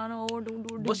जाएगा फलाना हो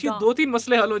डू बस ये 2-3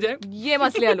 मसले हल हो जाए ये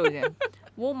मसले हल हो जाए.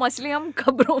 वो मसले हम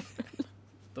खबरों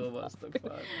तो बस तक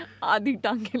आधी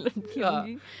टांगे लटकी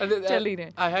होंगी, चल ही रहे.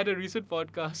 I had a recent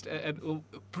podcast and a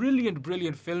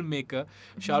brilliant filmmaker,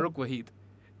 Shahrukh Waheed.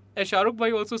 And Shahrukh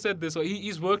bhai also said this. So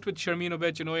he's worked with Sharmeen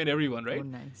Obaid Chinoy and everyone, right? Oh,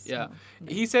 nice. Yeah.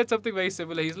 Nice. He said something very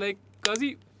similar. He's like,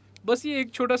 Qazi, बस ये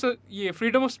एक छोटा सा ये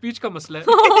freedom of speech का मसला है.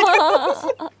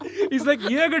 He's like,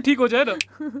 ये अगर ठीक हो जाए ना,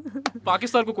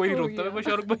 पाकिस्तान को कोई नहीं रोकता. मैं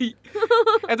शाहरुख भाई.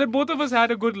 And then both of us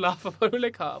had a good laugh. We're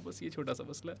like, हाँ बस ये छोटा सा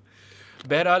मसला है.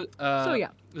 बहरहाल, So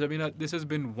yeah. Zamina, this has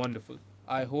been wonderful.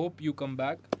 I hope you come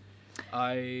back.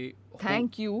 I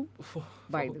Thank you, for,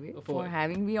 by the way, for for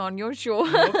having me on your show.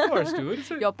 of course, dude.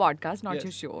 It's a- Your podcast, not Yes.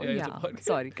 your show. Yeah, it's a Yeah. podcast.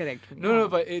 Sorry, correct me. No,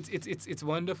 but it's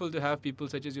wonderful to have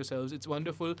people such as yourselves. It's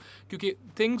wonderful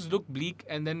because things look bleak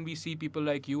and then we see people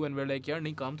like you and we're like, यार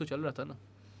नहीं काम तो चल रहा था ना,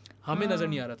 हमें नजर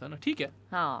नहीं आ रहा था ना, ठीक है,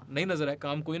 हाँ, नहीं नजर है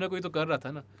काम, कोई ना कोई तो कर रहा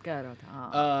था ना. कर रहा था. हाँ.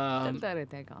 Um, चलता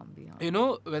रहता है काम भी. हाँ. You know,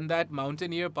 when that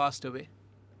mountaineer passed away,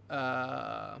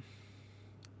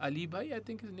 Ali Bhai, I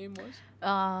think his name was.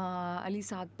 Ali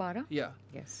Saad Para. Yeah,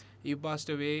 Yes. he passed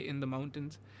away in the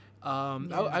mountains.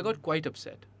 I got quite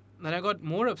upset. And I got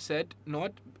more upset,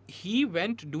 not, he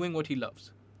went doing what he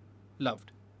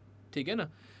loved. ठीक है ना?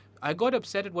 I got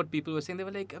upset at what people were saying. They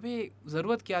were like, अबे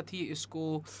ज़रूरत क्या थी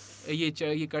इसको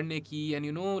ये करने की, and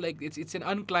you know, like it's an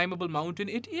unclimbable mountain.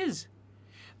 It is.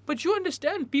 But you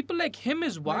understand, people like him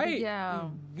is why yeah,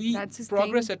 we that's his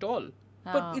progress thing. at all.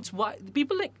 Ah. But it's why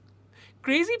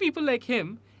crazy people like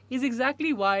him is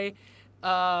exactly why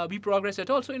we progress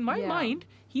at all. So in my Yeah. mind,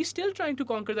 he's still trying to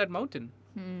conquer that mountain.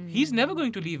 Hmm. He's never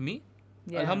going to leave me.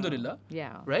 Yeah. Alhamdulillah.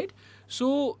 Yeah. Right? So,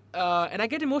 and I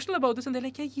get emotional about this and they're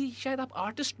like, yeah, ये शायद आप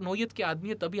artist नौयत के आदमी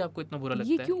है तभी आपको इतना बुरा ये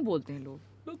लगता है. क्यों बोलते हैं लोग?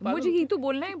 लोग पागल मुझे यही तो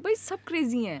बोलना है भाई, सब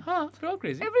crazy हैं. हाँ, we're all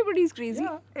crazy. Everybody is crazy.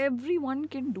 Yeah. Everyone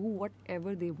can do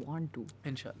whatever they want to.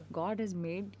 Inshallah. God has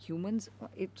made humans,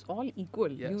 it's all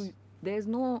equal. Yes. There's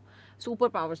no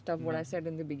superpower stuff, what No. I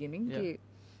said in the beginning, Yeah. कि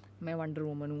मैं Wonder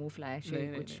Woman हूँ, Flash है,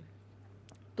 नहीं, कुछ. नहीं.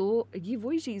 तो ये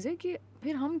वही चीज़ है कि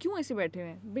फिर हम क्यों ऐसे बैठे हुए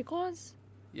हैं? Because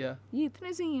Yeah. ये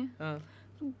इतने से ही हैं. हाँ.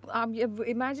 आप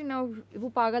imagine now, वो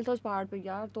पागल था उस पहाड़ पे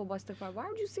यार, तो बस तक पहाड़. Why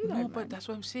would you say that? No, but that's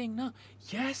what I'm saying now.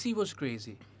 Yes, he was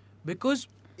crazy. Because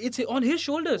it's on his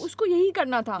shoulders. उसको यही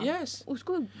करना था. Yes.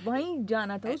 उसको वहीं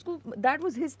जाना था. उसको that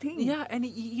was his thing. Yeah, and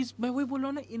he's मैं वही बोल रहा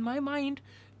हूँ ना, in my mind,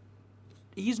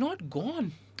 he's not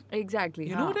gone. Exactly.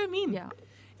 You know what I mean? Yeah.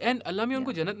 And अल्लाह में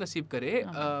उनको जन्नत नसीब करे.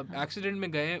 Accident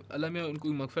में गए, अल्लाह में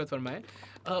उनको मगफिरत फरमाए.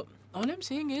 All I'm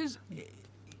saying is,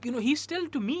 you know, he's still,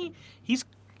 to me,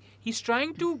 he's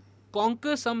trying to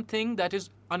conquer something that is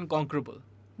unconquerable.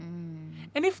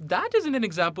 And if that isn't an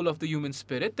example of the human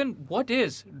spirit, then what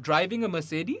is? Driving a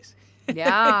Mercedes?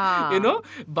 Yeah. You know,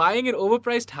 buying an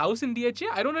overpriced house in DHA?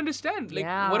 I don't understand. Like,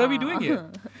 what are we doing here?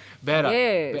 Behra.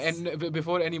 Yes. And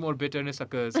before any more bitterness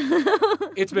occurs,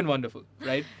 it's been wonderful,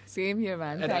 right? Same here,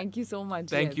 man. And Thank you so much.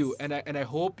 Thank you. Yes. And I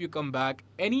hope you come back.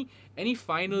 Any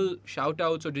final shout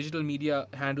outs or digital media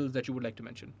handles that you would like to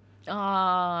mention?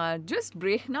 Just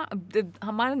Brechna.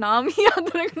 हमारा नाम ही याद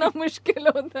रखना मुश्किल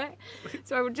होता है.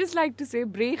 So I would just like to say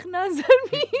Brechna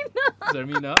Zarmeena.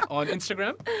 Zarmeena on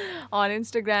Instagram. On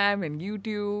Instagram and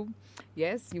YouTube.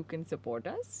 Yes, you can support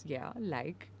us. Yeah,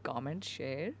 like, comment,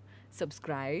 share,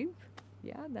 subscribe.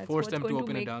 Yeah, that's Force what's them going to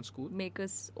open a make, dance school. Make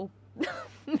us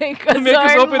make us Make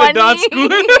us earn open money. a dance school.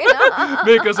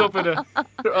 Make us open a.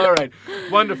 All right.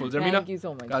 Wonderful. Zarmeena. Thank you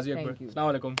so much. Qazi Thank Akbar. you.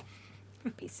 Assalamu alaikum.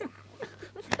 Peace out.